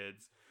with your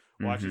kids.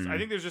 Watch this. I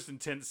think there's just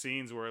intense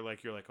scenes where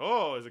like you're like,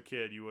 oh, as a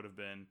kid you would have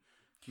been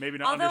maybe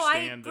not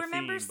understand the theme. Although I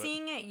remember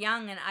seeing it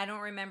young, and I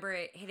don't remember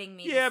it hitting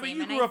me. Yeah, but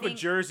you grew up in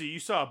Jersey. You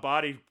saw a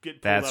body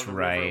get pulled out of the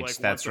river, like,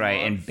 That's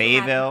right. In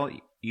Bayville,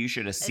 you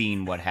should have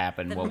seen what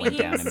happened. What went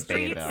down in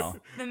Bayville.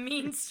 The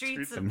mean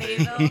streets of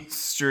Bayville.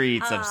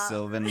 Streets of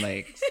Sylvan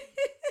Lakes.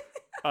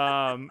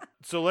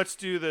 So let's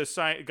do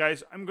the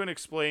guys. I'm going to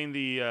explain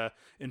the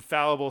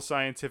infallible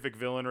scientific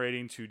villain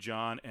rating to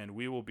John, and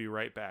we will be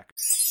right back.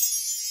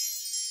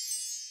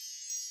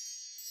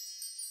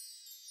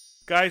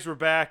 Guys, we're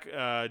back.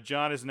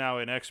 John is now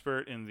an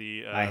expert in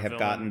the I have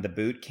gotten the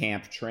boot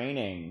camp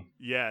training.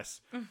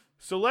 Yes.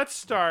 So let's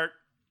start.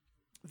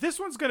 This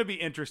one's going to be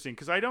interesting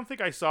because I don't think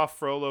I saw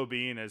Frollo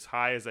being as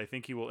high as I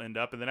think he will end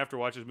up. And then after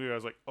watching this movie, I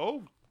was like,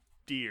 oh,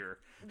 dear.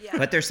 Yeah.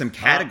 But there's some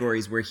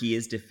categories where he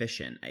is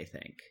deficient, I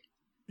think.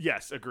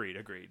 Yes, agreed.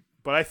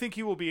 But I think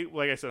he will be,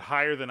 like I said,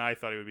 higher than I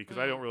thought he would be because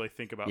I don't really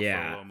think about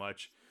Frollo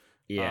much.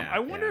 Yeah. I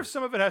wonder yeah. if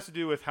some of it has to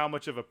do with how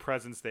much of a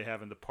presence they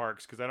have in the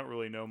parks, because I don't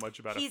really know much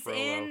about He's Frollo.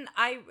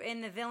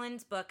 in the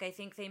villains book. I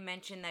think they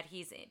mentioned that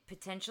he's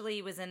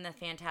potentially was in the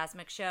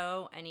Phantasmic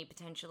show, and he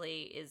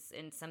potentially is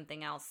in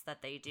something else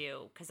that they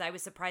do. Because I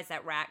was surprised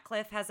that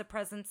Ratcliffe has a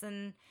presence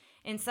in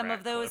some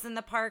of those Ratcliffe. in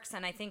the parks,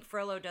 and I think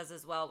Frollo does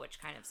as well, which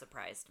kind of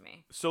surprised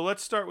me. So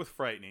let's start with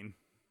frightening.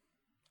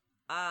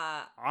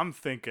 I'm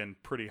thinking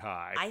pretty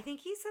high. I think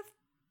he's a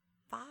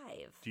 5.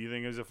 Do you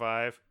think it's a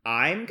 5?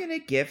 I'm gonna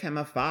give him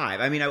a 5.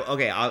 I mean,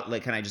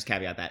 can I just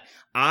caveat that?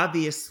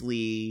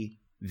 Obviously,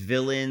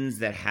 villains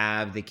that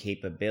have the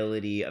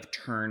capability of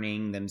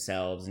turning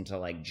themselves into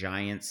like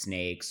giant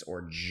snakes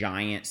or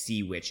giant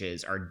sea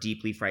witches are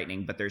deeply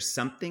frightening. But there's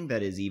something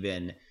that is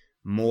even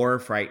more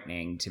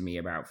frightening to me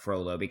about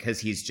Frollo because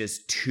he's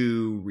just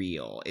too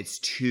real. It's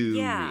too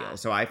real.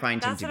 So I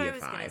find him to be a 5.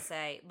 That's what I was gonna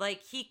say.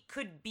 Like, he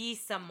could be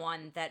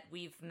someone that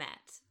we've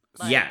met.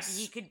 Like, yes.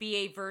 He could be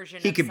a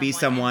version He of could be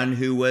someone in-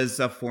 who was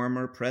a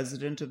former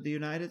president of the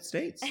United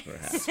States,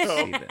 perhaps.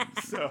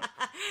 So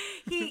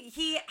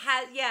he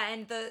has,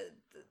 and the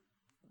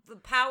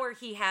power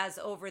he has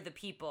over the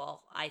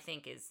people, I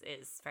think, is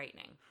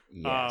frightening.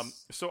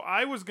 Yes. So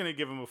I was gonna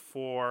give him a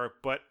 4,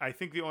 but I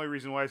think the only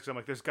reason why is because I'm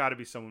like, there's got to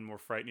be someone more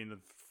frightening than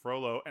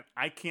Frollo, and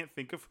I can't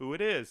think of who it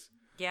is.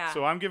 Yeah.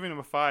 So I'm giving him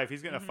a 5.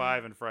 He's getting a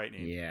 5 in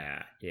frightening.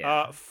 Yeah.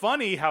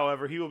 Funny,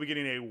 however, he will be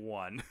getting a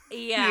 1.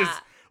 Yeah. He is,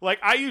 like,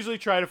 I usually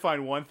try to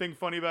find one thing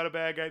funny about a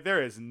bad guy.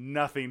 There is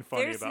nothing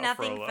funny There's about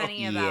nothing Frollo.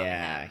 funny about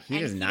Yeah, him. he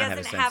does not have a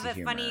doesn't sense have of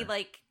a funny humor.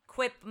 like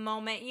quip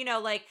moment. You know,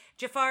 like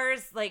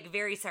Jafar's like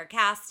very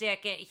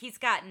sarcastic, and he's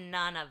got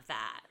none of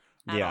that.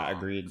 At Yeah, all.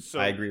 agreed. So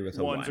I agree with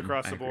a 1. ones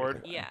across I the agree board?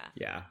 with a 1. Yeah.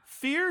 Yeah.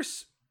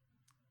 Fierce.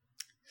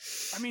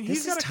 I mean, This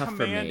he's is got a tough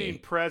for commanding me.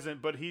 presence,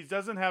 but he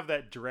doesn't have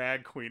that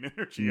drag queen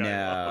energy. I No,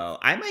 love.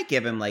 I might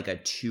give him like a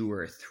 2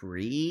 or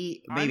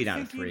 3. Maybe I'm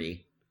not thinking- a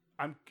 3.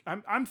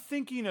 I'm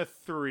thinking a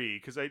 3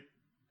 because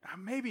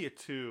maybe a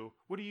 2.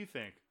 What do you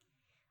think?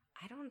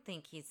 I don't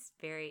think he's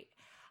very.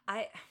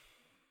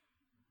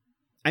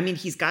 I mean,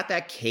 he's got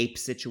that cape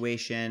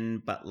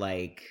situation, but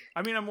like,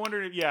 I mean, I'm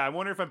wondering. Yeah, I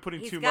wonder if I'm putting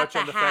He's too got much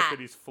on the the fact hat. that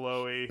he's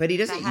flowy. but he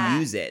doesn't hat.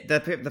 use it. The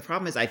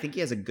problem is, I think he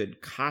has a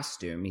good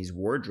costume. He's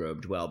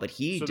wardrobed well, but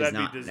he So does that'd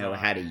be not know design.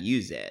 how to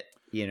use it.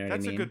 You know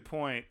That's what I mean? a good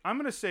point. I'm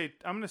gonna say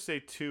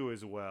 2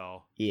 as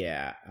well.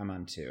 Yeah, I'm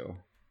on 2.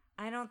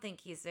 I don't think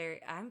he's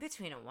very. I'm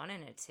between a 1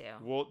 and a 2.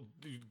 Well,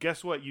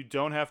 guess what? You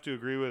don't have to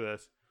agree with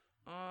us.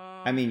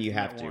 I mean, you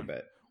have to, 1.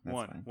 but that's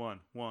fine.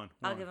 One.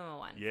 I'll give him a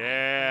 1. Fine.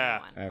 Yeah.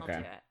 I'll give him a 1. Okay.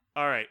 I'll do it.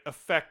 All right,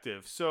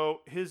 effective.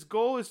 So his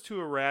goal is to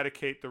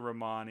eradicate the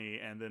Romani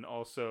and then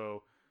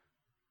also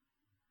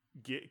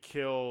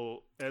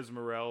kill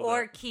Esmeralda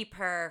Or keep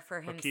her for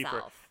or himself. keep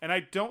her. And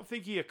I don't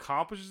think he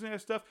accomplishes any of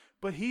that stuff,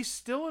 but he's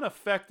still an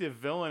effective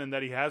villain in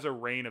that he has a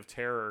reign of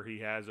terror he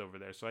has over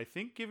there. So I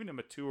think giving him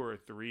a 2 or a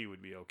 3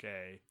 would be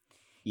okay.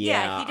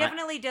 Yeah, he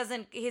definitely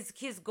doesn't. His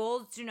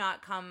goals do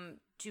not come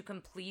to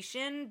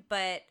completion,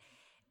 but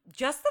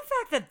just the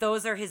fact that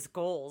those are his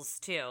goals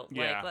too,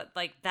 Yeah.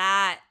 like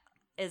that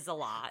is a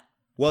lot.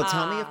 Well,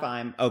 tell me if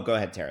I'm. Oh, go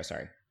ahead, Tara.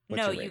 Sorry. What's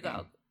No, your you rating?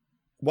 go.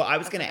 Well, I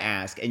was That's going to okay.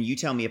 ask, and you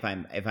tell me if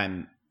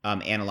I'm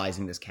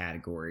analyzing this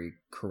category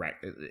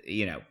correct,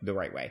 the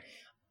right way.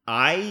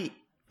 I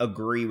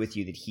agree with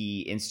you that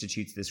he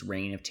institutes this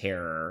reign of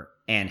terror,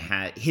 and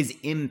his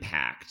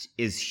impact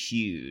is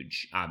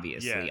huge,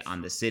 obviously, Yes.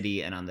 on the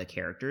city and on the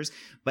characters.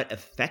 But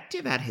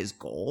effective at his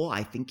goal,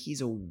 I think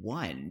he's a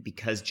 1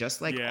 because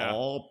just like Yeah.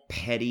 all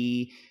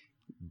petty,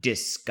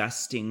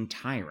 disgusting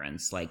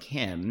tyrants like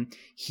him,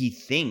 he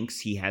thinks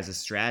he has a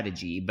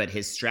strategy, but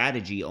his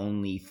strategy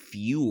only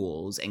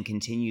fuels and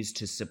continues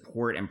to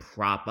support and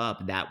prop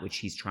up that which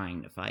he's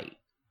trying to fight.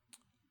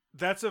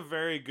 That's a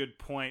very good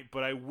point,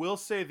 but I will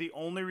say the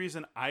only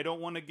reason I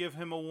don't want to give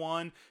him a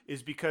 1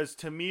 is because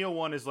to me a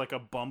 1 is like a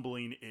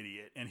bumbling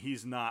idiot, and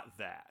he's not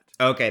that.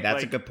 Okay, that's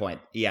Like, a good point.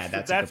 Yeah, So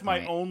that's that's a good my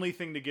point. only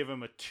thing to give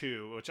him a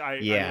 2, which I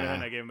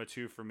gave him a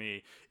 2 for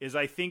me, is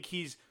I think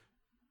he's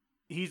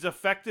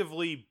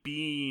effectively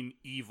being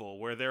evil,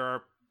 where there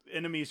are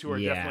enemies who are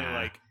definitely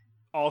like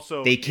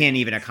also They can't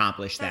even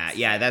accomplish That's that.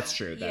 Yeah, true. that's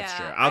true. That's Yeah,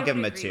 true. I I'll give would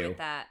him a agree 2. with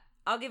that.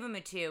 I'll give him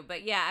a 2.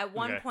 But yeah, at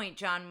one Okay. point,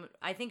 John,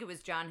 I think it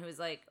was John who was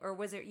like, or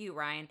was it you,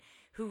 Ryan,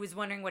 who was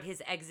wondering what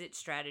his exit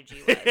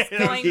strategy was.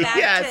 Going back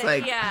Yeah, to, it's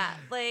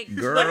like,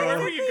 girl, where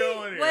are you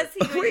going here? Was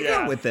he Where are you Yeah.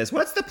 going with this?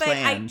 What's the But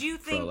plan? I do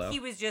think Frollo? he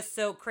was just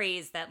so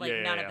crazed that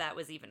Yeah, none yeah. of that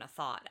was even a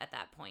thought at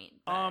that point.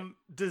 But-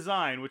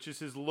 Design, which is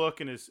his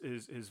look and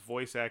his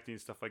voice acting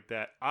and stuff like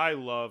that. I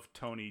love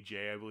Tony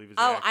J. I believe is.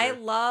 Oh, the I actor.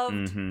 loved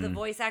Mhm. the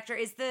voice actor.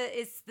 Is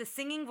the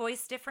singing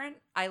voice different?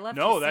 I love.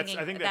 No, his that's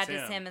singing. I think that's that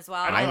is him. him as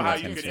well. I don't I know how love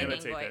you him could singing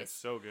imitate that. voice. It's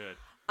so good.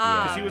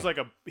 Yeah.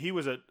 Because he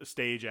was a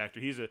stage actor.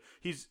 He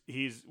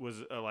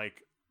was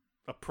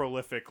a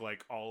prolific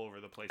all over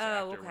the place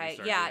actor. Oh, when he okay.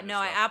 started Yeah, doing no,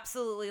 this I stuff.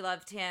 absolutely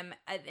loved him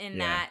in Yeah.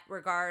 that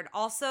regard.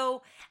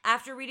 Also,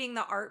 after reading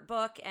the art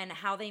book and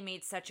how they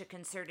made such a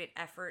concerted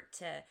effort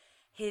to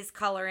his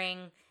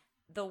coloring,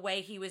 the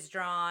way he was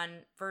drawn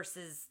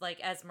versus like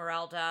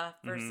Esmeralda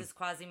versus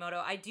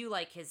Quasimodo. I do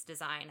like his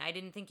design. I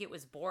didn't think it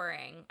was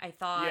boring. I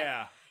thought,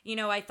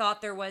 I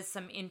thought there was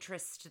some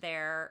interest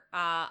there.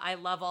 I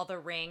love all the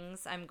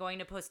rings. I'm going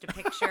to post a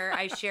picture.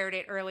 I shared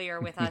it earlier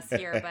with us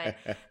here,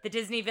 but the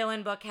Disney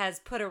villain book has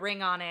put a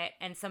ring on it,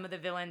 and some of the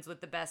villains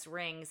with the best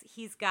rings.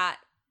 He's got,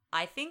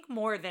 I think,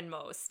 more than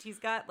most. He's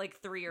got like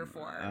 3 or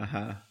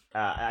 4.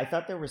 I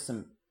thought there were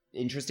some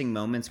interesting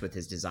moments with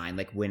his design,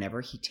 like whenever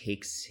he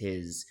takes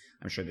his,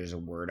 I'm sure there's a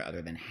word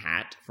other than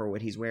hat for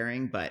what he's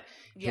wearing, but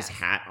his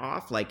hat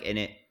off, like, and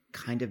it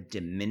kind of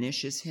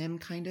diminishes him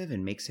kind of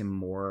and makes him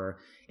more,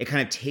 it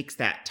kind of takes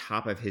that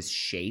top of his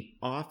shape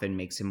off and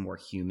makes him more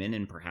human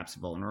and perhaps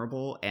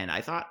vulnerable. And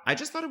I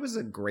just thought it was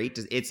a great,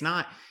 it's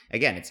not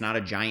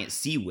a giant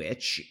sea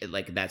witch,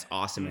 like that's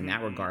awesome in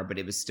that regard, but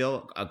it was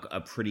still a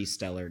pretty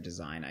stellar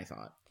design, I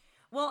thought.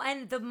 Well,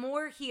 and the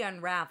more he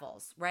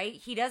unravels, right?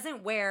 He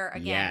doesn't wear,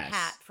 again,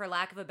 hat, for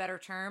lack of a better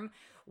term.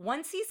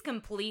 Once he's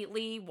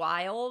completely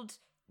wild,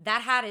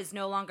 that hat is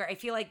no longer, I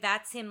feel like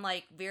that's him,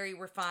 like, very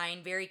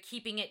refined, very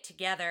keeping it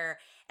together.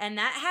 And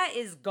that hat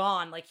is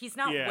gone. Like, he's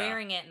not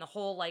wearing it in the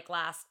whole, like,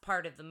 last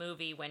part of the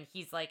movie when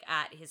he's, like,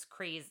 at his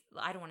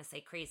I don't want to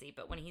say crazy,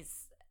 but when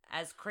he's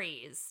as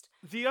crazed.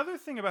 The other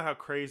thing about how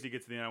crazy he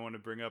gets at the end I want to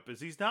bring up is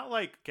he's not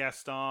like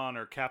Gaston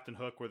or Captain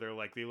Hook where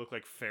they look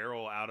like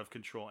feral, out of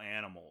control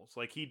animals.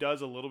 Like, he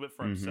does a little bit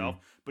for himself,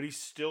 but he's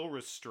still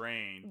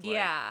restrained. Like,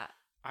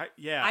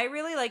 I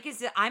really like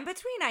his, I'm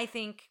between, I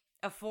think,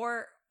 a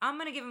 4. I'm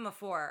going to give him a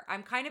 4.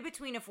 I'm kind of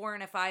between a 4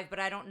 and a 5, but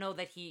I don't know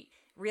that he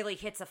really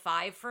hits a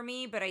 5 for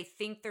me, but I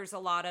think there's a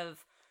lot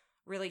of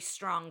really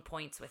strong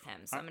points with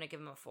him. So I'm going to give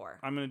him a 4.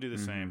 I'm going to do the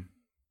same.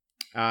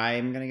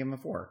 I'm going to give him a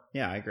 4.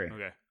 Yeah, I agree.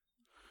 Okay.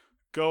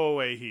 Go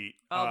away, Heat.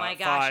 Oh my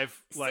gosh.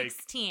 5, like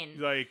 16.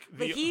 Like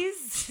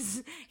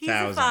he's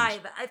thousand.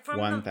 a 5. From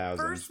 1,000.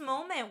 the first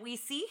moment we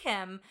see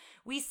him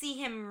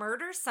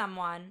murder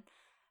someone,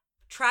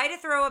 try to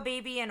throw a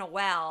baby in a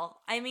well.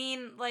 I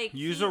mean, like,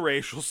 use a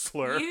racial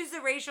slur.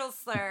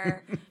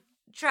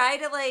 Try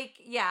to, like,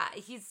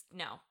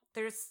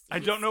 I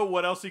don't know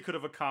what else he could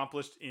have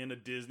accomplished in a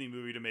Disney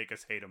movie to make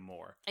us hate him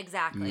more.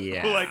 Exactly.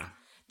 Yeah. Like,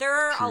 there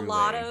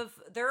are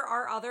there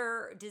are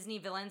other Disney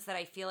villains that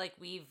I feel like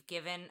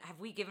have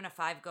we given a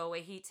 5 go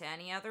away Heat to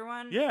any other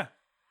one? Yeah.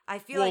 I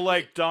feel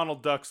like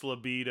Donald Duck's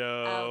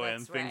libido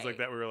and things right. like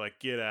that. We were like,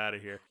 get out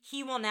of here.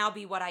 He will now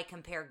be what I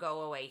compare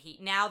go away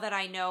Heat. Now that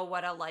I know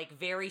what a, like,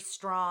 very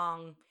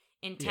strong,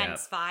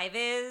 intense 5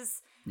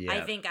 is, I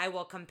think I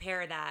will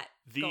compare that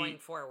going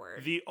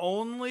forward. The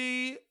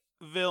only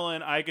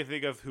villain I could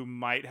think of who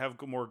might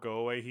have more go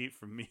away Heat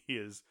from me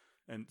is,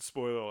 and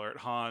spoiler alert,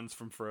 Hans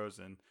from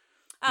Frozen.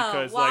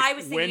 Because, I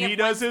was thinking when he of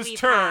does ones his we've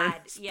turn,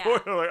 had.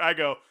 spoiler alert, I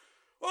go,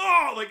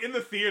 oh, like in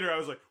the theater, I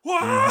was like,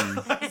 what? I'm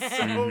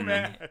so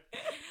mad.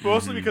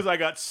 Mostly because I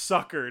got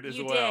suckered as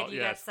well.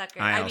 You got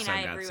suckered. I mean,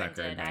 everyone suckered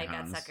did. by I got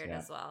Hans, suckered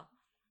as well.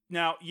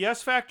 Now,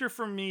 yes factor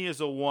for me is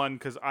a 1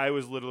 because I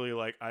was literally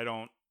like,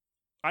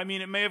 I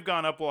mean, it may have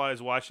gone up while I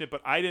was watching it,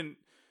 but I didn't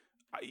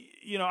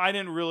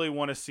really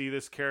want to see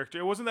this character.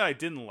 It wasn't that I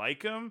didn't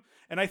like him.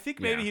 And I think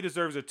maybe he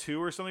deserves a 2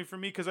 or something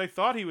from me because I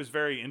thought he was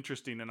very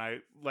interesting and I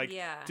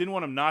didn't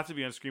want him not to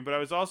be on screen. But I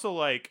was also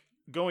like,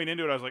 going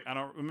into it, I was like,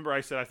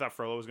 I said I thought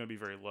Frollo was going to be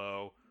very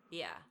low.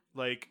 Yeah.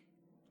 Like,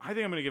 I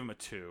think I'm going to give him a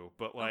 2.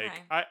 But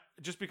like, I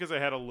just because I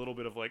had a little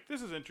bit of like,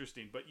 this is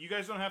interesting. But you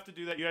guys don't have to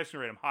do that. You guys can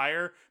rate him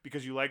higher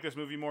because you like this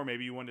movie more.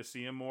 Maybe you wanted to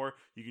see him more.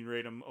 You can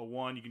rate him a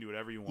 1. You can do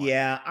whatever you want.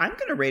 Yeah, I'm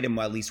going to rate him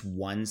at least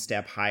 1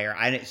 step higher.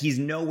 He's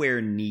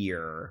nowhere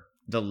near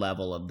the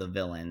level of the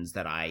villains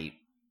that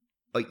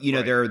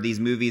there are these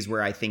movies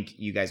where I think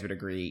you guys would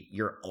agree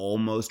you're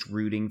almost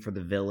rooting for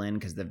the villain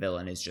because the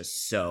villain is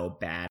just so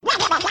bad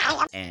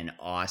and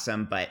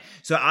awesome. But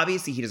so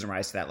obviously he doesn't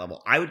rise to that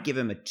level. I would give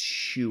him a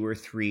 2 or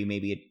 3,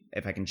 maybe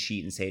if I can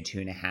cheat and say a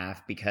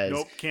 2.5 because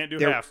nope, can't do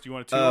halves. Do you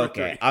want a 2 or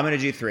 3? Okay, I'm gonna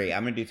do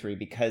 3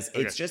 because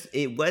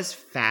it was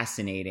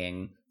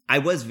fascinating. I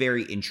was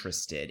very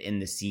interested in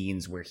the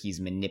scenes where he's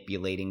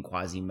manipulating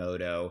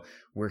Quasimodo,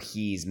 where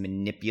he's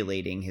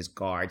manipulating his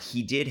guard.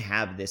 He did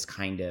have this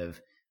kind of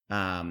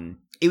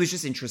it was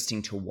just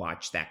interesting to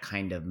watch that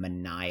kind of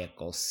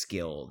maniacal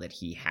skill that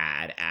he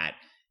had at,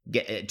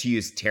 to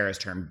use Tara's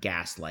term,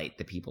 gaslight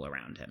the people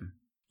around him.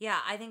 Yeah,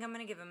 I think I'm going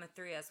to give him a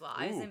 3 as well.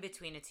 Ooh. I was in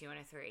between a 2 and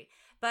a 3.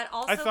 But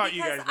also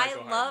because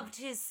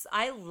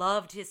I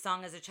loved his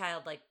song as a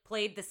child, like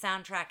played the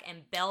soundtrack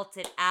and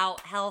belted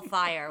out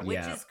Hellfire, which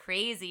is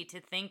crazy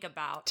to think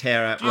about.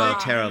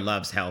 Tara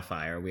loves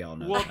Hellfire. We all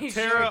know. Well,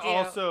 Tara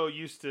also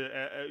used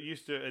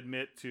to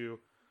admit to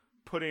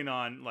putting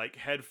on like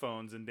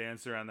headphones and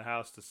dance around the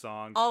house to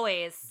songs.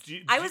 Always.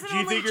 I was an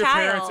only child. Do you think your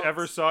parents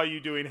ever saw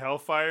you doing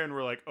Hellfire and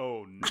were like,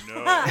 oh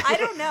no? I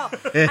don't know.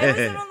 I was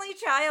an only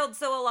child,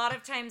 so a lot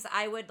of times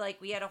I would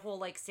we had a whole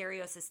like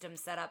stereo system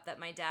set up that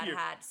my dad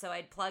had, so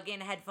I'd plug in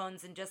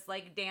headphones and just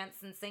like dance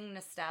and sing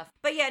to stuff.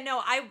 But yeah,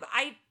 no,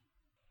 I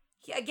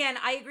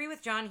agree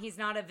with John. He's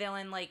not a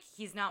villain. Like,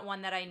 he's not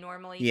one that I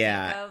normally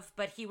think of,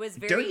 but he was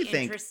very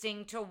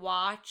interesting to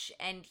watch,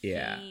 and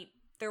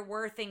there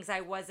were things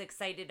I was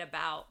excited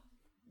about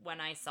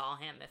when I saw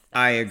him. If that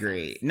I makes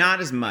agree. sense.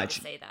 Not as To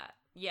much. say that.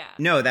 Yeah.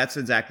 No, that's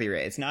exactly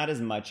right. It's not as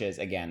much as,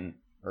 again,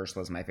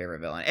 Ursula's my favorite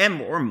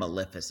villain, or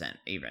Maleficent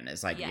even.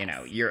 It's like,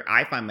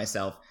 I find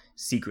myself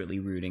secretly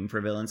rooting for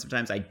villains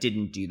sometimes. I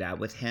didn't do that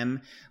with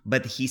him,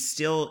 but he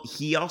didn't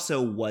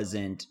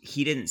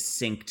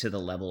sink to the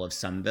level of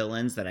some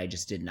villains that I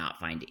just did not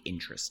find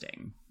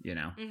interesting,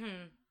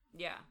 Mm-hmm.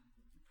 Yeah.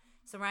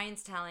 So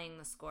Ryan's tallying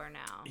the score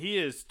now. He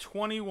is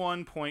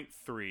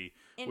 21.3,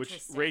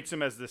 which rates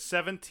him as the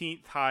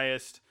 17th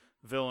highest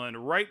villain,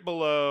 right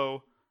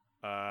below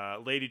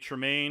Lady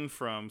Tremaine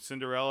from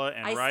Cinderella,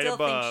 and right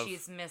above. I still think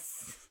she's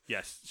Miss.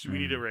 Yes, we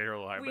need to rate her a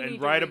little higher.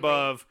 And right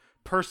above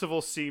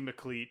Percival C.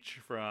 McLeach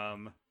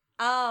from.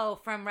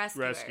 From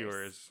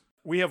Rescuers.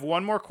 We have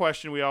one more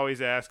question we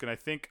always ask, and I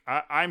think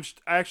I'm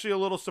actually a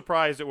little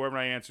surprised at where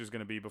my answer is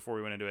going to be before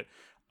we went into it.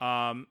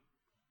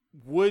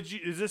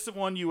 Is this the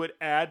one you would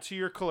add to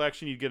your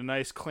collection? You'd get a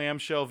nice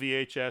clamshell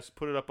VHS,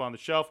 put it up on the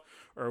shelf,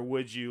 or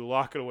would you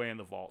lock it away in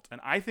the vault?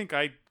 And I think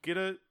I'd get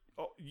a.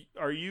 What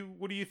are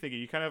you thinking?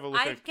 You kind of have a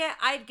look. I'd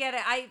get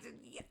it.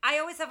 I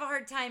always have a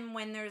hard time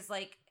when there's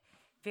like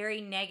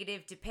very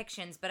negative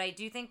depictions, but I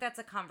do think that's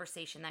a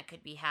conversation that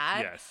could be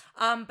had. Yes.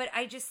 But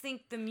I just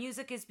think the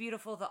music is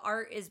beautiful, the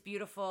art is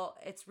beautiful.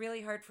 It's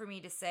really hard for me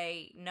to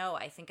say no.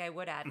 I think I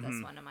would add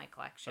this one to my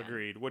collection.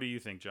 Agreed. What do you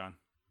think, John?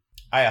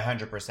 I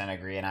 100%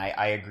 agree, and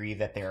I agree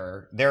that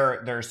there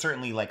are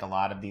certainly, like a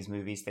lot of these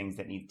movies, things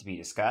that need to be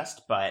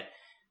discussed, but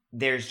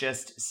there's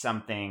just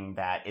something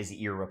that is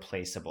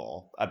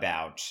irreplaceable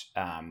about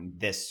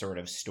this sort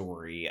of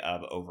story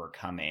of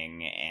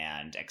overcoming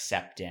and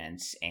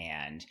acceptance,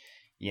 and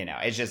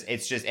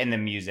it's just, and the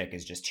music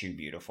is just too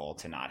beautiful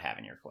to not have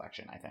in your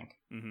collection, I think.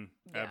 Mm-hmm.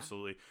 Yeah.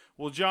 Absolutely.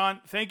 Well,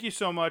 John, thank you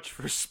so much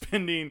for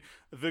spending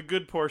the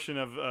good portion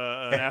of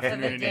an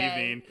afternoon and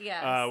evening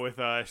with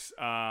us.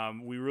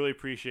 We really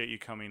appreciate you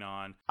coming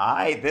on.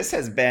 This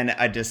has been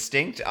a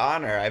distinct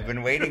honor. I've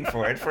been waiting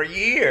for it for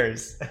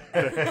years.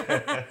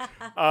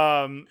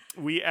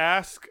 We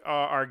ask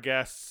our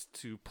guests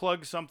to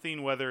plug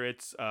something, whether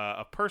it's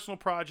a personal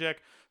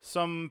project,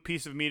 some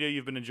piece of media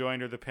you've been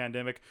enjoying, or the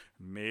pandemic,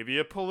 maybe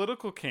a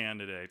political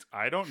candidate,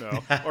 I don't know,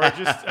 or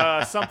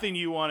just something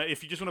you want to,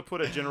 if you just want to put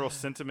a general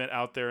sentiment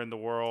out there in the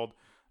world,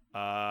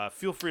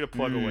 feel free to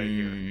plug away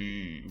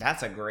here.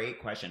 That's a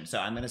great question. So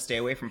I'm going to stay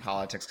away from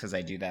politics because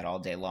I do that all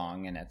day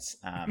long, and it's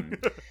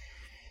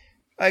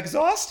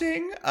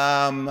exhausting.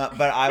 But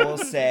I will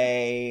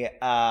say,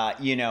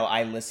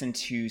 I listen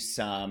to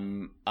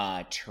some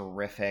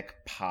terrific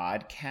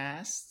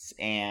podcasts,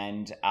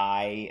 and should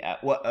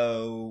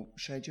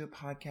I do a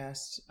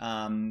podcast?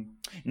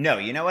 No,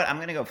 you know what? I'm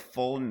gonna go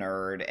full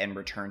nerd and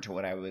return to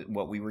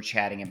what we were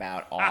chatting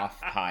about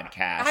off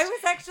podcast. I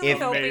was actually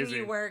hoping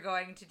you were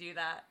going to do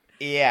that.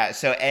 Yeah,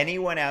 so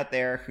anyone out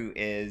there who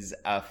is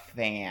a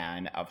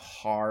fan of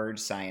hard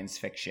science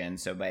fiction,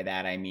 so by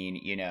that I mean,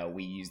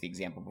 we used the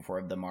example before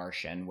of The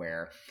Martian,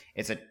 where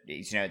it's an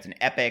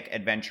epic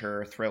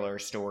adventure thriller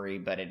story,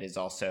 but it is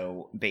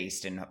also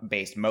based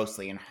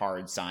mostly in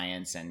hard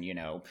science, and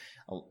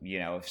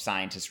if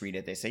scientists read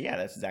it, they say, yeah,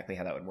 that's exactly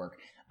how that would work.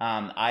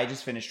 I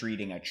just finished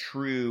reading a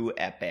true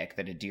epic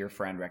that a dear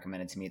friend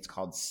recommended to me. It's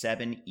called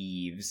Seven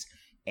Eves.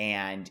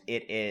 And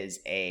it is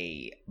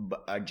a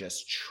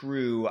just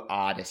true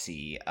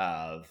odyssey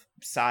of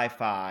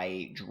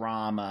sci-fi,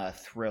 drama,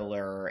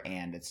 thriller,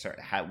 and it's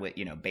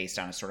based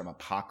on a sort of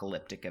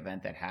apocalyptic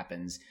event that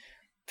happens.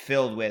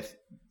 Filled with,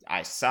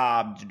 I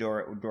sobbed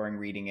during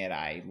reading it.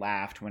 I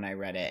laughed when I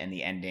read it, and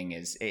the ending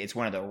it's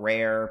one of the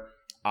rare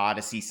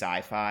odyssey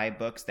sci-fi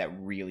books that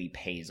really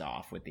pays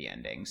off with the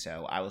ending.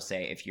 So I will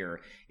say, if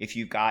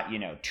you've got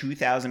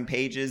 2,000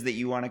 pages that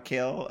you want to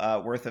kill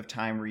worth of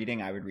time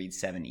reading, I would read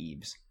Seven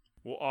Eves.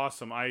 Well,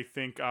 awesome. I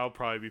think I'll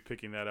probably be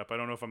picking that up. I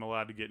don't know if I'm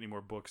allowed to get any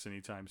more books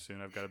anytime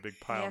soon. I've got a big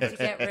pile. You have to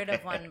get rid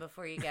of one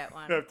before you get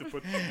one. I have to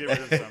get rid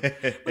of some.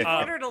 We've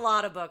ordered a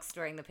lot of books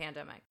during the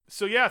pandemic.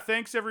 So yeah,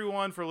 thanks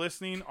everyone for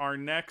listening. Our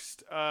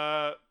next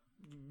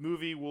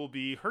movie will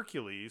be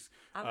Hercules,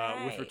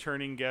 with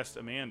returning guest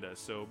Amanda.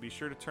 So be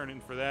sure to turn in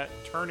for that.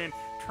 Turn in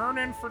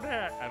for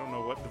that. I don't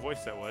know what the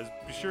voice that was.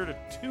 Be sure to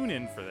tune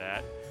in for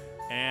that.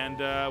 And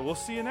we'll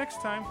see you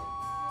next time.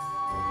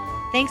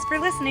 Thanks for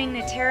listening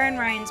to Tara and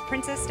Ryan's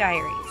Princess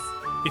Diaries.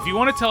 If you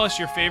want to tell us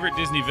your favorite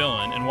Disney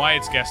villain and why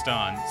it's guest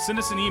on, send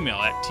us an email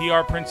at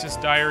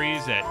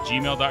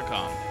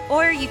trprincessdiaries@gmail.com.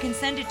 Or you can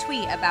send a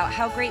tweet about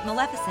how great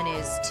Maleficent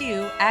is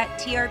to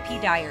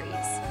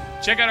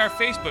 @TRPDiaries. Check out our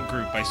Facebook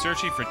group by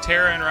searching for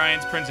Tara and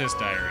Ryan's Princess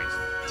Diaries.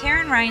 Tara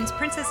and Ryan's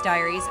Princess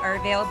Diaries are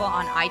available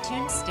on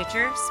iTunes,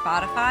 Stitcher,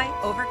 Spotify,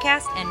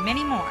 Overcast, and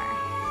many more.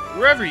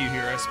 Wherever you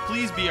hear us,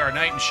 please be our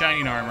knight in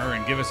shining armor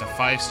and give us a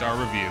 5-star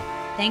review.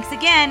 Thanks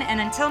again, and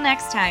until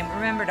next time,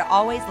 remember to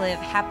always live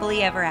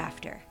happily ever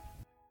after.